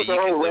Brown, okay. That was the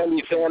whole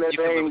Randy Shannon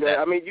thing.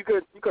 I mean, you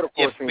could have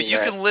foreseen but you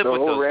can live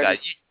with those guys.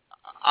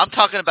 I'm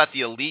talking about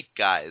the elite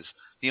guys,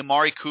 the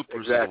Amari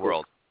Coopers of the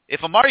world.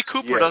 If Amari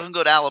Cooper doesn't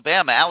go to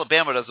Alabama,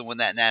 Alabama doesn't win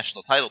that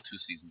national title 2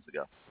 seasons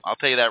ago. I'll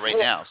tell you that right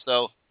now.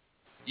 So,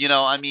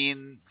 I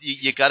mean,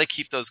 you got to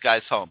keep those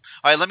guys home.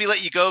 All right, let me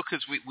let you go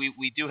because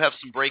we do have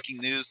some breaking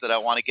news that I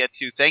want to get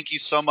to. Thank you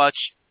so much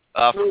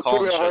for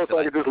calling the show today.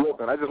 I can just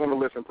listen. I just want to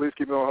listen. Please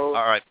keep me on hold.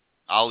 All right,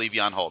 I'll leave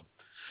you on hold.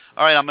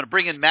 All right, I'm going to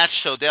bring in Matt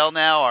Shodell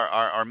now,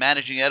 our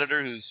managing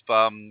editor, who's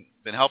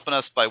been helping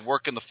us by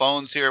working the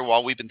phones here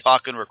while we've been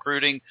talking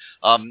recruiting.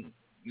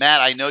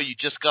 Matt, I know you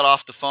just got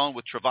off the phone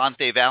with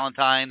Travante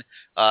Valentine.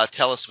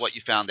 Tell us what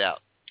you found out.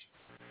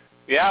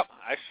 Yeah,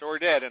 I sure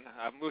did, and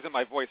I'm losing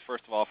my voice,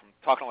 first of all, from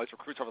talking to all these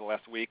recruits over the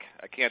last week.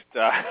 I can't,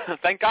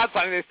 thank God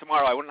signing days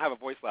tomorrow. I wouldn't have a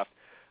voice left.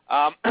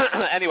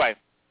 Anyway,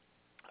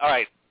 all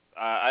right,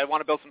 I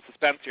want to build some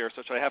suspense here,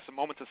 so should I have some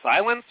moments of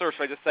silence, or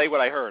should I just say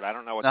what I heard? I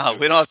don't know what to do. No,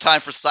 we don't have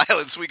time for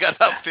silence. We got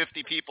about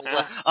 50 people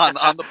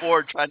on the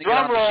board trying to get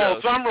on the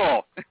show. Drum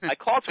roll. I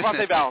called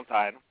Travante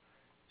Valentine,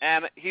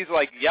 and he's,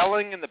 like,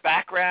 yelling in the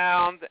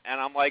background, and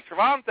I'm like,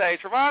 Travante,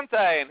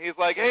 and he's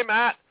like, hey,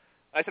 Matt.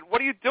 I said,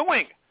 what are you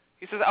doing?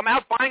 He says, I'm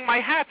out buying my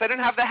hats. I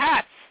didn't have the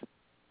hats.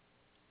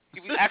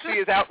 He actually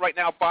is out right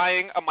now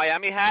buying a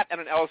Miami hat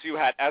and an LSU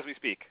hat as we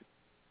speak.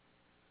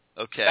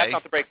 Okay. That's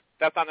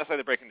not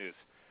necessarily the breaking news.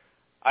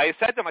 I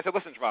said to him,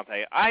 listen,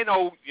 Travante, I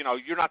know,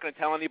 you're not going to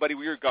tell anybody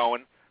where you're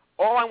going.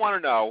 All I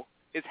want to know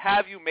is,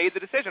 have you made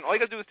the decision? All you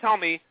got to do is tell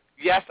me,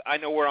 yes, I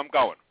know where I'm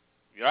going.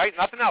 All right?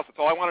 Nothing else. That's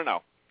all I want to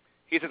know.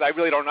 He says, I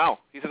really don't know.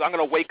 He says, I'm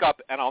going to wake up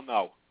and I'll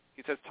know.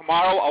 He says,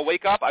 tomorrow I'll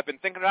wake up. I've been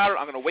thinking about it.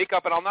 I'm going to wake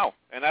up and I'll know.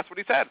 And that's what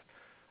he said.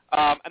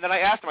 And then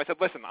I asked him, I said,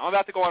 listen, I'm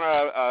about to go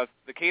on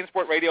the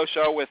CaneSport radio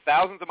show with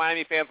thousands of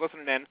Miami fans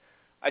listening in.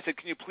 I said,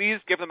 can you please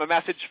give them a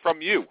message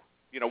from you?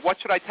 What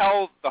should I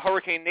tell the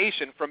Hurricane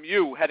Nation from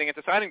you heading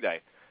into signing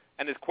day?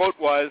 And his quote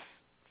was,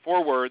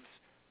 4 words,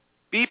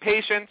 be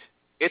patient,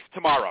 it's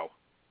tomorrow.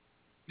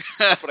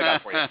 That's what I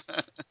got for you.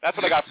 That's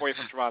what I got for you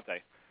from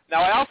Travante.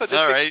 Now, I also did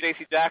speak to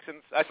J.C.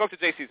 Jackson's. I spoke to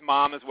J.C.'s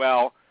mom as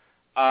well.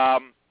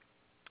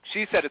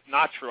 She said it's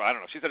not true. I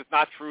don't know. She said it's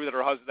not true that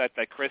her husband,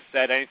 that Chris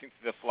said anything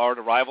to the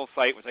Florida rival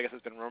site, which I guess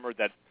has been rumored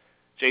that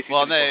J.C.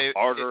 Well, no, it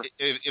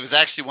was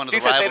actually one of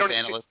the Rivals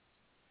analysts.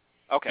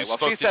 Okay, well,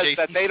 she says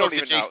that they don't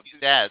even know.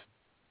 Dad.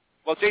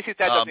 Well, J.C.'s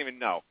dad doesn't even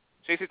know.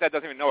 J.C.'s dad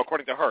doesn't even know,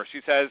 according to her.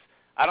 She says,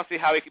 I don't see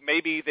how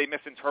maybe they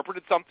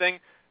misinterpreted something,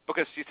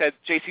 because she said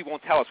J.C.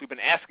 won't tell us. We've been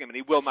asking him, and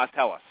he will not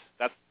tell us.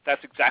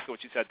 That's exactly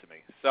what she said to me.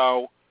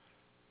 So,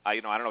 I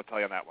don't know what to tell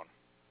you on that one.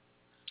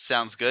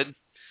 Sounds good.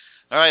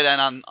 All right,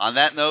 and on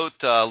that note,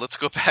 let's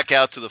go back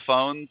out to the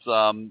phones.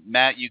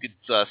 Matt, you could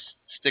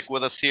stick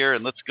with us here,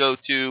 and let's go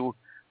to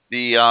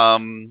the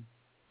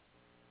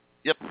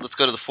let's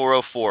go to the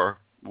 404,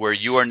 where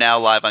you are now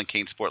live on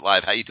CaneSport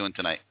Live. How you doing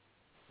tonight?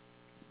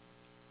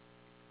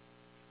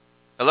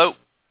 Hello,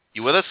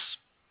 you with us?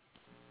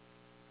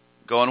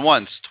 Going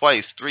once,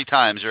 twice, 3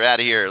 times. You're out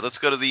of here. Let's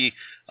go to the.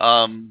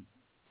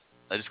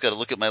 I just got to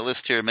look at my list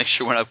here and make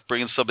sure we're not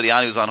bringing somebody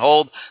on who's on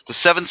hold. The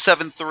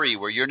 773,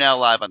 where you're now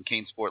live on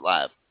CaneSport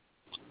Live.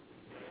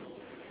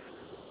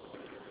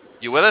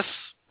 You with us?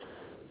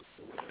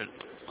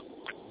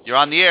 You're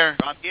on the air.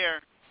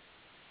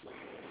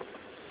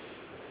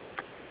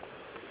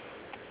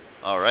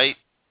 All right.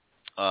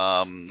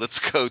 Let's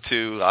go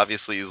to,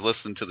 obviously, he's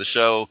listening to the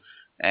show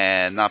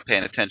and not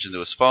paying attention to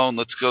his phone.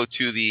 Let's go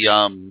to the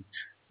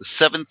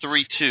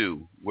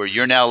 732, where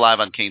you're now live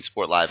on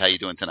CaneSport Live. How you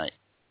doing tonight?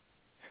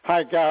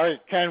 Hi, Gary.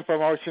 Ken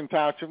from Ocean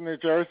Township, New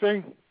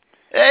Jersey.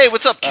 Hey,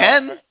 what's up,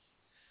 Ken?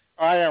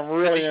 I am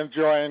really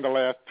enjoying the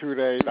last 2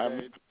 days.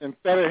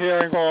 Instead of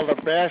hearing all the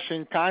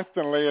bashing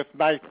constantly, it's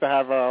nice to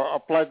have a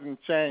pleasant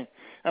change.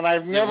 And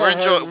I've never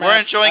we're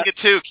enjoying it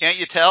too. Can't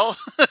you tell?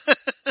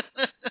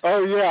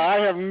 Oh yeah, I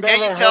have never.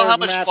 Can't you tell how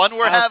much fun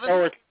we're having?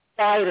 So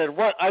excited.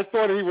 What I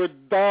thought he was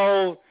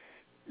dull,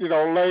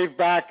 laid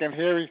back, and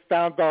here he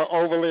sounds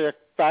overly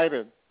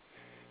excited.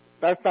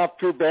 That's not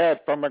too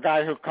bad from a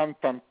guy who comes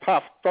from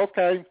Tufts.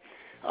 Okay.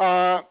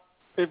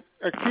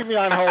 Keep me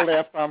on hold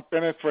after I'm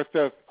finished with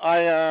this. I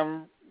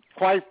am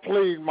quite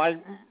pleased. My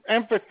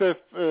emphasis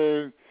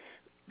is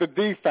the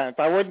defense.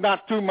 I was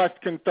not too much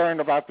concerned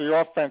about the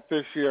offense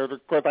this year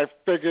because I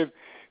figured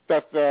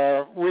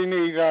that we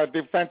need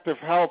defensive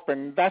help,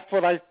 and that's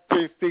what I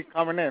see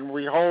coming in.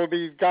 We hold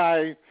these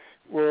guys,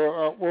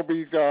 we'll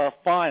be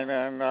fine.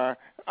 And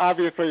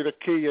obviously the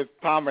key is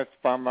Thomas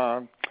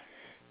from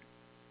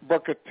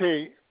Booker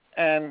T.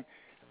 And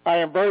I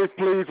am very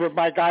pleased with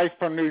my guys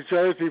from New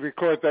Jersey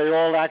because they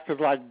all acted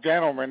like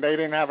gentlemen. They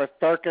didn't have a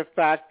circus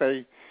act.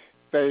 They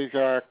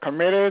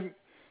committed.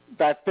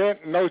 That's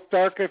it. No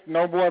circus,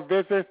 no more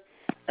visits.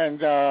 And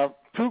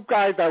 2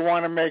 guys I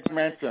want to make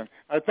mention.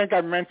 I think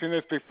I mentioned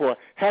this before.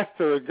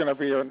 Hester is going to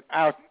be an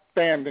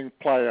outstanding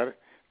player.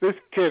 This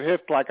kid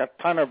hits like a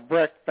ton of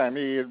bricks, and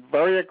he is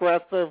very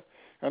aggressive,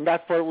 and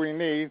that's what we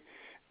need.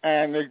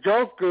 And the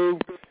Njoku,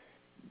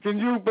 can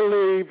you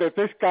believe that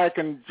this guy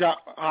can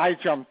high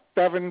jump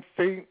 7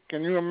 feet?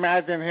 Can you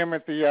imagine him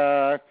at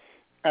the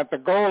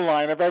goal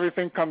line if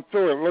everything comes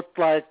through? It looks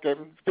like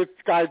this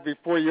guy's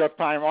before your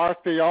time.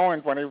 R.C.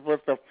 Owens, when he was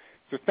the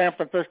San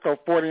Francisco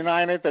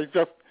 49ers, they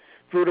just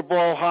threw the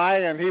ball high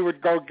and he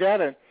would go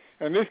get it.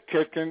 And this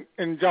kid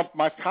can jump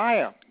much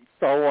higher.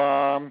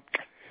 So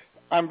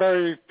I'm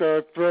very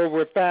thrilled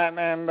with that,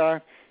 and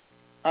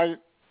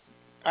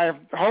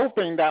I'm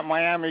hoping that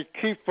Miami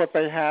keeps what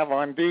they have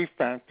on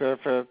defense.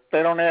 If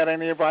they don't add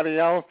anybody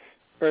else,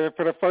 for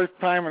the first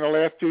time in the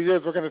last 2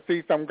 years, we're going to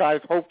see some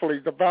guys hopefully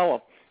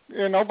develop.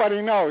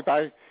 Nobody knows.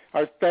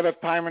 I've said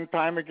it time and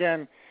time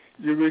again.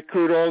 You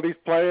recruit all these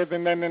players,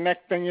 and then the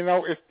next thing you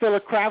know, it's still a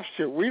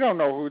crapshoot. We don't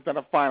know who's going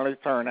to finally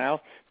turn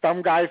out.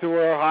 Some guys who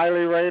are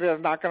highly rated are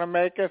not going to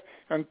make it,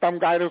 and some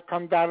guy who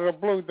comes out of the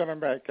blue is going to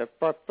make it.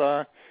 But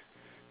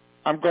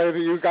I'm glad that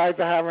you guys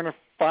are having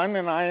fun,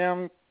 and I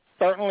am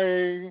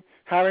certainly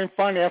having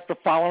fun after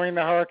following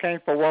the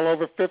Hurricanes for well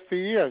over 50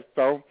 years.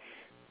 So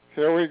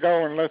here we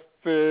go, and let's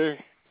see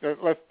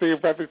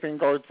if everything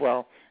goes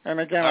well. And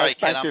again, right,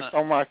 thank you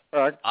so much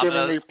for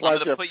giving me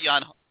pleasure.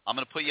 I'm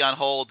going to put you on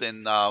hold,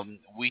 and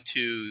we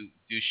too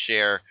do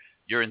share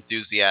your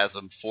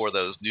enthusiasm for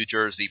those New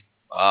Jersey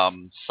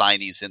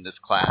signees in this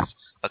class.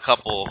 A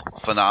couple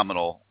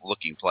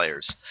phenomenal-looking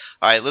players.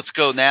 All right, let's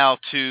go now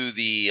to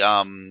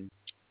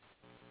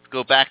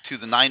go back to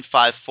the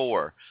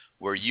 954,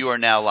 where you are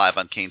now live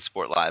on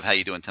CaneSport Live. How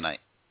you doing tonight?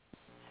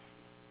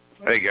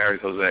 Hey, Gary,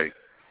 it's Jose.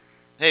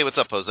 Hey, what's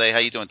up, Jose? How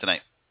you doing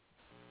tonight?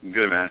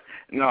 Good, man.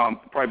 No, I'm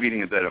probably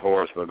beating a dead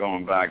horse, but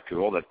going back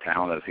to all the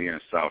talent that's here in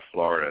South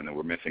Florida and that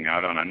we're missing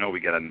out on, I know we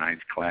got a nice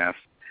class,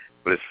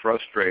 but it's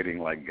frustrating,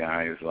 like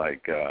guys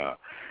like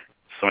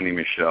Sonny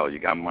Michel. You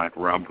got Mike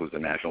Rump, who's the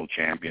national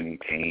champion,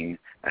 Kane,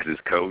 as his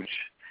coach,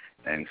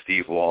 and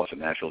Steve Walsh, the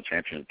national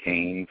champion,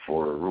 Kane,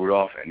 for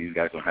Rudolph, and these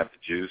guys don't have the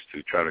juice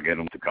to try to get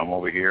them to come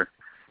over here.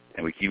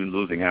 And we keep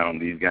losing out on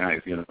these guys.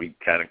 You know, we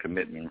got a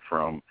commitment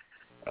from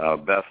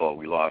Bethel,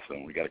 we lost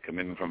him. We got a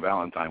commitment from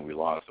Valentine, we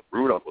lost him.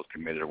 Rudolph was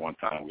committed at one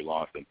time, we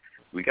lost him.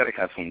 We got to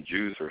have some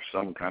juice or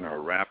some kind of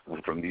rap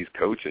from these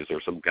coaches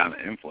or some kind of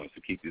influence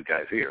to keep these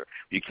guys here.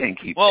 You can't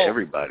keep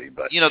everybody,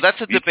 but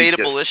that's a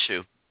debatable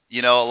issue.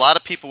 A lot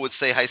of people would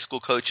say high school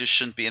coaches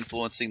shouldn't be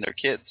influencing their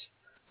kids.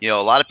 A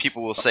lot of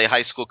people will say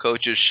high school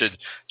coaches should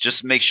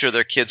just make sure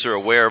their kids are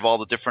aware of all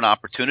the different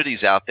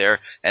opportunities out there,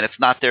 and it's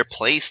not their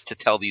place to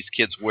tell these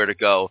kids where to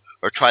go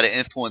or try to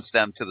influence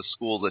them to the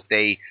school that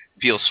they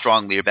feel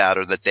strongly about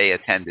or that they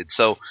attended.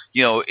 So,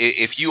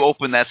 if you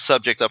open that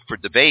subject up for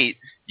debate,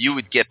 you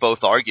would get both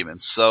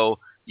arguments. So,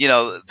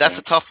 that's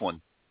a tough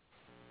one.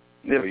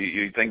 Yeah,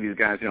 you think these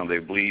guys, they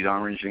bleed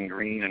orange and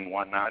green and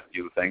whatnot.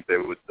 You think they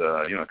would,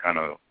 kind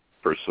of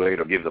persuade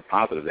or give the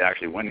positive. They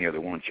actually win here. They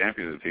won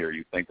championships here.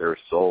 You think their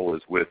soul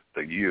is with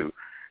you,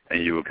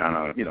 and you would kind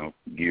of,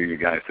 gear your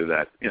guys to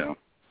that, to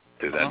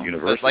that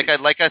university.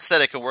 Like I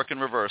said, it can work in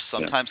reverse.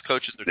 Sometimes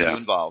coaches are too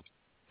involved.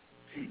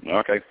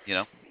 Okay.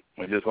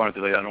 I just wanted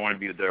to say I don't want to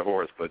be a dead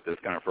horse, but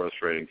it's kind of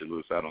frustrating to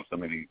lose out on so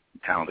many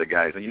talented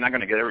guys. And you're not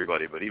going to get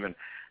everybody, but even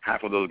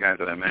half of those guys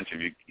that I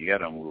mentioned, you get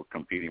them who are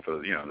competing for,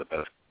 the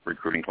best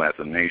recruiting class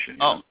in the nation.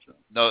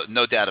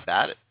 No doubt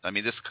about it. I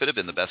mean, this could have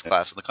been the best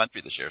class in the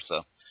country this year.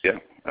 So. Yeah,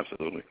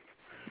 absolutely.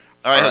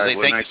 All right, Jose,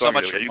 thank nice you so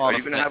much for calling. Are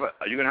you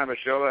going to have a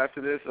show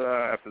after this?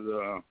 After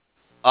the?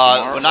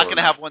 We're not going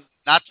to have one.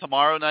 Not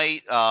tomorrow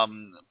night.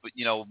 But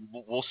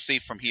we'll see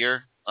from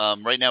here.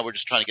 Right now, we're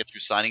just trying to get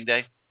through signing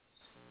day.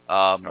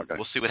 Okay.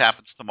 We'll see what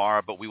happens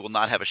tomorrow, but we will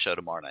not have a show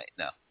tomorrow night.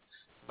 No.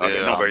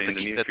 Okay. Nobody in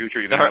the near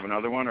future. You're going to have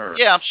another one, or?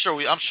 Yeah, I'm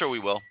sure we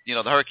will.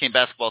 The Hurricane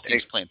basketball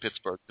team's playing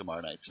Pittsburgh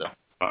tomorrow night. So.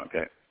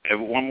 Okay.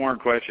 One more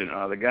question.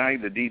 The guy,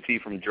 the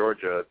DT from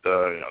Georgia,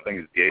 I think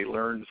it's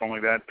Gaylor or something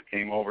like that,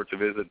 came over to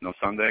visit on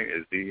Sunday.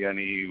 Is he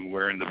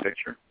anywhere in the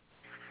picture?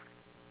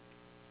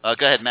 Go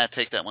ahead, Matt.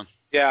 Take that one.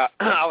 Yeah,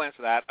 I'll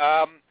answer that.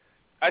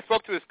 I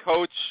spoke to his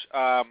coach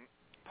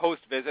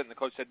post-visit, and the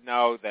coach said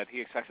no, that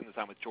he expects him to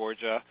sign with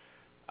Georgia.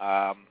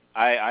 I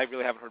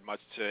really haven't heard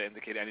much to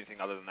indicate anything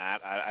other than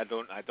that. I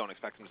don't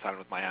expect him to sign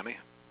with Miami.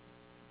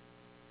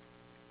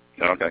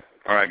 Okay.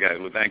 All right, guys.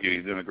 Well, thank you.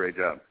 You're doing a great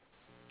job.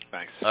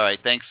 Thanks. All right,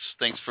 thanks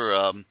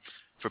for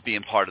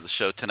being part of the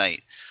show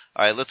tonight.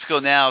 All right, let's go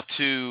now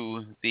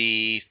to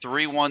the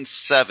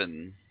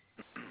 317.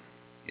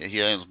 Yeah, he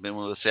has been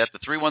with us at the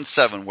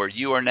 317, where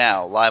you are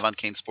now live on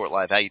CaneSport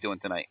Live. How you doing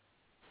tonight?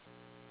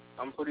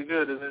 I'm pretty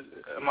good.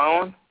 Am I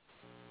on?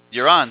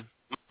 You're on.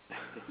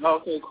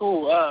 Okay,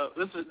 cool.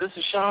 This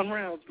is Sean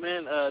Rounds,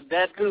 man.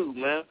 Dat Goo,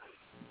 man.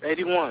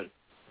 81.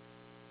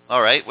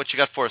 All right, what you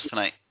got for us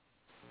tonight?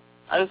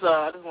 I just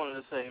wanted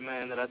to say,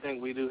 man, that I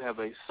think we do have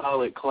a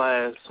solid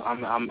class.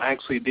 I'm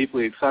actually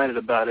deeply excited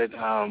about it.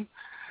 I'm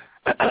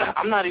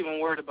not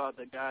even worried about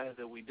the guys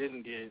that we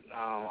didn't get.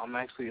 I'm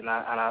actually, and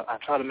I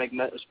try to make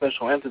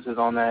special emphasis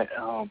on that.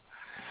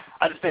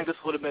 I just think this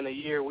would have been a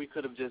year we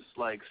could have just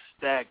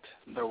stacked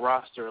the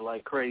roster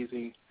like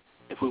crazy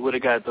if we would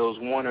have got those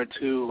 1 or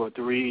 2 or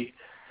 3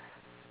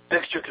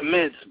 extra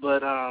commits.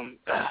 But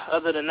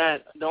other than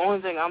that, the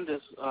only thing I'm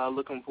just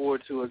looking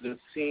forward to is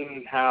just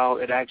seeing how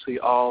it actually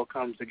all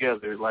comes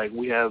together. Like,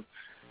 we have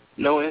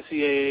no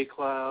NCAA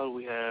cloud.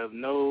 We have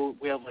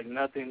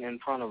nothing in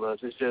front of us.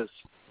 It's just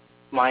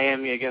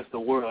Miami against the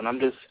world.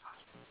 And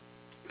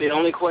the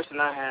only question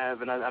I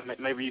have, and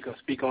maybe you can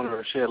speak on it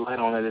or shed light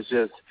on it, is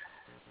just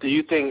do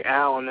you think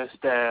Al and his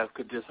staff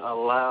could just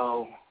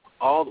allow,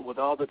 with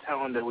all the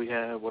talent that we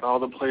have, with all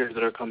the players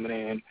that are coming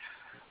in,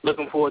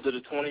 looking forward to the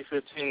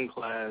 2015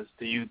 class,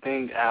 do you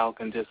think Al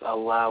can just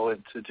allow it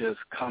to just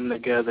come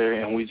together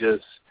and we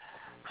just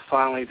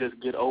finally just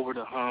get over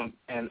the hump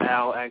and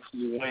Al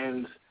actually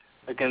wins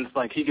against,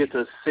 like, he gets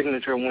a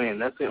signature win?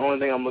 That's the only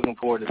thing I'm looking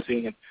forward to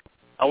seeing.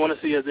 I want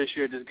to see us this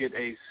year just get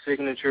a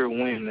signature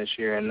win this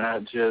year and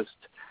not just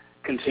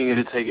continue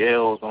to take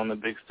L's on the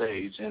big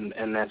stage, and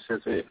that's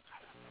just it.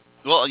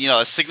 Well,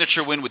 a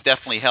signature win would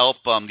definitely help.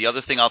 The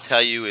other thing I'll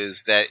tell you is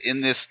that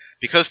in this,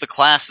 because the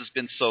class has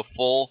been so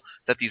full,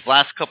 that these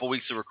last couple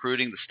weeks of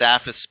recruiting, the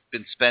staff has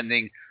been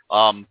spending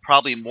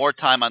probably more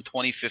time on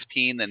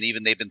 2015 than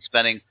even they've been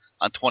spending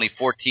on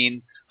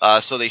 2014.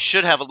 So they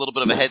should have a little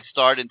bit of a head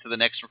start into the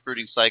next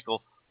recruiting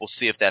cycle. We'll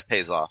see if that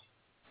pays off.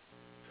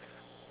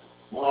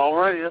 All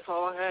right, that's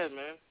all I had,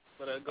 man.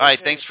 All right,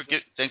 thanks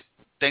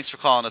for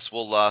calling us.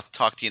 We'll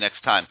talk to you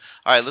next time.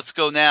 All right, let's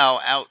go now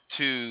out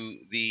to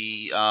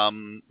the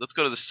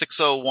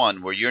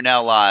 601 where you're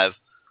now live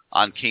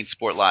on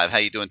CaneSport Live. How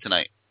you doing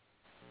tonight?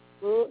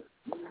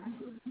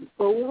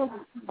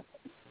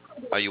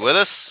 Are you with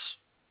us?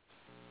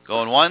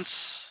 Going once?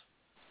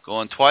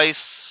 Going twice?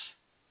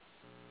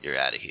 You're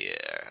out of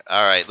here.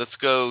 All right, let's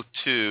go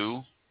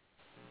to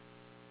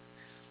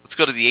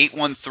the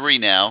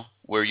 813 now,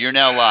 where you're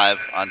now live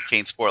on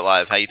CaneSport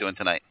Live. How you doing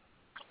tonight?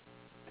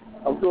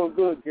 I'm doing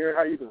good, Gary.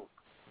 How you doing?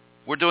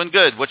 We're doing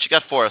good. What you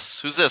got for us?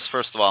 Who's this,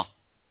 first of all?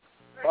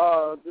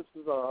 This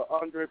is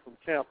Andre from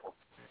Tampa.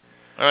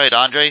 All right,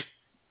 Andre.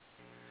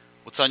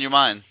 What's on your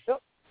mind?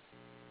 Yep.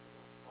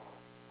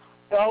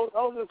 I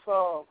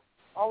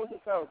was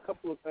just having a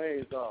couple of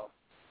things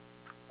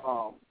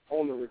on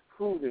the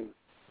recruiting.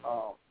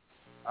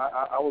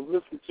 I was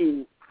listening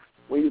to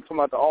when you were talking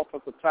about the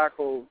offensive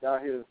tackle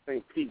down here in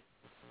St. Pete.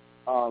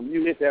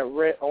 You hit that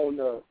red on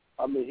the.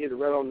 Hit it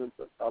right on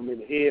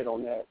the head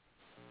on that.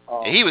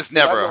 He was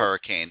never a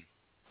Hurricane.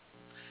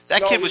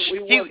 That kid was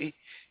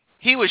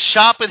he was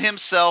shopping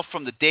himself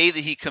from the day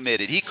that he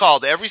committed. He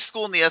called every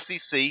school in the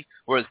SEC,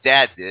 or his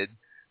dad did.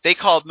 They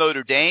called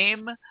Notre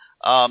Dame.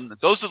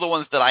 Those are the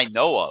ones that I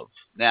know of.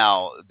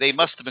 Now, they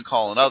must have been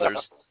calling others.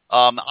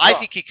 I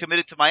think he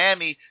committed to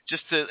Miami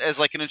just as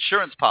like an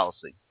insurance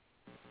policy.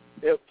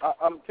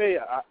 I'm telling you,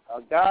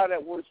 a guy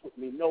that works with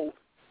me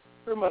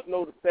pretty much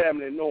know the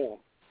family and know him.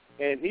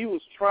 And he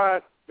was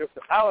trying, the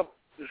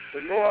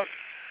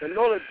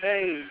Notre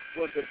Dame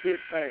was a big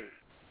thing.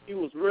 He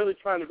was really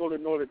trying to go to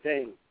Notre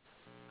Dame.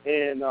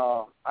 And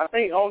I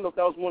don't know if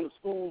that was one of the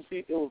schools,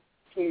 it was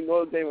between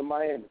Notre Dame and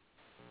Miami.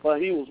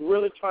 But he was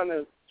really trying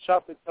to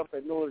shop himself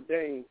at Notre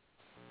Dame,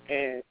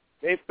 and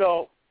they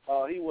felt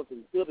he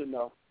wasn't good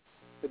enough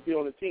to be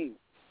on the team.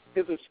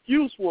 His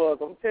excuse was,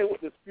 I'm going to tell you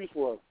what the excuse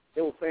was.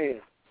 They were saying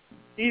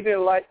he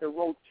didn't like the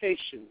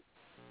rotation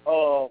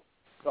of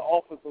the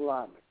offensive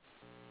lineman.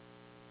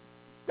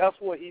 That's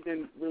what he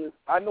didn't really.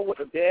 I know what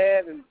the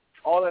dad and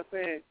all that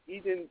saying. He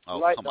didn't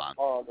like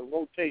the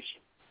rotation.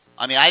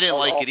 I mean, I didn't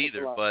like it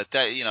either, but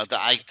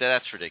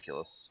that's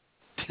ridiculous.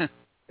 And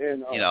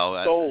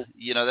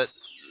that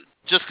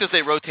just because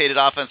they rotated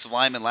offensive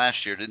linemen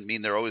last year didn't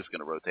mean they're always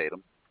going to rotate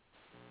them.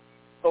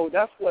 So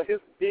that's what his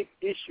big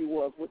issue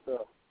was with the.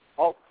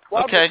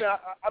 Okay.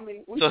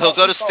 So he'll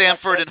go to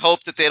Stanford and hope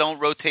that they don't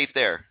rotate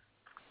there.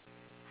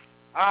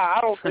 I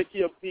don't think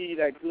he'll be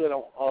that good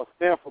on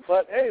Stanford,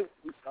 but hey,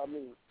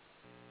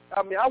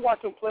 I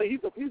watch him play.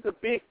 He's a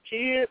big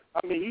kid.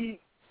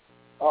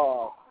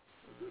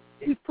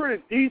 He's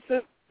pretty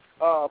decent.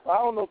 But I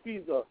don't know if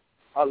he's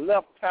a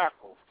left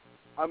tackle.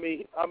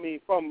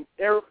 From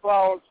Eric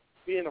Flowers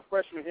being a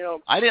freshman,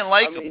 I didn't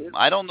like him.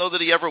 I don't know that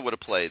he ever would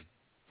have played.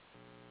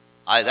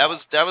 That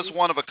was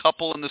one of a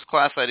couple in this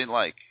class I didn't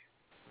like.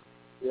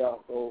 Yeah,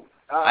 so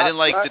I didn't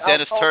like the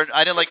Dennis Turner.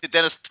 I didn't like the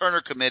Dennis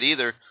Turner commit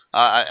either.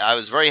 I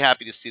was very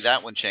happy to see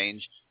that one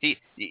change.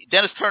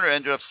 Dennis Turner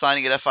ended up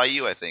signing at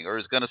FIU, I think, or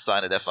is going to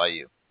sign at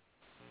FIU.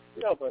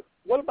 Yeah, but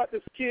what about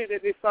this kid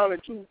that they signed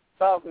in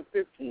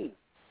 2015?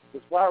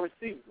 This wide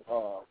receiver.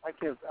 I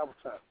can't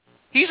advertise.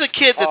 He's a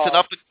kid that's an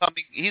up and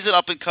coming. He's an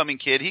up and coming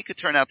kid. He could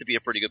turn out to be a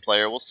pretty good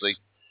player. We'll see.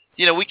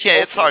 We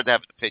can't. Okay. It's hard to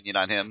have an opinion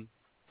on him.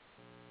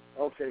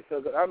 Okay,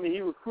 because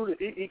he recruited.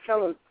 He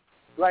kind of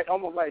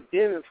almost like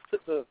Dennis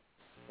took the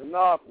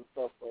knobs and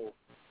stuff. So,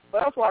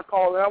 but that's why I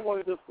called. I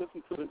wanted to just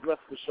listen to the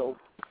rest of the show.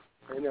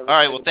 All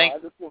right. Well,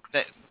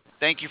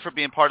 thank you for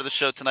being part of the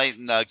show tonight,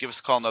 and give us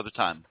a call another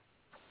time.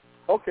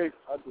 Okay,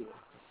 I'll do it.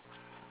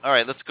 All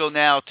right. Let's go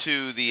now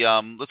to the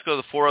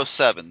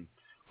 407,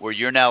 where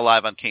you're now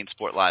live on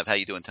CaneSport Live. How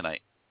you doing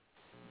tonight?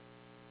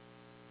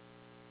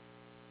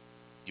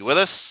 You with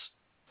us?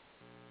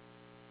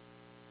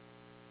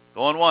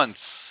 Going once,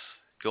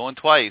 going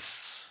twice.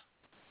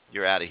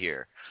 You're out of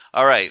here.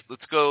 All right,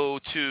 let's go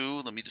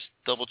to, let me just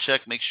double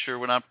check, make sure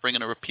we're not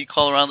bringing a repeat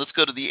call around. Let's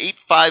go to the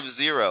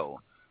 850,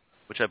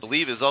 which I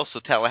believe is also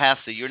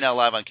Tallahassee. You're now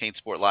live on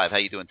CaneSport Live. How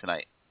you doing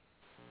tonight?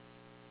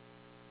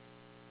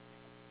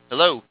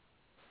 Hello?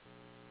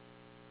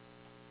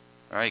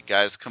 All right,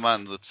 guys, come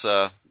on.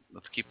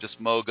 Let's keep this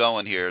mo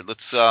going here.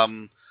 Let's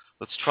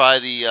try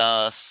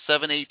the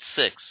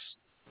 786,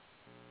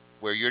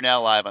 where you're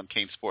now live on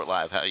CaneSport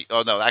Live.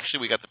 Oh no,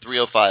 actually we got the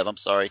 305. I'm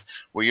sorry,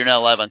 where you're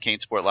now live on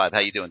CaneSport Live. How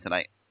you doing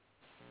tonight?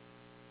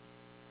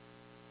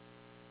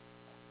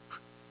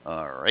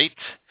 All right,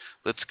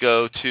 let's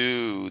go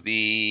to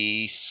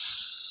the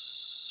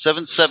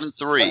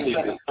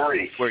 773,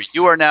 where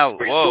you are now.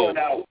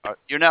 Whoa,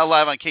 you're now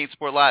live on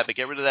CaneSport Live. But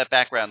get rid of that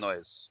background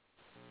noise.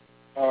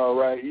 All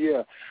right,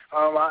 yeah.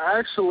 I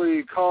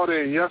actually called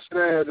in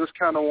yesterday. I just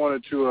kind of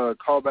wanted to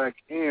call back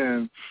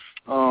in.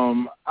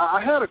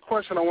 I had a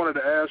question I wanted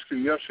to ask you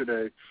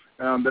yesterday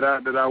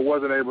that I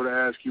wasn't able to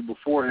ask you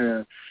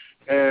beforehand.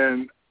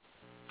 And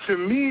to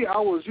me,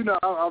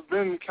 I've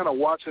been kind of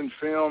watching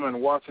film and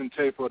watching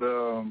tape of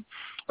the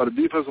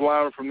defensive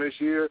lineman from this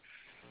year.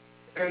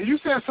 And you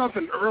said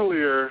something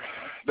earlier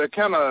that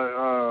kind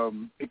of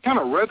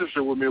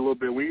registered with me a little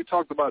bit when you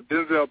talked about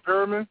Denzel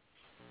Ferman.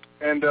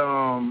 And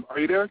are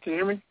you there? Can you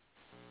hear me?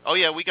 Oh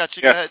yeah, we got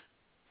you. Go ahead.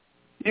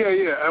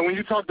 Yeah. And when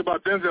you talked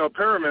about Denzel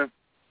Ferman,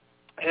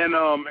 and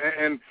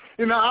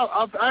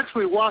I've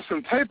actually watched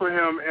some tape of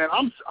him,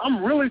 and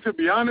I'm really, to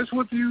be honest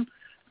with you,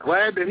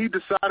 glad that he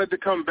decided to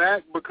come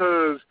back,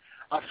 because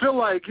I feel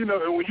like, and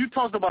when you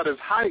talked about his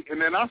height, and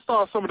then I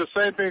saw some of the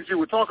same things you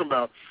were talking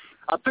about,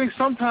 I think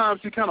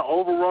sometimes he kind of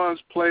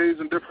overruns plays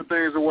and different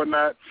things and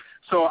whatnot.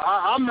 So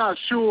I'm not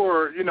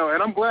sure, and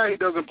I'm glad he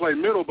doesn't play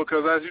middle,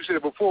 because as you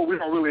said before, we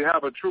don't really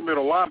have a true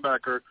middle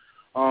linebacker,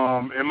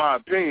 in my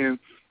opinion.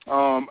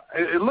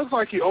 It looks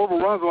like he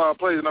overruns a lot of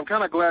plays, and I'm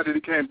kind of glad that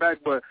he came back.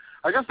 But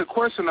I guess the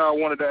question I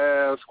wanted to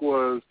ask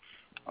was,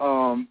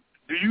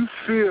 do you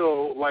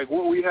feel like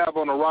what we have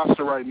on the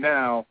roster right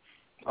now,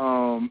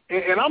 and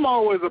I'm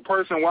always a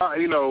person,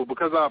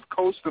 because I've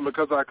coached and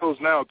because I coach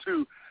now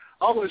too,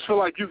 I always feel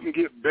like you can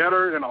get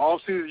better in the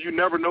offseason. You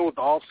never know what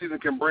the offseason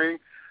can bring.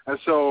 And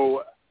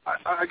so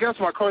I guess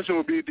my question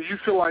would be, do you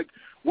feel like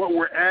what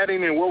we're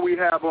adding and what we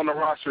have on the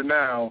roster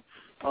now,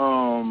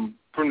 from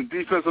the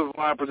defensive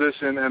line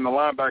position and the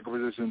linebacker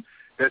position,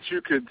 that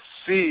you could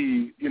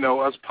see,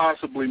 us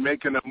possibly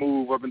making a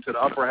move up into the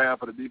upper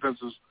half of the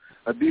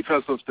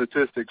defensive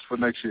statistics for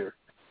next year?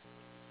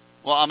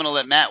 Well, I'm going to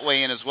let Matt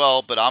weigh in as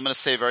well, but I'm going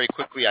to say very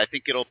quickly, I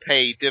think it'll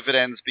pay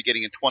dividends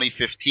beginning in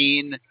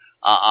 2015.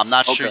 I'm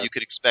not sure you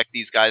could expect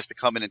these guys to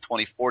come in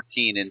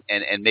 2014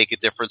 and make a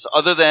difference,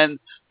 other than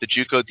the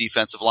JUCO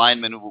defensive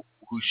linemen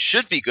who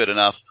should be good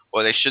enough,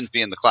 or they shouldn't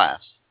be in the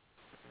class.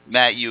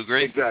 Matt, you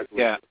agree? Exactly.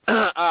 Yeah.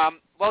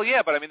 Well,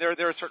 yeah, but I mean, there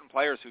are certain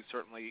players who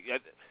certainly.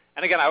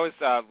 And again, I was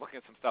looking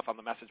at some stuff on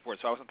the message board,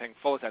 so I wasn't paying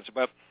full attention.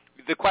 But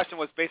the question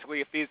was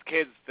basically if these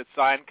kids that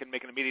sign can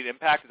make an immediate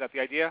impact. Is that the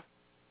idea?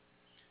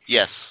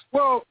 Yes.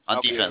 Well, on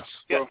defense.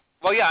 Yeah.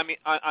 Well, yeah. I mean,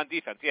 on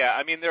defense. Yeah.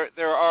 I mean,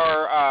 there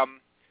are.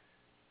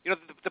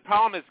 The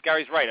problem is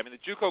Gary's right. I mean,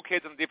 the JUCO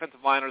kids on the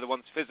defensive line are the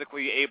ones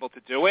physically able to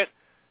do it.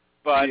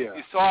 But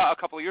you saw a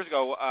couple of years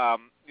ago,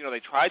 they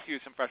tried to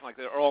use some freshmen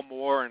like Earl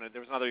Moore, and there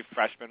was another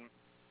freshman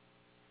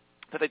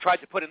that they tried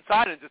to put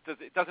inside, and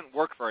it doesn't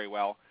work very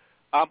well.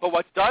 But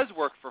what does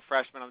work for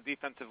freshmen on the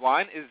defensive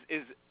line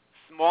is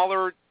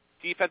smaller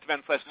defensive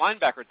end /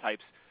 linebacker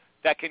types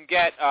that can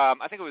get. I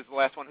think it was the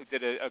last one who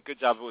did a good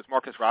job. It was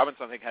Marcus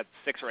Robinson. I think had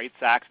 6 or 8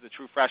 sacks as a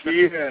true freshman.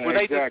 Yeah, where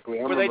they exactly.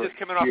 They just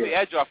come in off the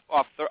edge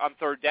on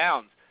third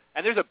downs.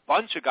 And there's a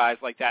bunch of guys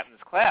like that in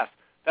this class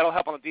that'll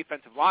help on the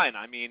defensive line.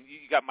 I mean,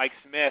 you got Mike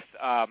Smith,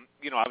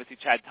 obviously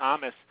Chad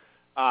Thomas,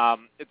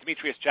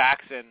 Demetrius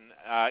Jackson.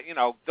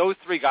 Those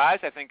 3 guys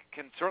I think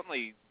can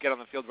certainly get on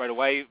the field right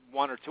away,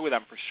 1 or 2 of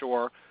them for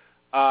sure.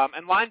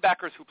 And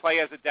linebackers who play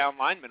as a down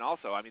lineman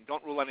also. I mean,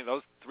 don't rule any of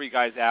those 3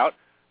 guys out.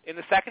 In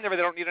the secondary,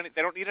 they don't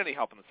need any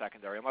help in the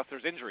secondary unless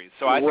there's injuries.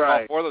 So I think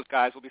all 4 of those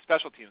guys will be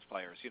special teams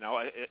players.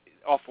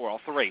 All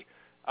 3,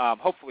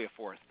 hopefully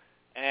a 4th.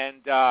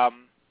 And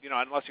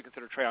unless you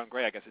consider Trayon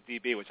Gray, I guess a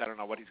DB, which I don't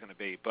know what he's going to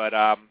be. But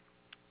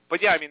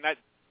yeah, I mean,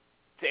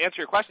 to answer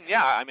your question,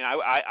 yeah, I mean,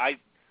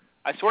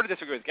 I sort of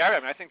disagree with Gary.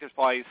 I mean, I think there's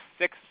probably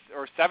 6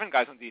 or 7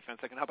 guys on defense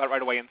that can help out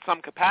right away in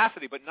some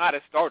capacity, but not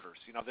as starters.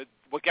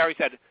 What Gary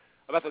said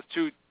about those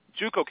 2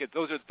 JUCO kids,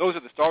 those are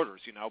the starters.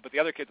 But the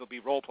other kids will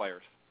be role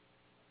players.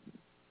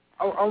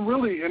 I'm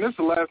really, and this is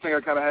the last thing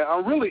I kind of had,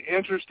 I'm really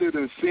interested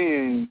in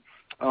seeing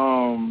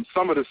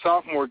some of the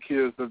sophomore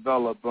kids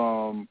develop.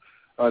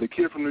 The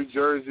kid from New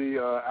Jersey,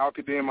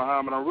 Al-Qadim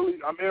Muhammad.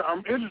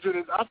 I'm interested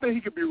in. I think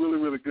he could be really,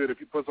 really good if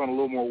he puts on a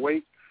little more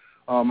weight.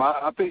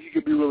 I think he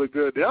could be really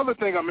good. The other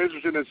thing I'm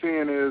interested in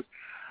seeing is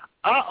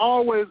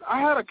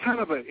I had a kind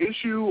of an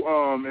issue,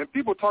 and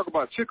people talk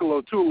about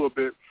Chicolo too a little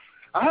bit.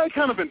 I had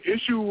kind of an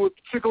issue with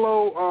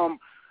Chicolo.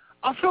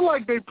 I feel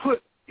like they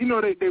put,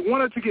 they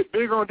wanted to get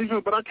bigger on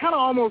defense, but I kind of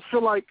almost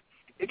feel like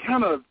it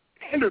kind of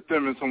hindered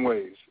them in some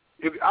ways.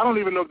 I don't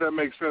even know if that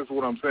makes sense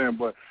what I'm saying,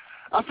 but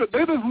I feel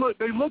they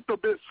looked a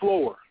bit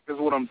slower, is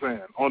what I'm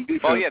saying, on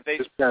defense. Oh yeah,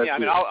 I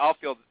mean, I'll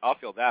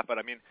feel that, but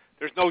I mean,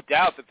 there's no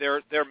doubt that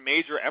their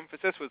major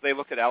emphasis was they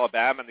looked at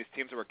Alabama and these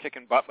teams that were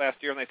kicking butt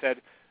last year, and they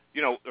said,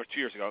 or 2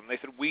 years ago, and they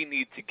said we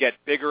need to get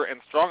bigger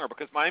and stronger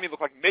because Miami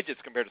looked like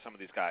midgets compared to some of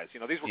these guys.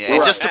 These were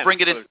and just to bring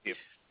it in.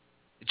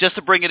 Just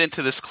to bring it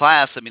into this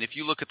class, I mean, if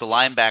you look at the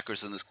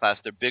linebackers in this class,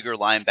 they're bigger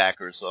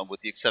linebackers,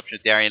 with the exception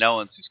of Darian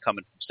Owens, who's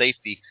coming from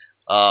safety.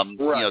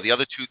 The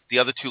other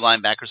two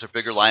linebackers are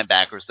bigger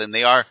linebackers. Then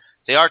they are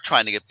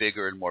trying to get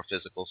bigger and more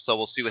physical. So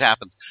we'll see what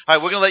happens. All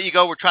right, we're going to let you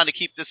go. We're trying to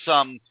keep this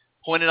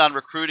pointed on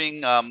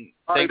recruiting.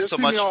 Thanks so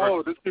much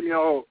for. Just keep me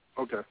on hold.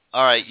 Okay.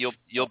 All right,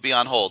 you'll be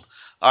on hold.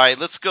 All right,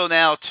 let's go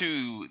now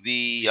to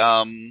the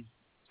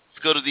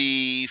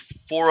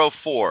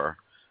 404,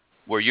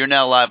 where you're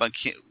now live on.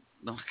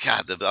 Oh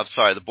God, I'm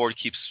sorry, the board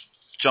keeps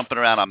jumping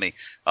around on me.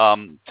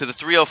 To the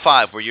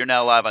 305, where you're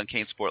now live on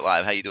CaneSport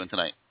Live. How you doing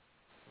tonight?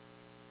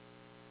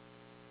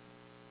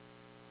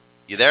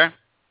 You there?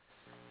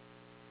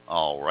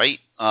 All right.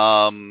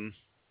 Let's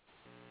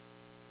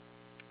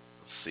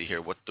see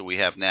here. What do we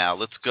have now?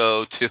 Let's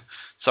go to.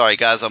 Sorry,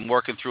 guys, I'm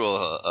working through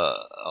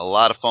a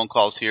lot of phone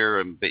calls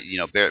here, and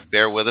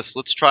bear with us.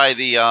 Let's try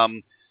the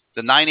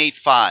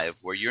 985,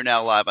 where you're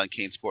now live on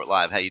CaneSport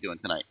Live. How you doing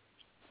tonight?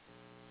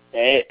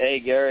 Hey,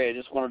 Gary, I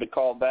just wanted to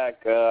call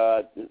back.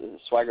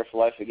 Swagger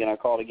for Life again. I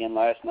called again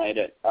last night.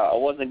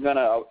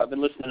 I've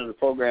been listening to the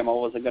program. I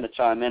wasn't gonna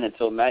chime in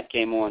until Matt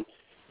came on.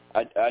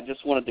 I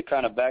just wanted to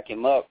kind of back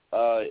him up.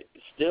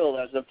 Still,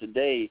 as of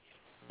today,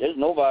 there's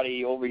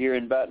nobody over here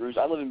in Baton Rouge.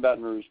 I live in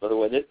Baton Rouge, by the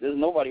way. There's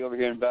nobody over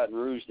here in Baton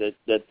Rouge that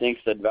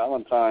thinks that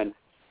Valentine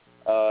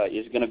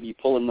is going to be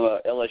pulling the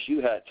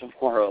LSU hat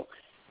tomorrow.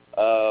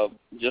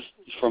 Just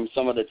from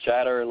some of the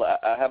chatter,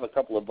 I have a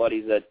couple of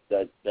buddies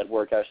that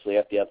work actually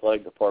at the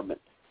athletic department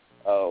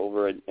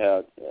over at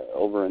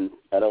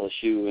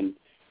LSU, and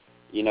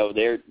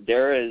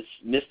they're as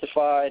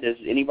mystified as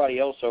anybody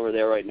else over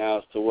there right now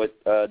as to what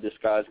this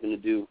guy's going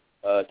to do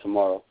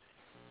tomorrow.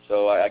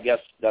 So I guess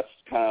that's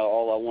kind of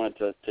all I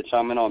wanted to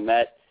chime in on,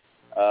 Matt.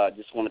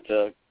 Just wanted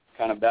to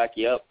kind of back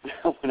you up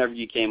whenever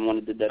you came on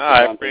and did that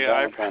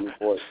Valentine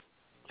report.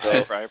 So,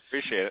 I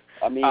appreciate it.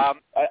 I mean,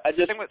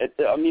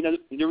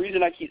 the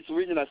reason I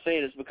say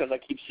it is because I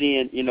keep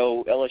seeing,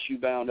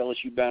 LSU bound.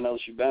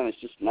 It's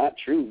just not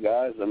true,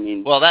 guys. I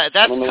mean, well, that's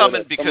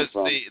coming because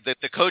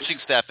the coaching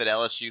staff at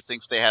LSU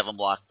thinks they have them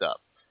locked up,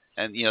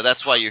 and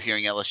that's why you're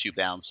hearing LSU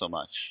bound so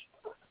much.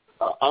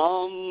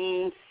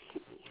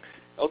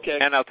 Okay.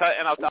 And I'll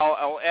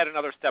add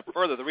another step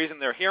further. The reason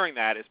they're hearing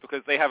that is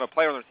because they have a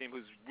player on their team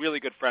who's really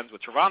good friends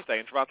with Travante,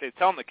 and Travante is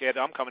telling the kid,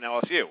 "I'm coming to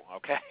LSU."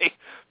 Okay,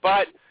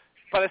 but.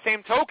 By the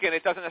same token,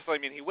 it doesn't necessarily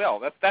mean he will.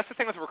 That's the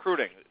thing with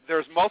recruiting.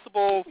 There's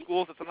multiple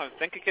schools that sometimes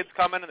think a kid's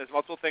coming, and there's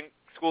multiple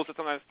schools that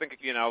sometimes think,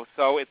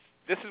 So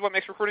this is what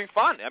makes recruiting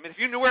fun. I mean, if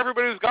you knew where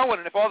everybody was going,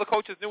 and if all the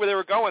coaches knew where they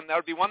were going, that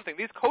would be one thing.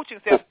 These coaching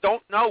staffs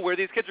don't know where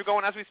these kids are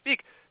going as we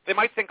speak. They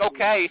might think,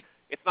 okay,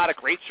 it's not a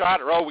great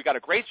shot, or we got a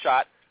great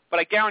shot. But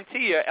I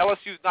guarantee you,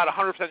 LSU's not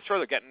 100% sure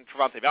they're getting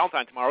Travante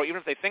Valentine tomorrow, even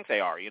if they think they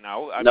are.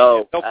 No,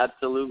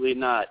 absolutely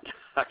not.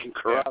 I can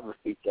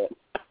corroborate that.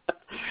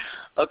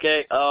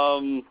 Okay.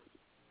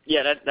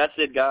 Yeah, that's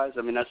it, guys.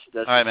 I mean, that's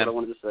all right, what I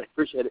wanted to say.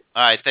 Appreciate it.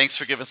 All right, thanks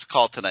for giving us a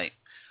call tonight.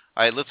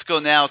 All right, let's go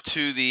now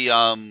to the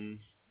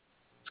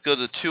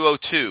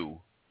 202,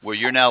 where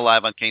you're now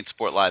live on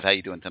CaneSport Live. How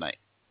you doing tonight?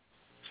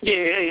 Yeah,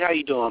 hey, how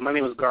you doing? My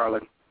name is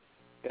Garland.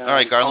 All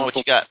right, Garland, what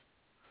you got?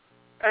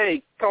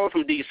 Hey, calling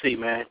from D.C.,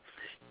 man.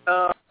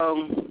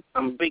 I'm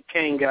a big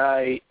Kane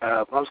guy.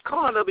 I was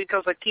calling up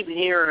because I keep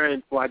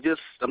hearing. Well, I'm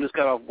just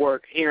got off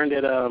work, hearing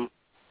that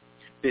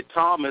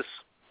Thomas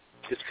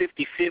is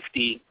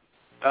 50-50.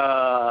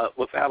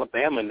 With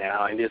Alabama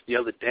now, and just the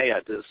other day,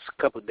 a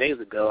couple of days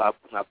ago, I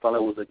thought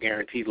it was a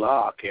guaranteed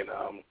lock, and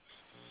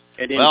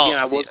then again,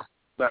 I was.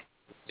 But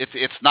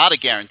it's not a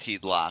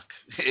guaranteed lock.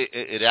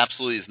 It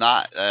absolutely is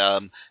not.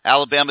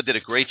 Alabama did a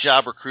great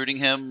job recruiting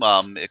him.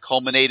 It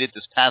culminated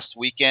this past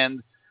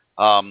weekend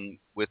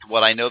with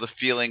what I know the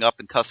feeling up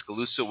in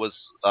Tuscaloosa was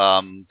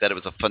that it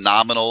was a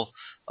phenomenal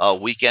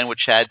weekend with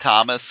Chad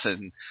Thomas,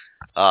 and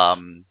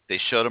they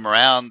showed him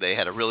around. They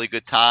had a really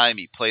good time.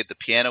 He played the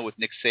piano with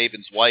Nick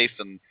Saban's wife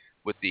and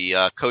with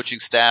the coaching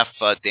staff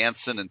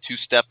dancing and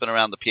two-stepping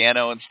around the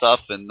piano and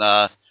stuff. And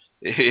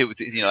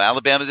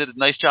Alabama did a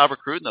nice job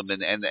recruiting them,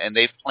 and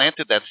they've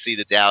planted that seed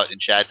of doubt in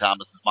Chad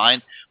Thomas's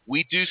mind.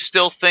 We do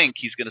still think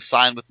he's going to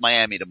sign with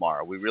Miami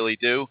tomorrow. We really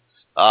do.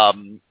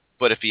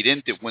 But if he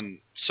didn't, it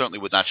certainly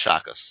would not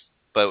shock us.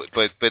 But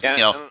go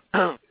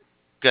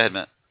ahead,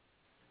 Matt.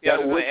 Yeah, I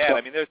was going to add.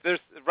 I mean, there's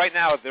right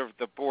now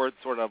the board's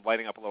sort of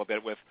lighting up a little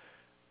bit with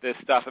this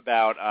stuff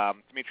about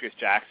Demetrius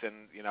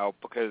Jackson.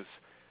 Because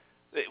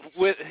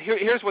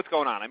here's what's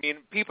going on. I mean,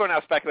 people are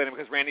now speculating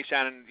because Randy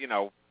Shannon,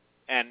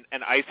 and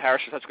Ice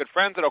Harris are such good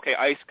friends that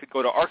Ice could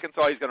go to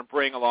Arkansas. He's going to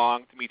bring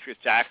along Demetrius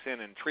Jackson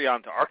and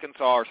Treon to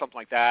Arkansas or something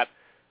like that.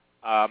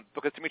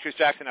 Because Demetrius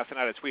Jackson now sent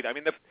out a tweet. I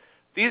mean,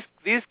 these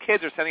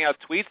kids are sending out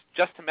tweets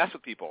just to mess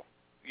with people.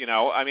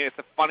 I mean, it's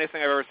the funniest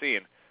thing I've ever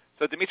seen.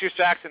 So Demetrius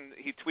Jackson,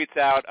 he tweets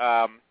out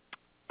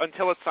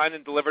until it's signed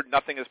and delivered,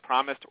 nothing is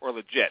promised or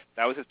legit.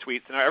 That was his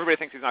tweet. So now everybody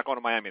thinks he's not going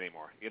to Miami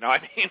anymore. You know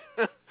what I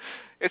mean?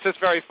 It's just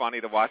very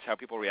funny to watch how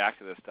people react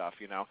to this stuff,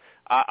 you know.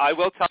 I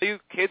will tell you,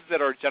 kids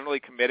that are generally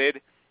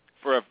committed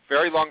for a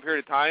very long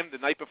period of time, the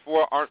night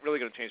before aren't really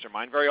going to change their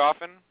mind very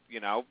often, you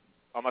know,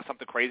 unless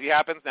something crazy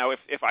happens. Now,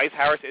 if Ice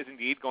Harris is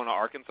indeed going to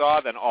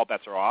Arkansas, then all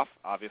bets are off,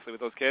 obviously,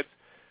 with those kids.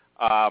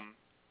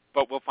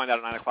 But we'll find out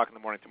at 9 o'clock in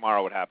the morning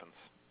tomorrow what happens.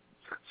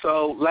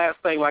 So last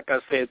thing, like I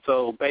said,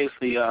 so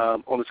basically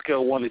on a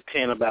scale of 1 to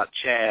 10 about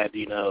Chad,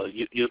 you know,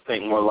 you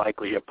think more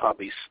likely he'll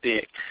probably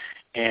stick.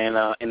 And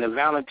the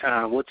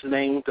Valentine, what's his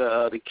name?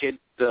 The kid,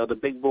 the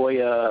big boy,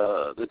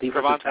 the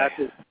defensive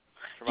tackle.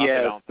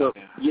 Yeah, so,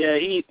 yeah.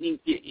 He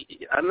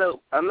I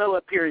know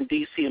up here in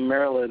D.C. and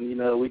Maryland, you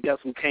know, we got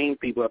some Cane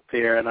people up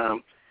there,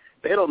 and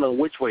they don't know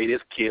which way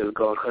this kid is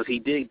going because he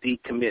did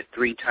decommit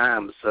 3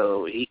 times,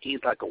 so he's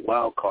like a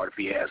wild card if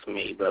you ask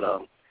me. But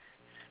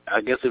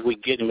I guess if we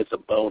get him, it's a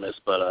bonus.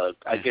 But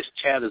I guess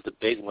Chad is the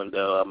big one,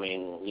 though. I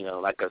mean, you know,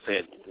 like I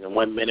said, in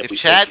 1 minute if we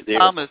Chad take you there.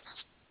 Thomas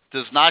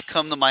does not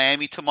come to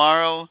Miami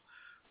tomorrow,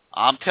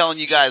 I'm telling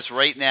you guys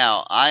right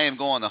now, I am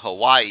going to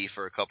Hawaii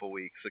for a couple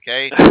weeks,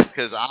 okay?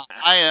 Because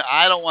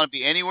I don't want to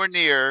be anywhere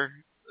near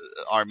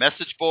our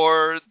message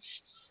boards,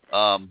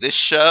 this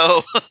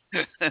show.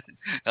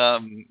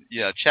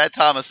 Yeah, Chad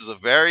Thomas is a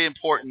very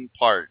important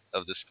part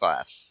of this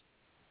class.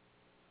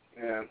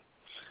 Yeah.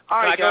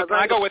 All right, can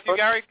I go with you,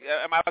 Gary?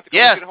 Am I about to go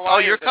yeah. with you to Hawaii? Oh,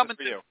 you're coming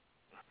for you.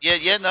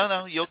 Yeah.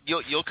 No.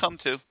 You'll come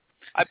too.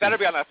 I better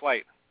be on that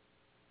flight.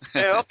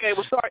 Yeah. Okay.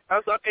 Well, sorry.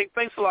 Okay.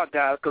 Thanks a lot,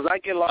 guys, because I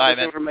get a lot of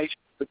information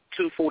at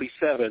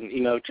 2:47.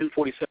 You know,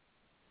 2:47.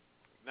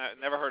 No,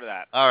 never heard of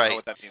that. All right. I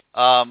don't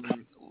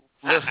know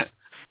what that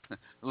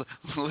means.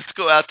 Let's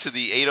go out to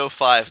the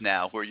 8:05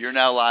 now, where you're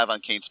now live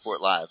on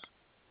CaneSport Live.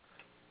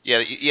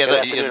 Yeah. Good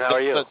afternoon. How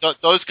are you?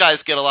 Those guys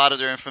get a lot of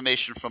their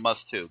information from us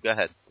too. Go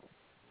ahead.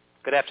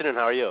 Good afternoon.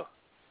 How are you?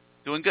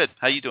 Doing good.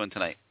 How you doing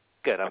tonight?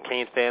 Good. I'm a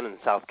Cane fan in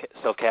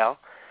SoCal.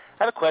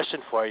 I have a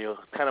question for you,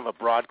 kind of a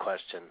broad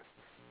question.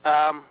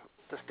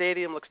 The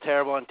stadium looks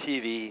terrible on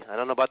TV. I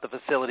don't know about the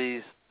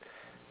facilities.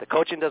 The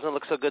coaching doesn't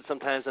look so good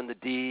sometimes on the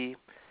D.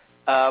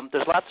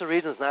 There's lots of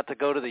reasons not to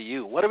go to the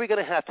U. What are we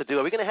going to have to do?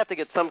 Are we going to have to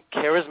get some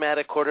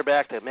charismatic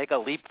quarterback to make a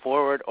leap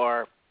forward,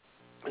 or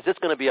is this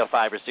going to be a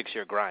 5 or 6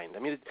 year grind? I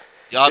mean,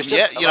 there's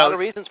just a lot of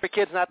reasons for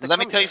kids not to Let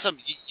come me tell you here.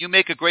 something. You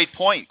make a great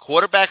point.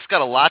 Quarterback's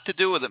got a lot to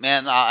do with it,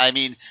 man. I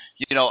mean,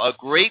 you know, a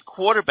great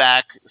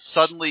quarterback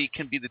suddenly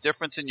can be the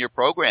difference in your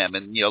program.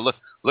 And you know,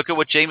 look at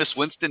what Jameis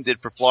Winston did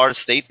for Florida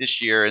State this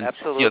year. And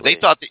Absolutely. you know,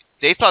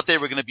 they thought they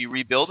were going to be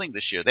rebuilding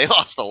this year. They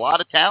lost a lot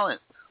of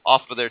talent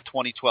off of their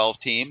 2012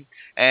 team,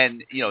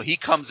 and you know, he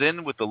comes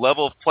in with the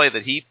level of play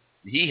that he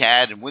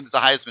had and wins the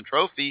Heisman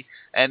Trophy,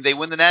 and they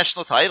win the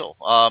national title.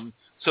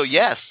 So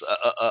yes,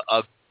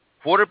 a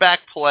quarterback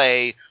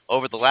play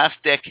over the last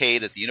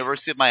decade at the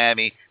University of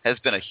Miami has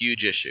been a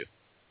huge issue.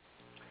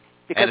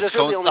 Because and there's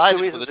really only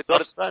 2 reasons to go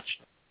to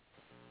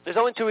There's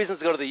only 2 reasons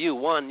to go to the U.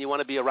 1, you want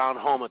to be around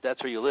home if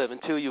that's where you live,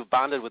 and 2, you've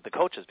bonded with the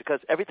coaches, because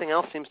everything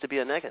else seems to be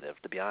a negative,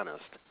 to be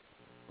honest.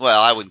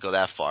 Well, I wouldn't go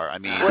that far. I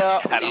mean,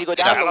 you go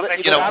down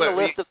the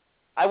list of.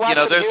 I watch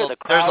there's here,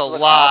 a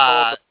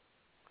lot.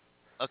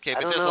 Okay,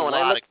 but there's a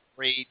lot of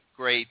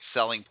great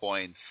selling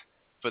points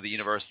for the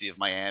University of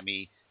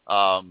Miami.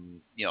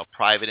 You know,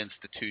 private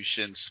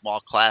institutions,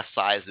 small class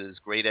sizes,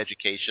 great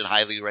education,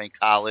 highly ranked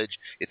college.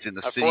 It's in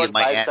the city of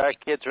Miami. Are 4 5-star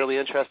kids really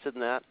interested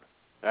in that?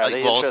 Are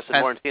they interested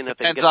more in seeing if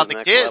they can get on to the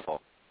next kid.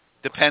 level?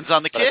 Depends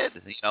on the kid,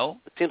 you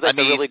know. It seems like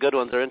the really good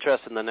ones are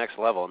interested in the next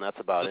level, and that's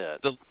about it.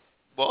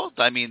 Well,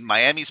 I mean,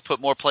 Miami's put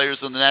more players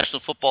in the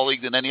National Football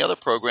League than any other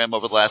program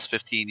over the last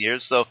 15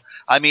 years. So,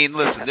 I mean,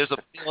 listen, there's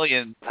a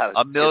million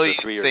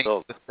things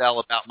to sell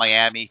about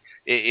Miami.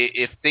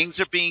 If things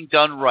are being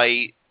done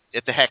right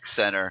at the Heck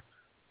Center,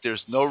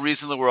 there's no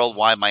reason in the world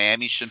why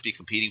Miami shouldn't be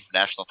competing for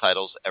national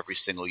titles every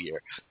single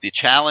year. The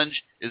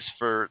challenge is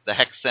for the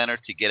Heck Center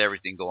to get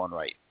everything going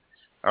right.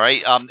 All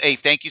right. Hey,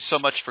 thank you so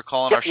much for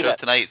calling our show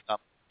tonight.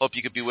 Hope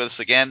you could be with us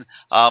again.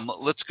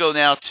 Let's go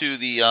now to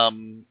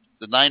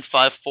the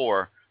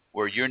 954,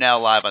 where you're now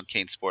live on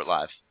CaneSport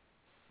Live.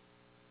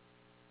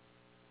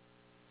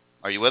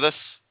 Are you with us?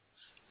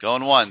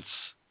 Going once,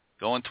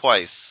 going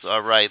twice.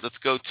 All right. Let's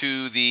go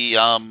to the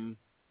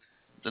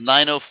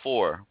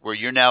 904, where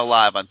you're now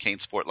live on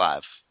CaneSport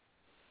Live.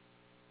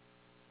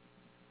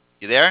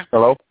 You there?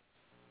 Hello?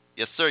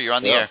 Yes, sir. You're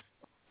on the air.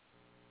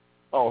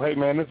 Oh, hey,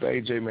 man, this is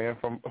AJ, man,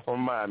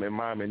 from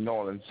Miami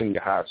Norland Senior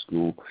High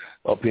School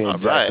up here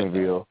in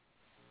Jacksonville.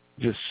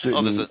 Just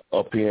sitting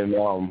up here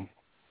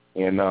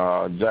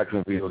in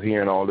Jacksonville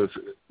hearing all this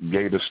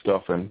Gator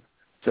stuff and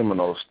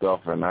Seminole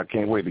stuff, and I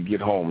can't wait to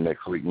get home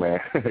next week, man.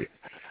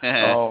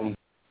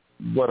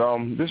 But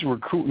this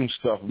recruiting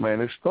stuff, man,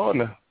 it's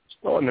starting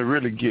to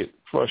really get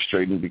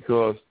frustrating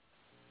because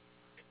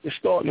it's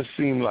starting to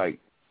seem like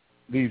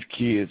these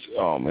kids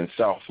in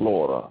South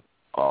Florida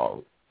are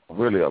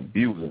really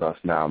abusing us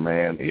now,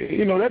 man.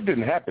 You know, that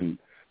didn't happen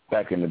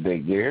back in the day,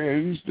 Gary.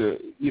 It used to,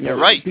 you know, You're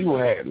right. People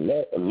had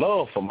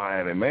love for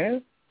Miami,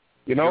 man.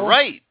 You know? You're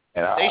right.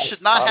 And they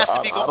should not have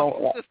to be going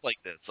through this like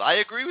this. I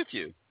agree with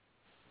you.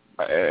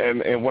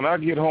 And when I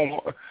get home,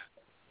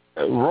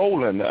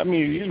 Roland, I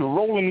mean,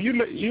 Roland, you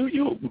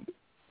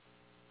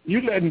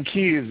letting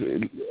kids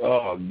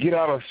get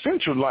out of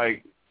Central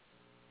like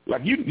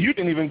you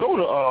didn't even go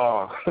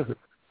to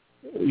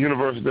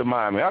University of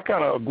Miami. I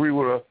kind of agree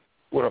with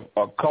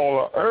a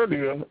caller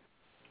earlier.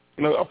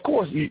 You know, of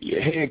course,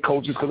 head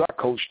coaches, because I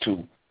coach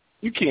too.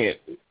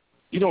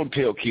 You don't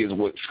tell kids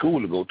what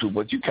school to go to,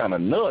 but you kind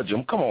of nudge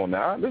them. Come on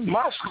now, this is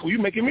my school.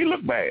 You're making me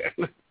look bad.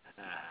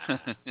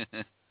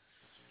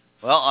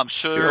 Well, I'm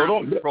sure. You're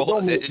talking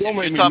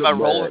about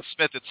Roland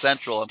Smith at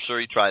Central. I'm sure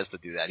he tries to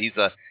do that. He's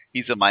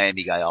a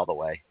Miami guy all the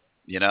way,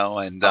 you know.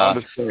 And I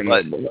understand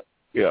that,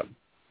 yeah.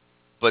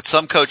 But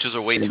some coaches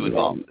are way too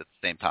involved at the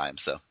same time.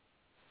 So,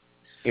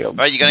 yeah. All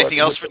right, you got anything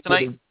else for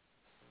tonight?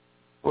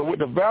 Well, with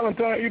the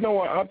Valentine, you know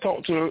what? I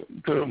talked to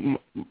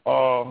a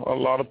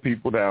lot of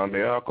people down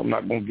there. I'm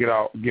not going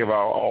to give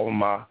out all of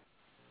my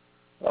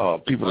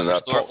people that I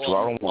talked to.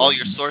 I don't want all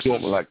your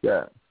sources like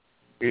that.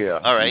 Yeah.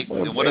 All right.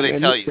 And what do they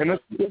tell you?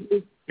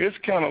 It's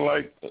kind of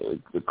like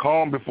the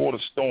calm before the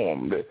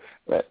storm.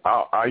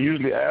 I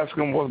usually ask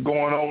them what's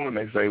going on, and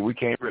they say we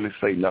can't really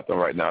say nothing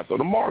right now. So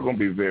tomorrow's going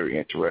to be very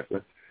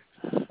interesting.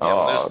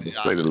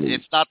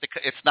 It's not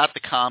the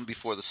calm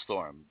before the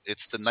storm.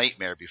 It's the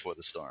nightmare before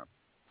the storm.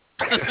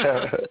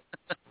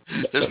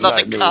 There's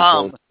nothing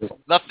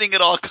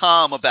at all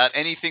calm about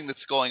anything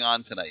that's going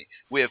on tonight.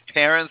 We have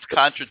parents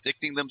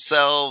contradicting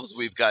themselves.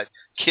 We've got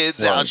kids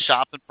out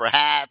shopping for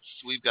hats.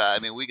 We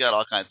got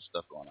all kinds of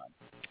stuff going on.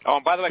 Oh,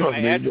 and by the way, can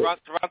I add,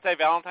 Javante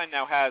Valentine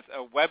now has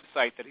a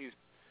website that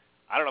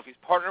I don't know if he's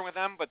partnering with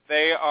them, but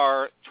they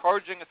are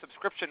charging a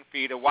subscription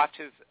fee to watch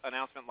his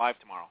announcement live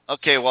tomorrow.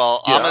 Okay,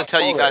 well, I'm going to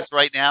tell you guys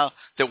right now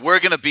that we're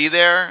going to be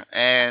there,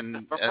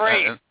 and for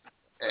free.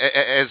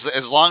 As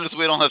long as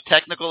we don't have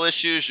technical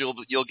issues,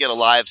 you'll get a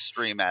live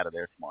stream out of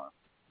there tomorrow.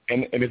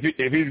 And if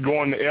he's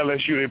going to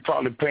LSU, they're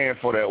probably paying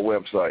for that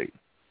website.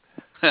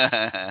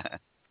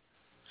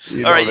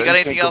 All right, you got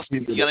anything else?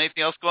 You got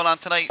anything else going on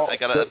tonight? I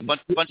got a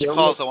bunch of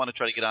calls I want to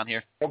try to get on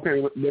here.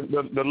 Okay,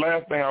 the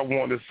last thing I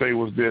wanted to say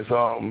was this: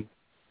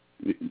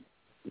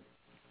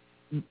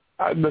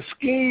 the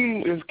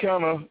scheme is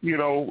kind of,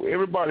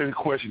 everybody's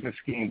questioning the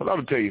scheme, but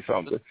I'll tell you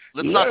something.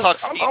 Let's not talk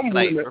scheme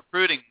tonight.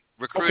 Recruiting.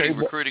 I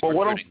don't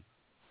want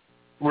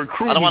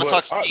to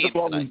talk scheme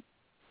tonight.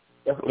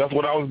 That's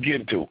what I was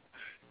getting to.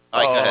 All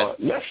right, go ahead.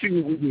 Let's see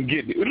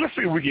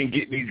if we can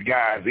get these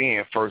guys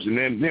in first, and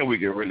then we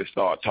can really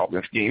start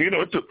talking scheme.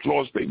 It took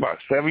Florida State about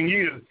 7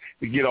 years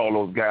to get all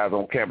those guys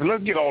on campus.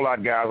 Let's get all our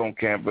guys on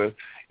campus,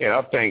 and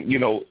I think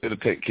it'll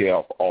take care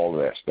of all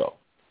of that stuff.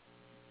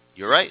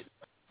 You're right.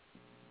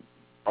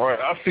 All right,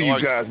 I'll see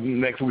you guys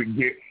next week.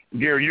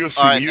 Gary, you'll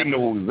see me. You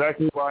know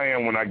exactly who I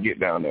am when I get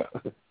down there.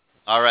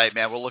 All right,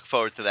 man. We'll look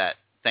forward to that.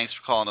 Thanks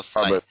for calling us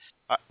tonight.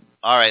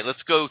 All right,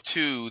 let's go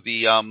to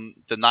the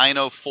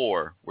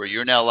 904, where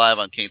you're now live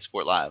on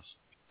CaneSport Live.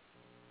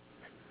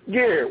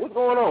 Gary, what's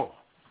going on?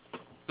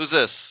 Who's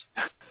this?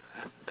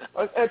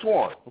 It's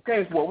Antoine from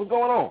CaneSport. What's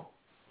going on?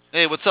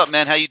 Hey, what's up,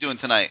 man? How you doing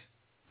tonight?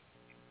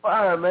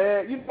 Fine,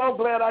 man. I'm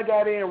glad I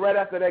got in right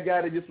after that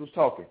guy that just was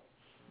talking,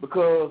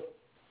 because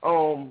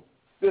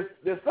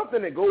there's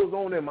something that goes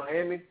on in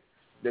Miami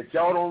that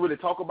y'all don't really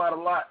talk about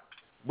a lot,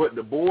 but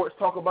the boards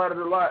talk about it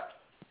a lot,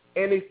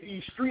 and it's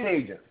these street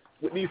agents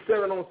with these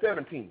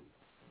 7-on-7 teams.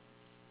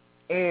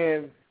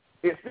 And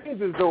it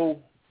seems as though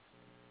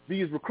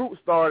these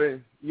recruits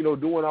started,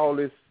 doing all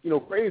this,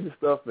 crazy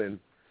stuff and,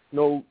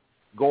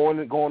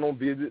 going on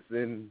visits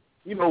and,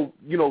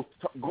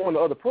 going to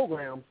other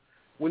programs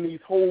when these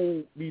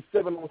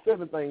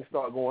 7-on-7 things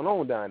start going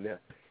on down there.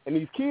 And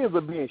these kids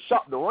are being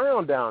shopped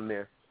around down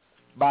there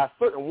by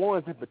certain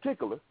ones in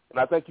particular, and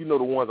I think you know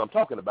the ones I'm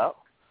talking about.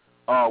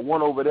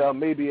 One over there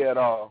maybe at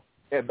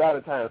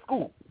Valentine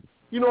School.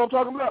 You know what I'm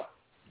talking about?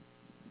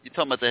 You're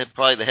talking about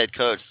probably the head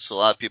coach. So a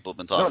lot of people have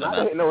been talking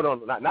about.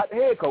 Not the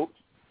head coach.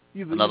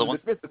 He's the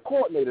defensive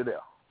coordinator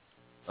there.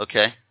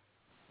 Okay.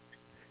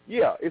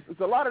 Yeah, it's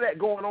a lot of that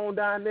going on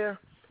down there,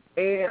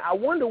 and I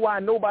wonder why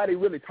nobody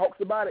really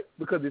talks about it,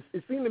 because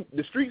it seems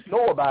the streets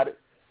know about it,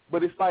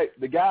 but it's like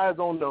the guys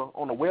on the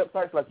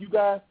websites like you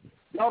guys,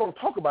 y'all don't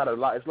talk about it a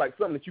lot. It's like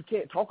something that you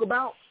can't talk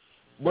about,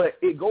 but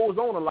it goes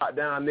on a lot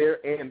down there.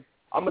 And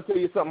I'm going to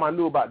tell you something I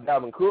knew about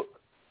Dalvin Cook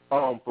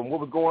from what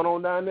was going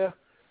on down there.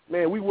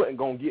 Man, we wasn't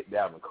going to get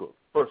Dalvin Cook,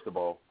 first of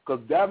all,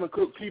 because Dalvin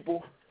Cook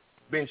people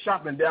been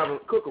shopping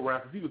Dalvin Cook around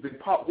because he was in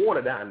Pop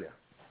Warner down there.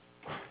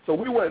 So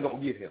we wasn't going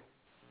to get him.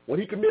 When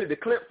he committed to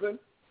Clemson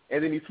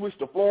and then he switched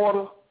to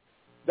Florida,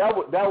 that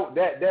put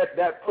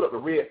up the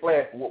red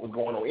flag for what was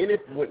going on. And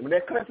when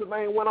that Clemson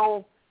thing went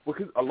on,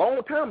 because a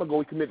long time ago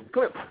he committed to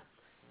Clemson.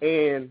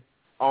 And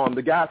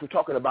the guys were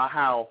talking about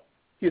how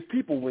his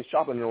people went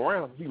shopping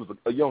around. He was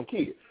a young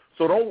kid.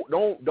 So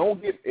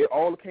don't get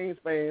all the Canes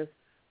fans.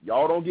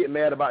 Y'all don't get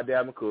mad about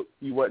Dalvin Cook.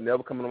 He wasn't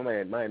never coming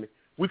to Miami.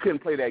 We couldn't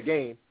play that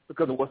game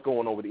because of what's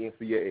going on with the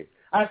NCAA.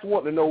 I just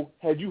want to know,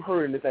 had you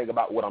heard anything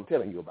about what I'm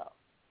telling you about?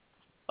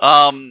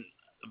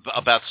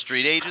 About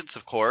street agents,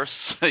 of course.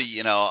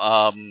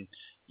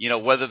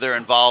 Whether they're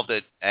involved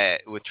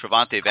with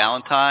Trevante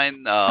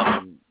Valentine,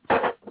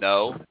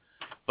 no.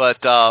 But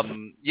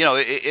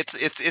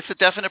it's a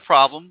definite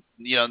problem.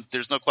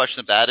 There's no question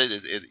about it.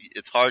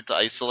 It's hard to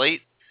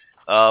isolate,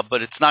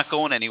 but it's not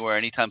going anywhere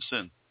anytime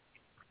soon.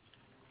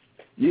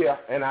 Yeah,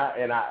 and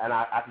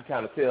I can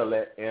kind of tell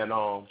that, and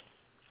I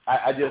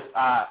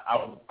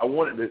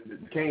wanted the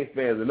Canes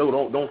fans to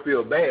know don't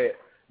feel bad,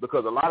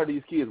 because a lot of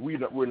these kids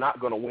we're not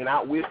going to win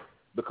out with,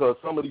 because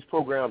some of these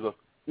programs are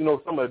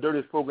some of the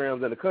dirtiest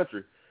programs in the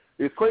country.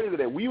 It's crazy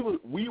that we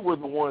were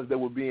the ones that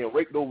were being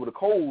raked over the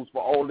coals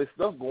for all this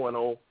stuff going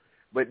on,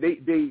 but they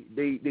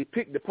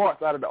picked the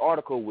parts out of the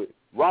article with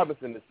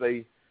Robinson to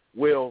say,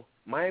 well,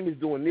 Miami's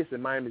doing this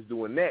and Miami's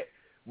doing that.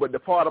 But the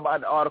part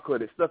about the article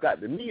that stuck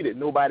out to me that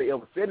nobody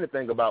ever said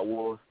anything about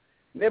was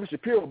Nevin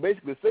Shapiro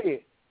basically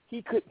said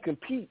he couldn't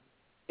compete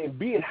and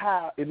be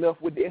high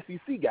enough with the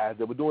SEC guys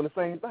that were doing the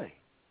same thing.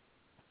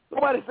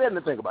 Nobody said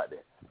anything about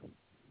that.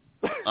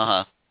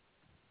 Uh-huh.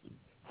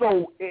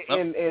 So,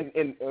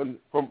 and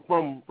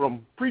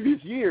from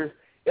previous years,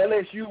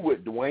 LSU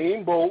with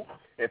Dwayne Bowe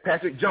and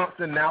Patrick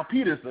Johnson, now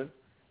Peterson,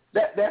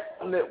 the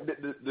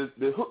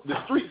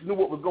streets knew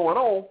what was going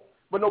on,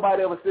 but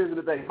nobody ever says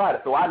anything about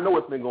it. So I know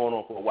it's been going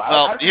on for a while.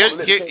 Well,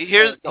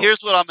 here's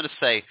what I'm going to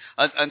say.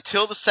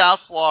 Until the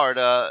South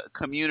Florida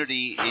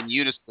community in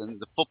unison,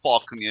 the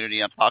football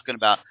community, I'm talking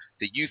about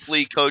the youth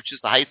league coaches,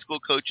 the high school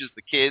coaches,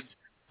 the kids,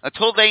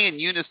 until they in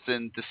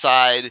unison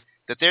decide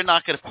that they're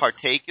not going to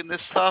partake in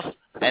this stuff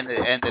and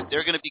that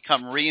they're going to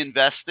become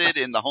reinvested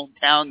in the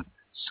hometown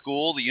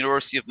school, the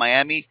University of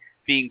Miami,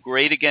 being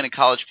great again in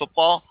college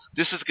football,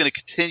 this is going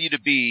to continue to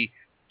be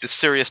the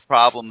serious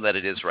problem that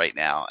it is right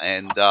now.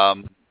 And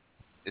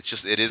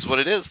it is what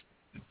it is.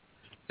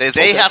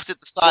 They have to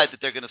decide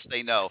that they're going to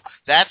say no.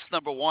 That's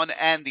number one.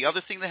 And the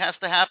other thing that has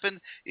to happen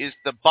is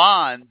the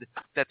bond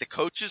that the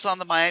coaches on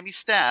the Miami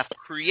staff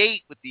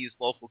create with these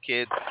local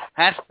kids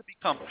has to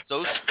become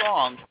so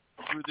strong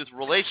through this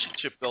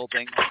relationship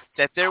building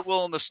that they're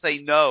willing to say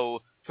no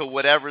to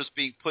whatever's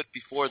being put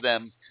before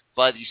them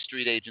by these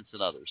street agents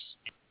and others.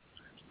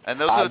 And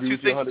those are the two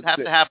things that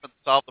have to happen to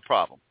solve the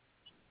problem.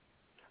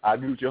 I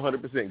agree with you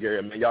 100%,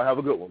 Gary. Man, y'all have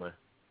a good one, man.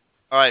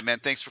 All right, man.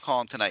 Thanks for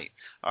calling tonight.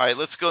 All right,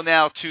 let's go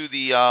now to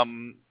the let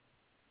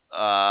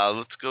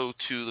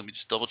me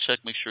just double check,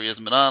 make sure he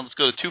hasn't been on. Let's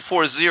go to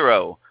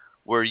 240,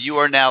 where you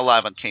are now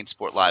live on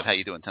CaneSport Live. How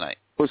you doing tonight?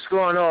 What's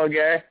going on,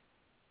 Gary?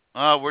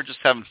 We're just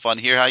having fun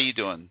here. How you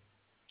doing?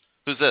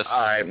 Who's this?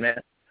 All right, man.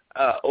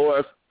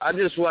 Or I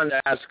just wanted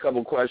to ask a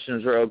couple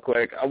questions real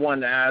quick. I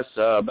wanted to ask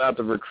about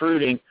the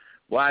recruiting.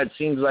 Why it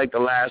seems like the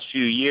last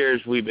few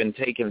years we've been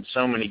taking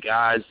so many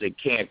guys that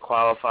can't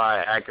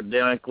qualify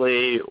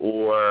academically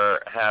or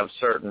have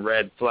certain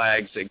red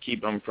flags that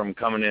keep them from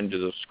coming into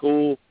the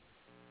school,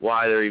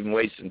 why they're even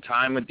wasting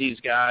time with these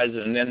guys.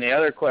 And then the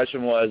other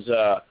question was,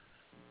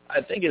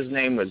 I think his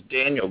name was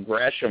Daniel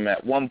Gresham.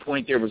 At one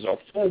point there was a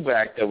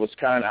fullback that was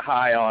kind of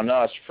high on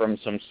us from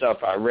some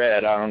stuff I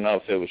read. I don't know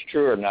if it was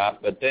true or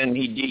not, but then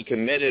he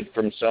decommitted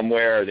from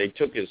somewhere. They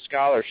took his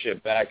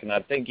scholarship back, and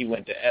I think he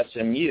went to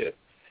SMU.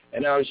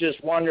 And I was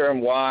just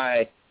wondering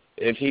why,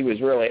 if he was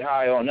really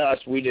high on us,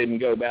 we didn't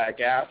go back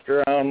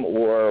after him,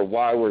 or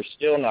why we're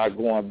still not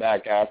going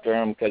back after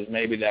him, because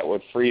maybe that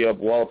would free up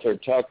Walter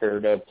Tucker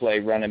to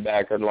play running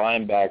back or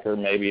linebacker,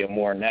 maybe a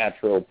more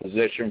natural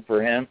position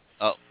for him.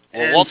 Oh,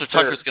 well, Walter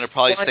Tucker's going to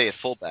probably stay at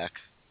fullback.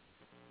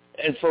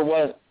 And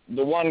for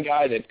the one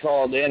guy that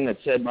called in that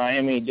said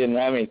Miami didn't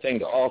have anything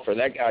to offer,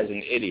 that guy's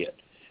an idiot.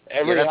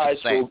 Every high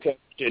school coach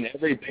and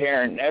every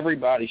parent and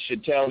everybody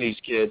should tell these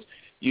kids,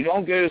 you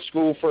don't go to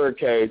school for a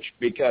coach,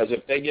 because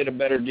if they get a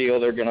better deal,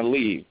 they're going to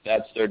leave.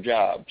 That's their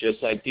job.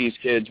 Just like these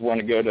kids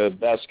want to go to the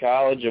best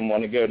college and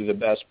want to go to the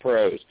best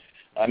pros.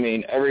 I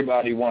mean,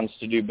 everybody wants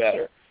to do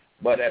better.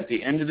 But at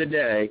the end of the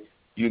day,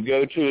 you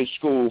go to a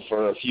school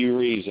for a few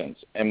reasons,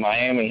 and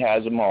Miami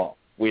has them all.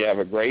 We have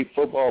a great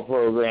football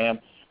program.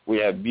 We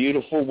have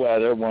beautiful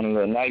weather, one of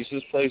the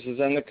nicest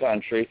places in the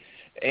country,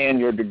 and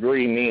your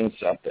degree means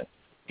something.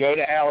 Go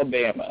to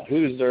Alabama.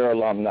 Who's their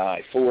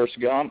alumni? Forrest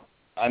Gump?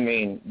 I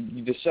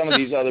mean, some of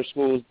these other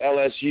schools,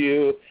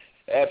 LSU,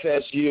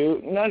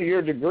 FSU, none of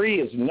your degree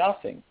is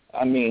nothing.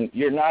 I mean,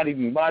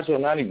 might as well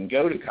not even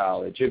go to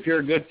college. If you're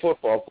a good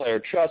football player,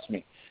 trust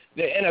me,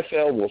 the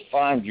NFL will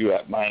find you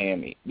at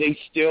Miami. They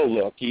still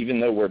look, even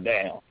though we're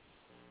down.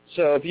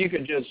 So if you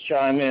could just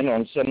chime in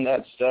on some of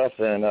that stuff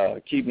and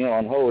keep me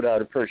on hold,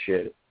 I'd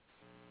appreciate it.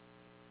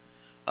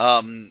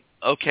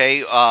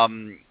 Okay.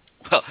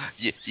 Well,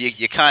 you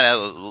kind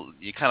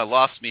of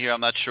lost me here.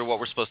 I'm not sure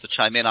what we're supposed to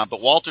chime in on, but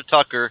Walter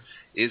Tucker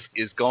is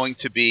going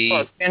to be.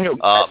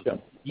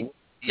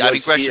 Yeah, I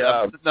mean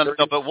Gresham.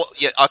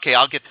 Okay,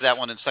 I'll get to that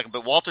one in a second.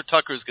 But Walter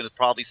Tucker is going to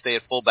probably stay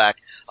at fullback.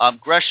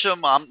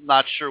 Gresham, I'm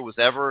not sure was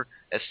ever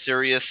as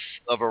serious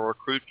of a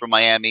recruit for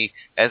Miami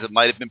as it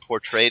might have been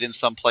portrayed in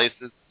some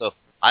places. So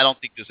I don't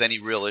think there's any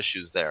real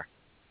issues there.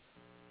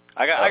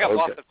 I got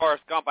lost at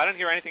Forrest Gump. I didn't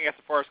hear anything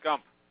after Forrest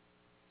Gump.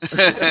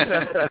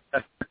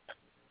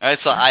 All right,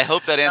 so I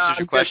hope that answers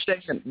your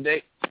question.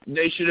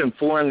 They should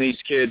inform these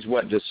kids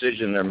what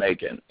decision they're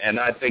making, and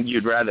I think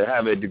you'd rather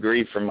have a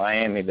degree from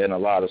Miami than a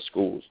lot of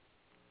schools.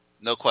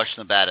 No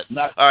question about it.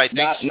 All right,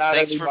 thanks not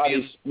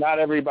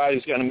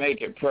everybody's going to make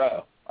it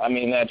pro. I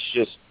mean, that's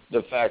just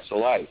the facts of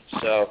life.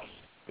 So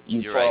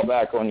you fall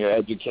back on your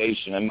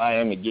education, and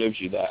Miami gives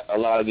you that. A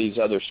lot of these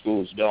other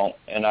schools don't,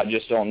 and I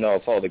just don't know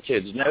if all the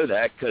kids know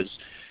that, because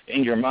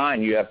in your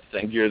mind you have to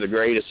think you're the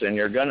greatest and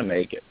you're going to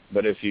make it.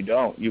 But if you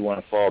don't, you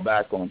want to fall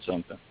back on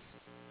something.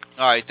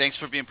 All right, thanks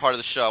for being part of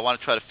the show. I want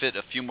to try to fit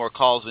a few more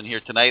calls in here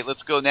tonight.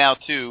 Let's go now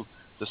to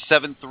the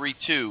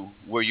 732,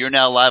 where you're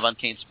now live on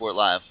CaneSport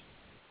Live.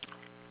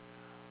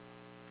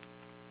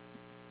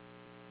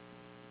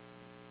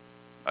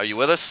 Are you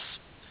with us?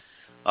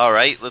 All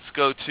right, let's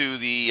go to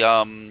the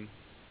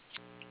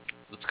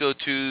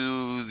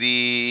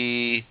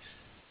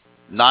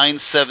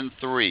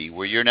 973,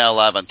 where you're now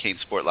live on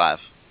CaneSport Live.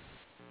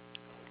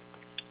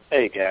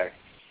 Hey, Gary.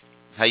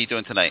 How you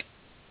doing tonight?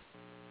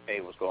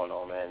 Hey, what's going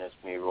on, man? It's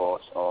me,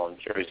 Ross, on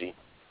Jersey.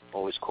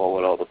 Always call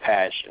with all the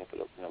passion for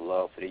the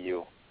love for the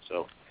U.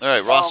 So. All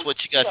right, Ross, what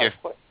you got here?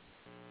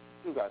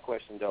 You got a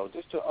question though,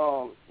 just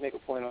to make a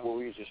point on what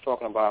we were just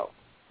talking about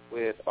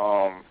with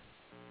the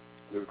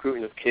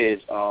recruiting of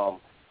kids,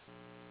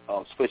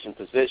 switching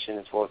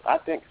positions. I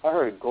think I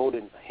heard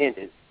Golden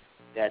hinted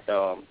that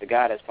the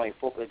guy that's playing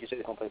football, like you said,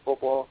 he's going to play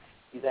football.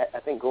 I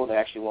think Golden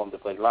actually wanted to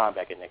play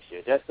linebacker next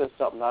year. That's just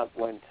something I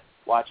when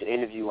watch an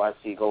interview I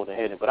see Golden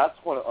hinting. But I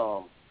just want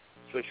to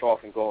switch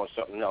off and go on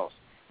something else.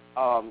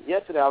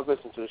 Yesterday I was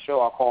listening to the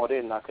show. I called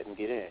in and I couldn't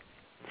get in.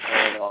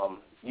 And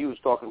you was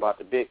talking about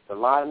the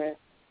lineman.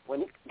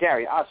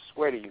 Gary, I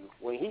swear to you,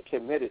 when he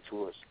committed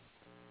to us,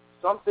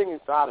 something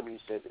inside of me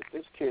said that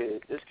this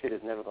kid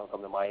is never going to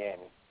come to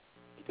Miami.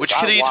 Which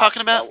kid are you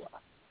talking about?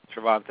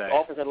 Trevante.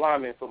 Offensive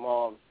lineman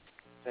from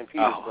St.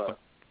 Petersburg.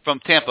 From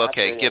Tampa,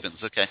 okay.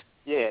 Gibbons, okay.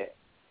 Yeah.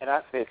 And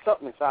I said,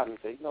 something inside me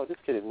said, this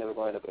kid is never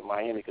going to end up in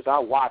Miami, because I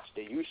watched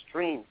it. You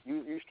streamed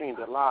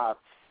it live,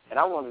 and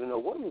I wanted to know,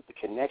 what was the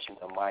connection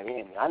to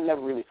Miami? I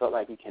never really felt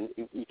like he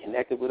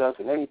connected with us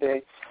and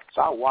anything.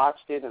 So I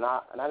watched it, and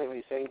I didn't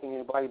really say anything to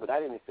anybody, but I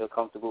didn't feel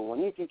comfortable. When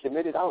he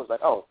committed, I was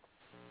like,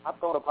 I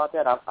thought about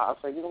that. I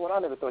said, you know what, I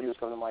never thought he was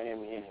coming to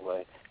Miami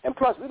anyway. And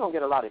plus, we don't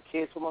get a lot of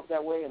kids from up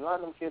that way, and a lot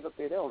of them kids up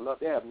there,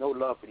 they have no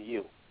love for the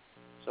U.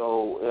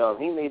 So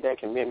he made that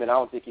commitment. I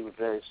don't think he was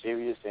very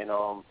serious. And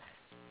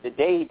the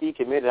day he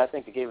decommitted, I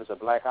think it gave us a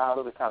black eye a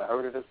little bit, kind of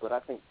hurted us. But I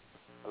think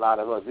a lot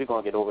of us, we're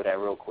going to get over that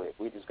real quick.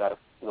 We just got to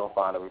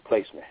find a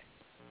replacement.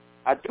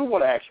 I do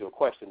want to ask you a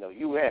question, though,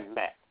 you and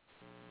Matt.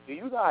 Do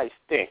you guys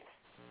think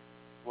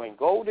when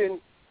Golden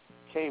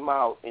came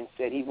out and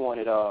said he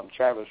wanted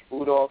Travis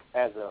Rudolph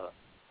as a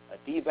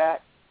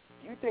D-back,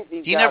 do you think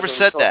these guys... He never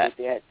said that.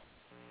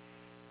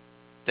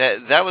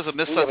 That was a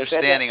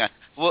misunderstanding.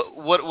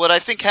 What I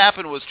think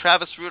happened was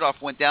Travis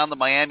Rudolph went down to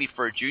Miami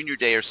for a junior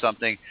day or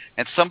something,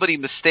 and somebody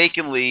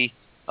mistakenly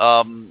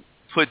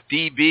put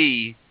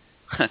DB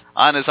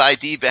on his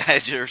ID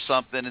badge or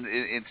something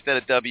instead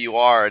of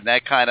WR, and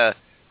that kind of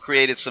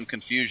created some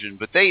confusion.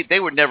 But they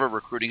were never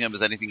recruiting him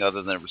as anything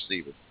other than a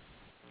receiver.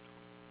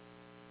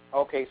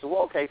 Okay,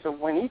 so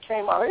when he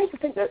came out, I used to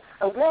think that,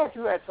 I'm glad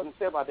you had something to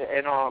say about that.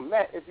 And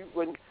Matt, if you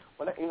when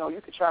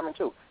you could chime in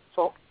too.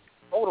 So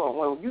hold on,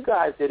 when you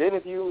guys did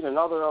interviews and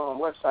other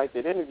websites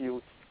did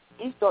interviews,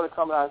 he started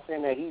coming out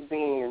saying that he's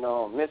being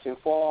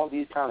misinformed,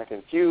 he's kind of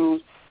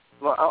confused.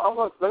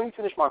 Let me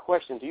finish my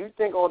question. Do you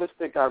think all this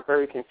thing got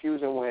very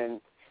confusing when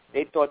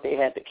they thought they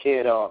had the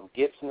kid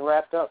Gibson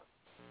wrapped up,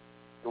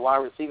 the wide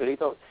receiver? They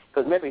thought,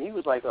 because remember he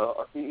was like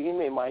he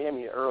made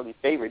Miami an early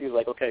favorite. He was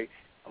like, okay,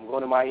 I'm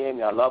going to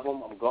Miami. I love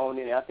him. I'm going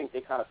in. I think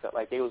they kind of felt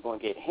like they was going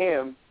to get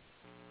him,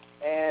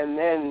 and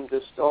then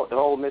the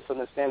whole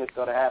misunderstanding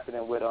started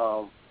happening with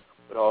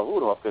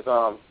Rudolph,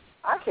 because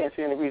I can't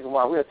see any reason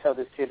why we'll tell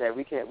this kid that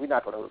we're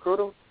not going to recruit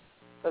him,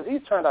 because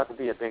he's turned out to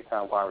be a big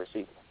time wide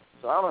receiver.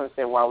 So I don't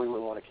understand why we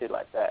would want a kid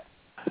like that.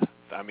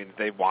 I mean,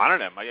 they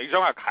wanted him. Are you talking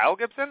about Kyle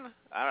Gibson?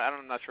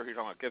 I'm not sure who you're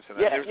talking about Gibson.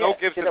 There's no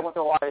Gibson. Kid that went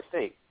to Ohio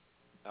State.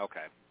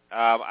 Okay.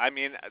 I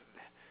mean,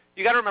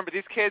 you got to remember,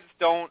 these kids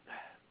don't.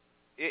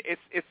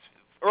 It's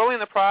early in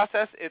the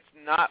process. It's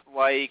not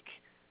like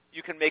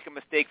you can make a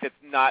mistake that's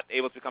not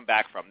able to come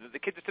back from. The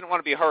kid just didn't want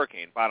to be a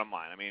Hurricane, bottom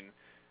line. I mean,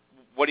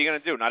 what are you going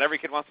to do? Not every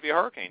kid wants to be a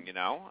Hurricane, you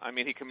know? I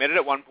mean, he committed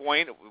at one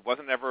point. It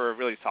wasn't ever a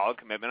really solid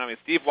commitment. I mean,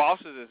 Steve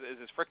Walsh is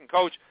his freaking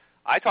coach.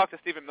 I talked to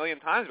Steve a million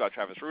times about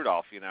Travis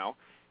Rudolph, you know.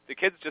 The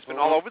kid's just been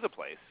all over the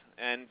place.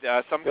 And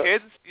some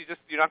kids,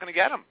 you're not going to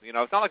get them. You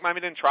know, it's not like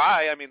Miami didn't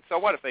try. I mean, so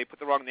what if they put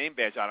the wrong name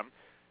badge on him?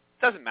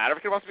 It doesn't matter. If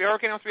a kid wants to be a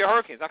Hurricane, he wants to be a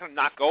Hurricane. He's not going to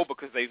not go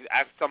because they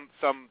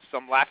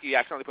some lackey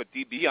accidentally put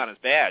DB on his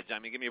badge. I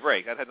mean, give me a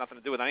break. That had nothing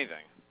to do with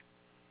anything.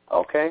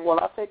 Okay, well,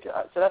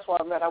 so that's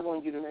why, Matt, I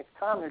wanted you to make a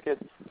comment,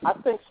 because I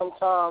think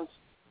sometimes,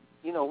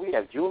 you know, we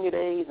have junior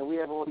days and we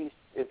have all these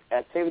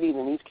activities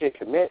and these kids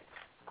commit.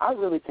 I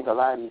really think a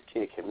lot of these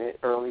kids commit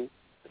early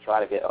to try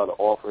to get other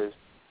offers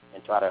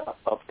and try to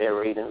up their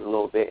rating a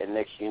little bit, and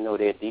next you know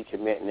they're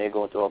decommit and they're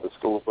going to other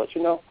schools. But,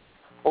 you know,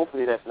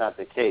 hopefully that's not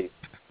the case.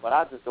 But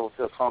I just don't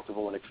feel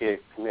comfortable when a kid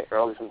commit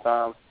early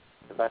sometimes,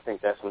 because I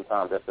think that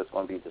sometimes that's just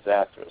going to be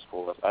disastrous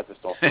for us. I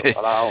just don't feel,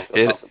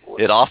 comfortable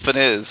with it. It often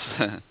is.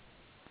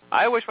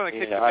 I wish when a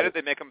kid committed,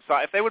 they make him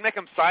sign. If they would make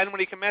him sign when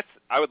he commits,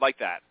 I would like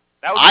that.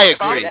 That would I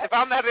agree. If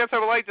I'm that answer, I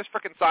would like just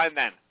freaking sign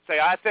then. Say,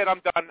 I said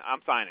I'm done. I'm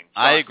signing.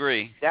 I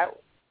agree. That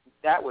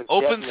would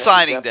open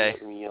signing day.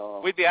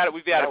 We'd be out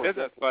of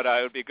business, but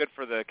it would be good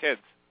for the kids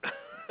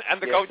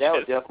and the coaches. That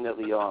would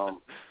definitely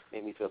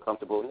make me feel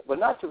comfortable. But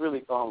not to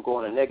really go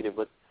on a negative,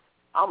 but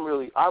I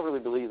really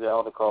believe that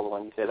Elder Caller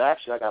when he said,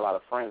 actually I got a lot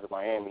of friends in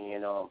Miami,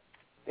 and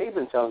they've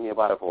been telling me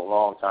about it for a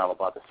long time,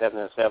 about the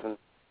 7-7 and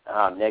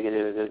how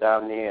negative it is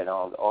down there and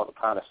all the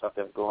kind of stuff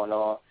that's going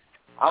on.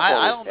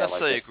 I don't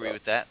necessarily agree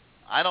with that.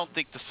 I don't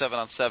think the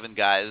 7-on-7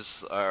 guys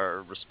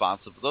are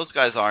responsible. Those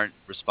guys aren't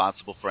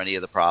responsible for any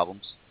of the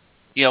problems.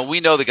 We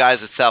know the guys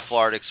at South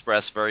Florida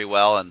Express very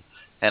well, and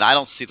I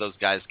don't see those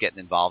guys getting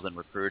involved in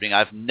recruiting.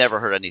 I've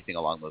never heard anything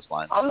along those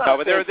lines. No,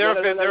 but there have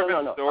been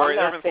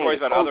stories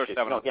about other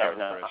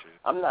 7-on-7 issues.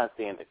 I'm not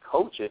saying the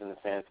coaches in the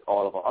sense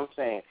all of them. I'm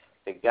saying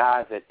the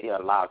guys that they're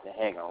allowed to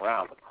hang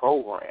around, the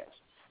programs,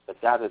 the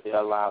guys that they're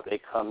allowed,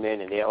 they come in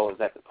and they're always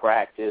at the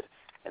practice,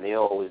 and they're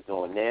always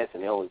doing this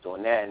and they're always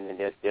doing that, and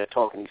they're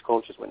talking to these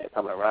coaches when they're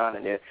coming around,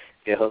 and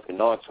they're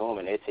hooking on to them,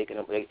 and they're taking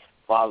them, they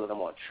follow them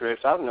on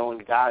trips. I've known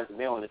the guys that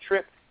they're on the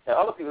trip that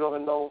other people don't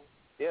even know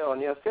they're on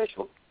the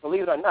official.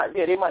 Believe it or not,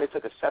 they might have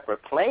took a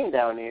separate plane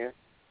down there,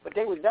 but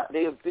they was down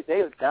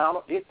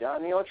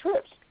there on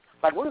trips.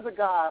 Like, what is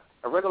a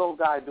regular old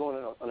guy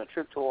doing on a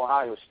trip to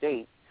Ohio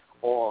State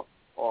or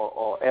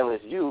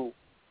LSU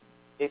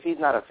if he's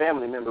not a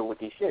family member with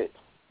these kids?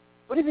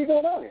 What is he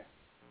doing down there?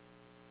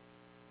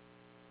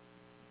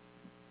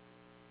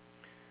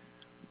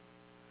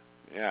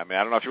 Yeah, I mean,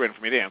 I don't know if you're waiting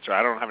for me to answer.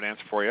 I don't have an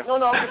answer for you.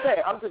 No, I'm just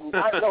saying. I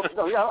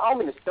don't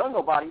mean to stun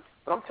nobody,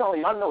 but I'm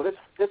telling you, I know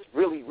this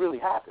really, really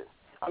happened.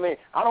 I mean,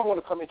 I don't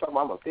want to come in and talk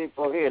about I'm a big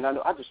bro here, and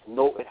I just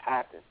know it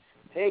happened.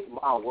 Take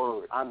my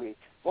word. I mean,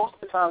 most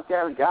of the time,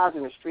 Gary, guys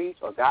in the streets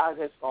or guys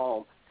that's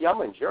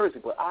I'm in Jersey,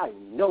 but I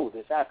know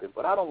this happened.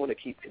 But I don't want to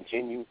keep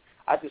continue.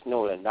 I just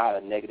know that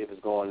not a negative is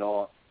going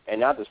on,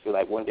 and I just feel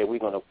like one day we're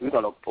gonna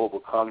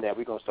overcome that.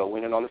 We're gonna start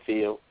winning on the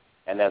field,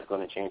 and that's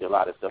gonna change a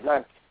lot of stuff.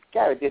 Now,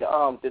 Gary, did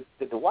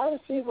the wide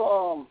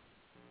receiver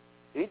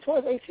did he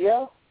tore his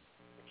ACL?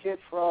 The kid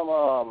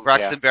from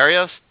Braxton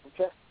Berrios?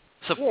 Okay.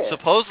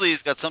 Supposedly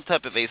he's got some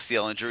type of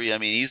ACL injury. I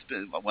mean,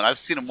 when I've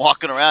seen him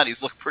walking around,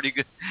 he's looked pretty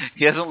good.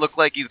 He hasn't looked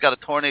like he's got a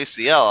torn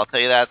ACL, I'll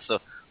tell you that. So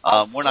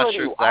we're not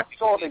sure exactly. I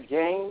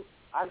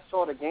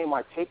saw the game.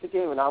 I taped the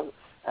game, and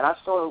I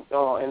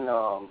saw in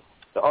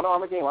the Under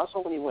Armour game. I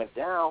saw when he went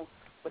down,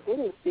 but they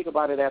didn't speak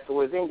about it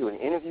afterwards. They didn't do an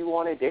interview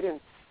on it. They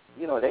didn't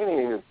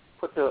even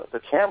put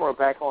the camera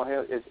back on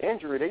his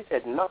injury. They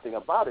said nothing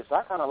about it. So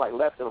I kind of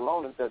left it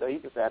alone and said that he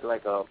just had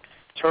like a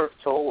turf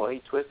toe or he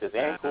twisted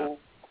his ankle.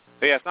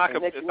 But yeah, it's not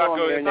good. It's not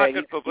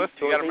good publicity.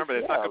 You got to remember that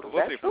it's not good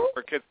publicity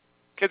for kids.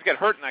 Kids get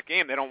hurt in that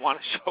game. They don't want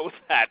to show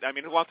that. I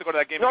mean, who wants to go to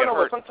that game and get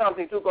hurt? No, but sometimes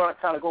they do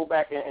kind of go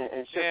back and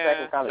shift back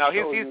and kind of.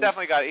 No, he's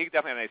definitely got an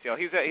ACL.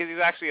 He's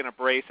actually in a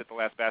brace at the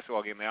last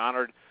basketball game.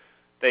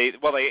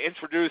 They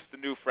introduced the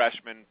new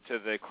freshman to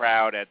the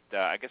crowd at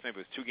I guess maybe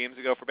it was 2 games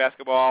ago for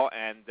basketball,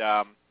 and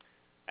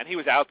he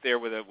was out there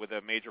with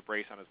a major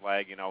brace on his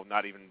leg,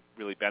 not even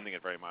really bending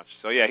it very much.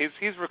 So yeah,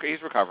 he's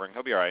recovering.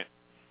 He'll be all right.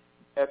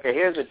 Okay,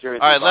 here's a jersey.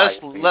 All right,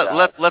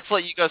 let's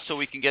let you go so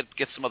we can get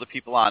some other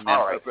people on, man.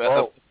 All right.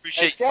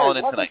 Appreciate you calling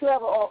in tonight. Why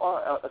don't you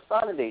have a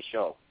signing day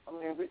show? I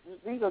mean,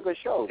 these are good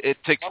shows.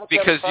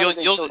 Because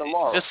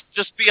you'll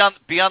just be on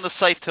the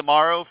site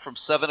tomorrow from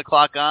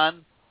 7:00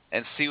 on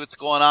and see what's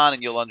going on,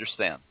 and you'll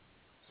understand.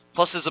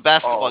 Plus, there's a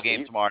basketball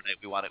game tomorrow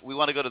night. We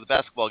want to go to the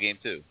basketball game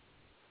too.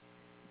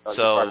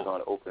 So going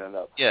to open it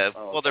up. Yeah.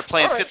 Well, they're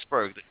playing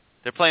Pittsburgh.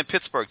 They're playing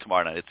Pittsburgh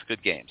tomorrow night. It's a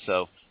good game.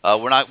 So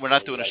we're not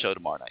doing a show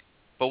tomorrow night.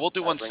 But we'll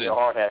do one soon. Your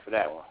hard hat for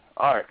that one.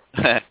 All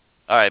right.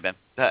 All right, man.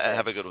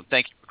 Have a good one.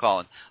 Thank you for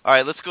calling. All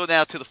right, let's go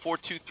now to the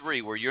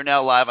 423, where you're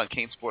now live on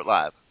CaneSport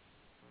Live.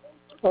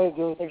 Hey,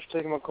 Joe. Thanks for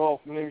taking my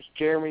call. My name's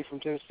Jeremy from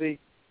Tennessee.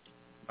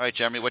 All right,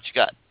 Jeremy, what you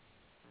got?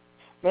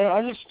 Man,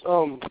 I just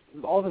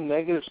all the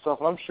negative stuff.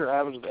 I'm sure it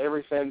happens with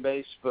every fan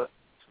base, but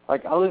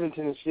like I live in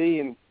Tennessee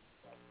and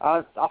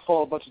I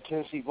follow a bunch of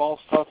Tennessee ball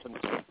stuff, and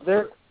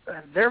they're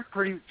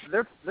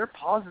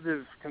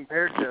positive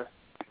compared to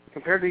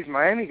these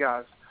Miami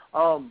guys.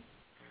 I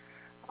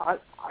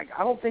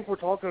don't think we're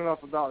talking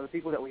enough about the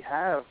people that we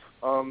have.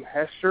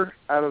 Hester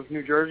out of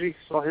New Jersey,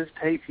 saw his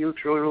tape. He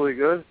looks really, really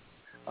good.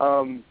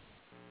 Like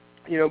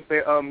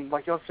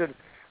y'all said,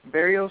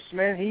 Berrios,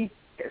 man,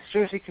 as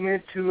soon as he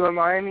committed to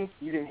Miami,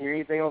 you didn't hear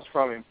anything else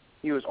from him.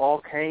 He was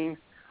all Cane.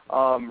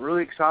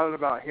 Really excited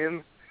about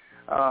him.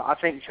 I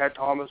think Chad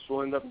Thomas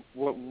will end up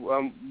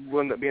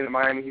being in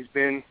Miami. He's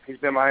been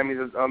Miami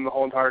the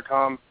whole entire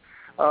time.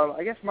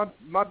 I guess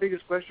my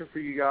biggest question for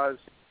you guys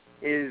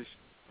is,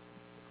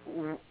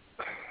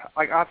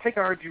 I think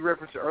I heard you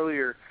reference it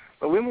earlier,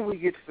 but when will we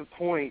get to the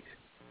point,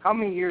 how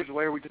many years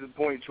away are we to the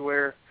point to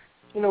where,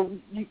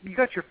 you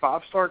got your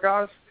 5-star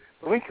guys,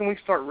 when can we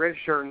start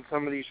redshirting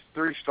some of these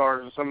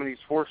 3-stars and some of these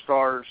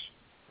 4-stars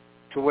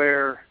to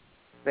where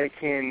they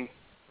can,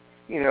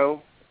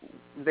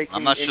 they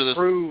can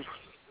improve?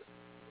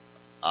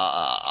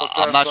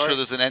 I'm not sure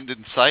there's an end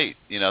in sight,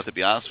 to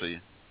be honest with you.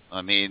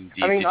 I mean,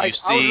 did you see?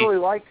 I would really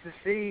like to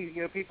see,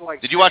 people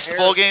like. Did you watch the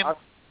bowl game?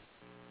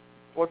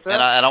 What's that?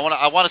 And I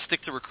want to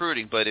stick to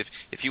recruiting, but if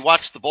you watch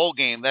the bowl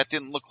game, that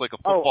didn't look like a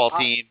football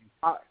team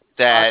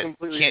that's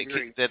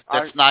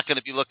not going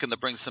to be looking to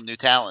bring some new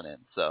talent in.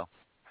 So.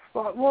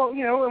 Well,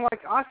 and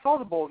I saw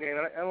the bowl game,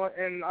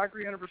 and I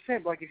agree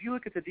 100%. Like, if you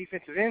look at the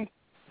defensive end,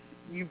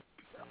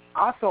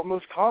 I felt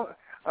most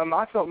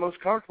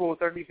comfortable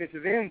with our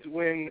defensive ends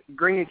when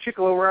Green and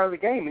Chickalo were out of the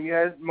game, and you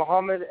had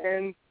Muhammad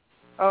and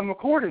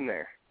McCord in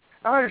there.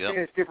 I understand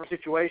it's different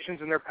situations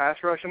and they're pass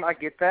rushing. I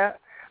get that.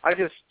 I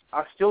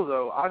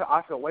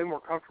felt way more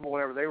comfortable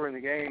whenever they were in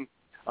the game.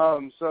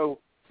 So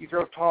you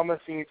throw Thomas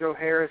and you throw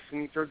Harris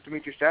and you throw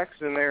Demetrius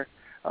Jackson in there.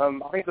 I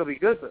think they'll be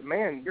good, but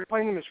man, you're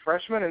playing them as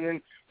freshmen, and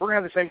then we're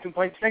gonna have the same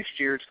complaints next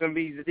year. It's gonna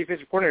be the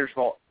defensive coordinator's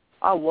fault.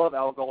 I love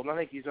Al Golden. I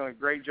think he's done a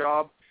great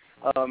job.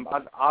 I'm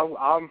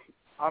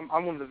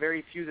one of the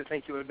very few that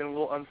think it would have been a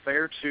little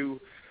unfair to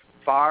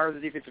fire the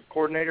defensive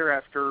coordinator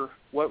after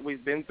what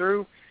we've been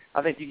through.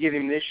 I think you give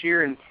him this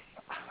year, and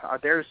I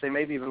dare to say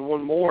maybe even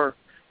one more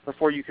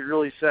before you could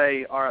really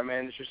say, all right,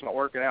 man, it's just not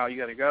working out. You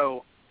got to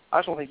go. I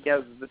just don't think he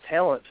has the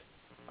talent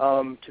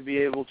to be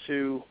able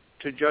to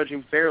judge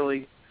him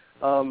fairly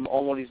on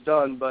what he's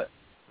done. But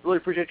really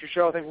appreciate your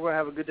show. I think we're going to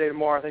have a good day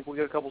tomorrow. I think we'll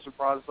get a couple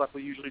surprises like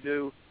we usually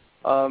do.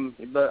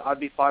 But I'd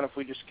be fine if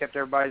we just kept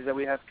everybody that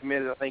we have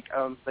committed. I think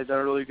they've done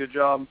a really good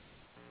job.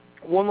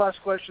 One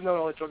last question, though, and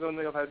I'll let y'all go. I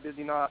know I've had a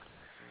busy night.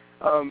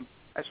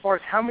 As far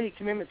as how many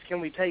commitments can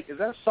we take, is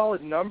that a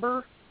solid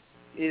number?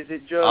 Is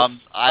it just...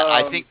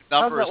 I think the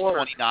number is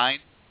 29.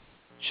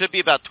 Should be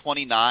about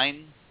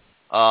 29.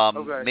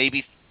 Okay.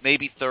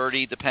 Maybe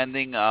 30,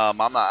 depending. I'm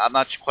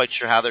not quite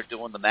sure how they're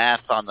doing the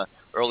math on the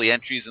early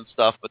entries and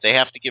stuff, but they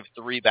have to give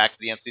 3 back to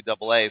the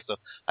NCAA. So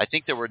I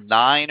think there were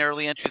 9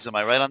 early entries. Am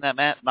I right on that,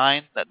 Matt?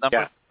 9, that number?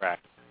 Yeah,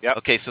 correct. Yep.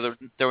 Okay, so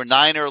there were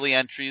 9 early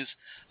entries.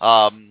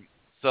 And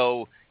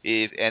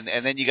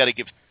then you got to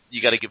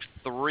give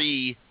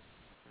 3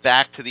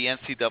 back to the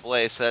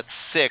NCAA. So that's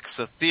 6.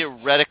 So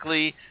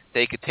theoretically,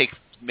 they could take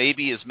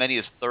maybe as many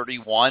as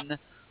 31.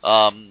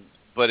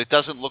 But it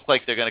doesn't look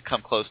like they're going to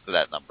come close to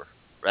that number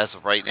as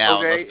of right now,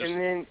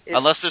 okay,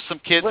 unless there's some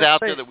kids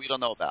out there that we don't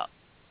know about.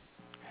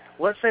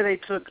 Let's say they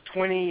took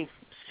 26,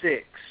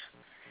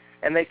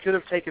 and they could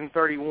have taken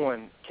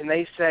 31. Can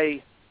they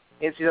say,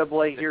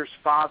 NCAA, here's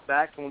 5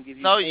 back, and we'll give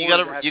you 4? No, you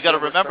got to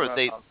remember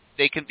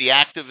they can be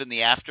active in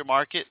the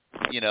aftermarket.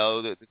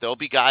 There'll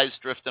be guys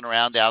drifting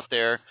around out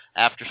there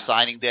after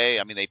signing day.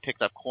 I mean, they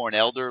picked up Corn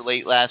Elder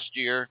late last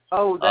year.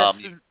 Oh,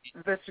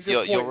 that's a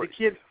good point.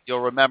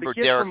 You'll remember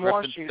Derek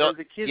Griffin.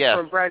 The kids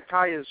from Brad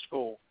Kaya's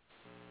school.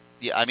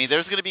 Yeah, I mean,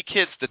 there's going to be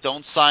kids that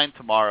don't sign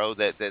tomorrow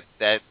that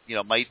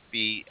might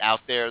be out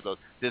there.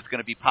 There's going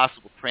to be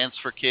possible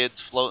transfer kids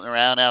floating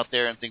around out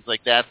there and things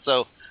like that.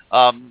 So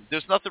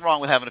there's nothing wrong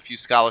with having a few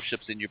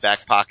scholarships in your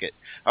back pocket.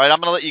 All right, I'm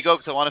going to let you go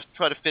because I want to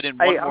try to fit in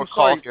one more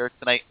call here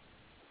tonight.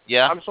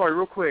 Yeah? I'm sorry,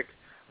 real quick.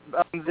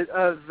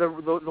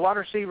 The wide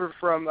receiver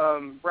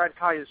from Brad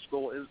Kaya's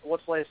school,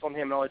 what's the latest on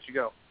him, and I'll let you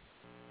go.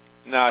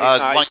 No,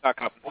 he's not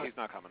coming. He's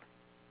not coming.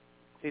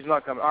 He's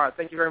not coming. All right,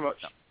 thank you very much.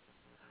 No.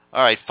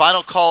 All right,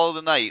 final call of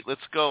the night.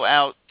 Let's go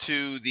out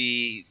to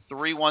the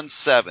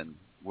 317,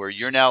 where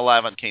you're now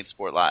live on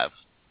CaneSport Live.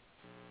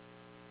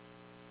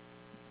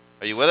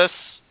 Are you with us?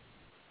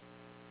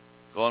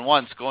 Going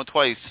once, going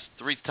twice,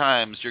 3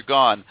 times, you're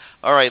gone.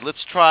 All right,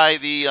 let's try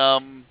the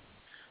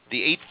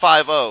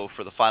 850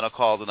 for the final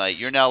call of the night.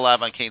 You're now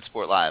live on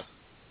CaneSport Live.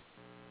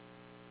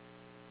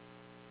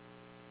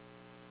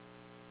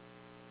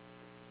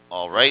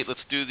 All right, let's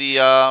do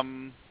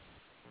the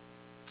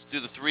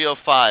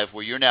 305,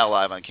 where you're now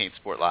live on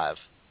CaneSport Live.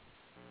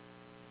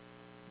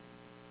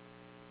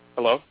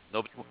 Hello?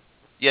 Nobody.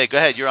 Yeah, go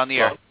ahead. You're on the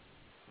air.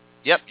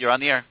 Yep, you're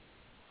on the air.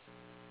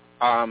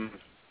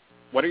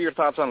 What are your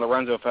thoughts on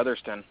Lorenzo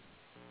Featherston?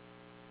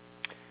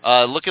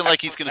 Looking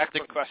like he's going to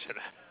stick. Question.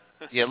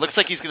 Yeah, it looks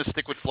like he's going to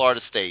stick with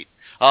Florida State.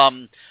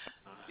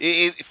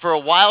 For a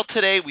while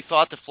today, we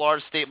thought that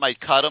Florida State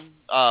might cut him.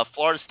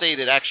 Florida State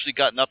had actually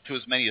gotten up to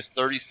as many as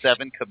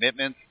 37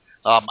 commitments.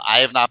 I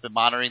have not been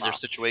monitoring their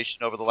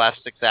situation over the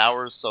last 6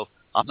 hours, so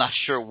I'm not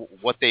sure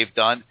what they've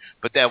done.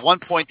 But at one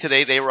point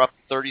today, they were up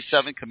to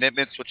 37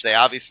 commitments, which they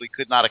obviously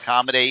could not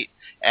accommodate.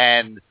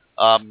 And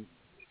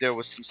there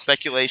was some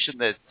speculation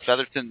that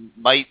Featherston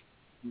might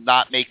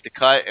not make the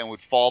cut and would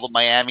fall to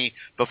Miami.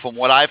 But from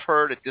what I've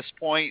heard at this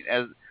point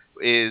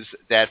is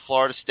that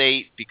Florida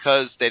State,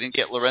 because they didn't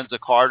get Lorenzo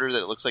Carter,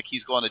 that it looks like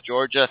he's going to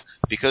Georgia,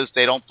 because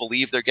they don't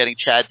believe they're getting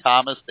Chad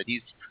Thomas, that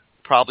he's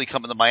probably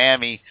coming to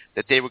Miami,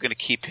 that they were going to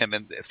keep him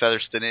in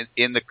Featherston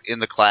in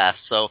the class.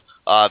 So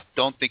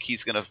don't think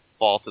he's going to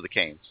fall to the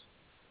Canes.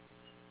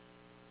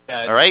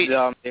 All right.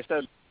 They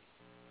said,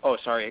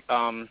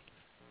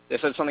 they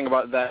said something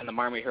about that in the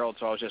Miami Herald,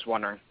 so I was just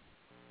wondering.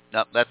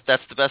 No,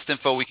 that's the best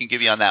info we can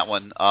give you on that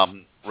one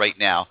right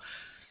now.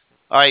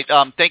 All right,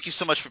 thank you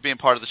so much for being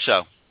part of the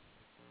show. All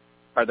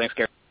right, thanks,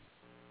 Gary.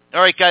 All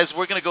right, guys,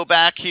 we're going to go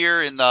back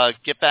here and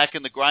get back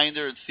in the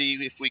grinder and see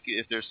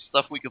if there's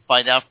stuff we can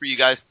find out for you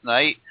guys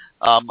tonight.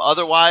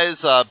 Otherwise,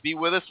 be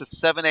with us at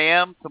 7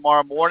 a.m.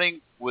 tomorrow morning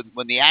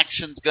when the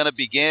action's going to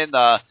begin.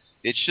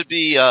 It should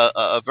be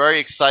a very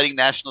exciting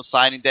National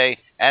Signing Day,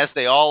 as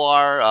they all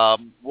are.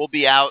 We'll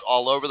be out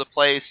all over the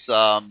place.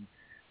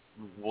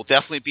 We'll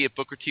definitely be at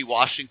Booker T.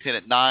 Washington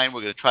at 9.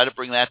 We're going to try to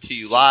bring that to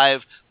you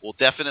live. We'll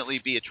definitely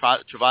be at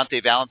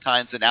Travante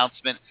Valentine's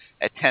announcement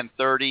at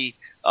 10:30.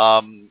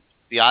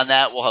 Beyond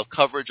that, we'll have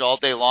coverage all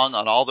day long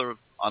on all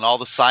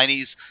the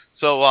signees.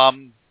 So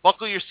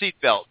buckle your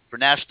seatbelt for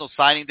National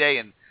Signing Day,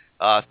 and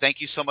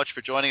thank you so much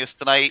for joining us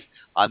tonight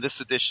on this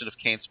edition of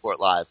CaneSport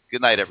Live.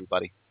 Good night,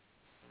 everybody.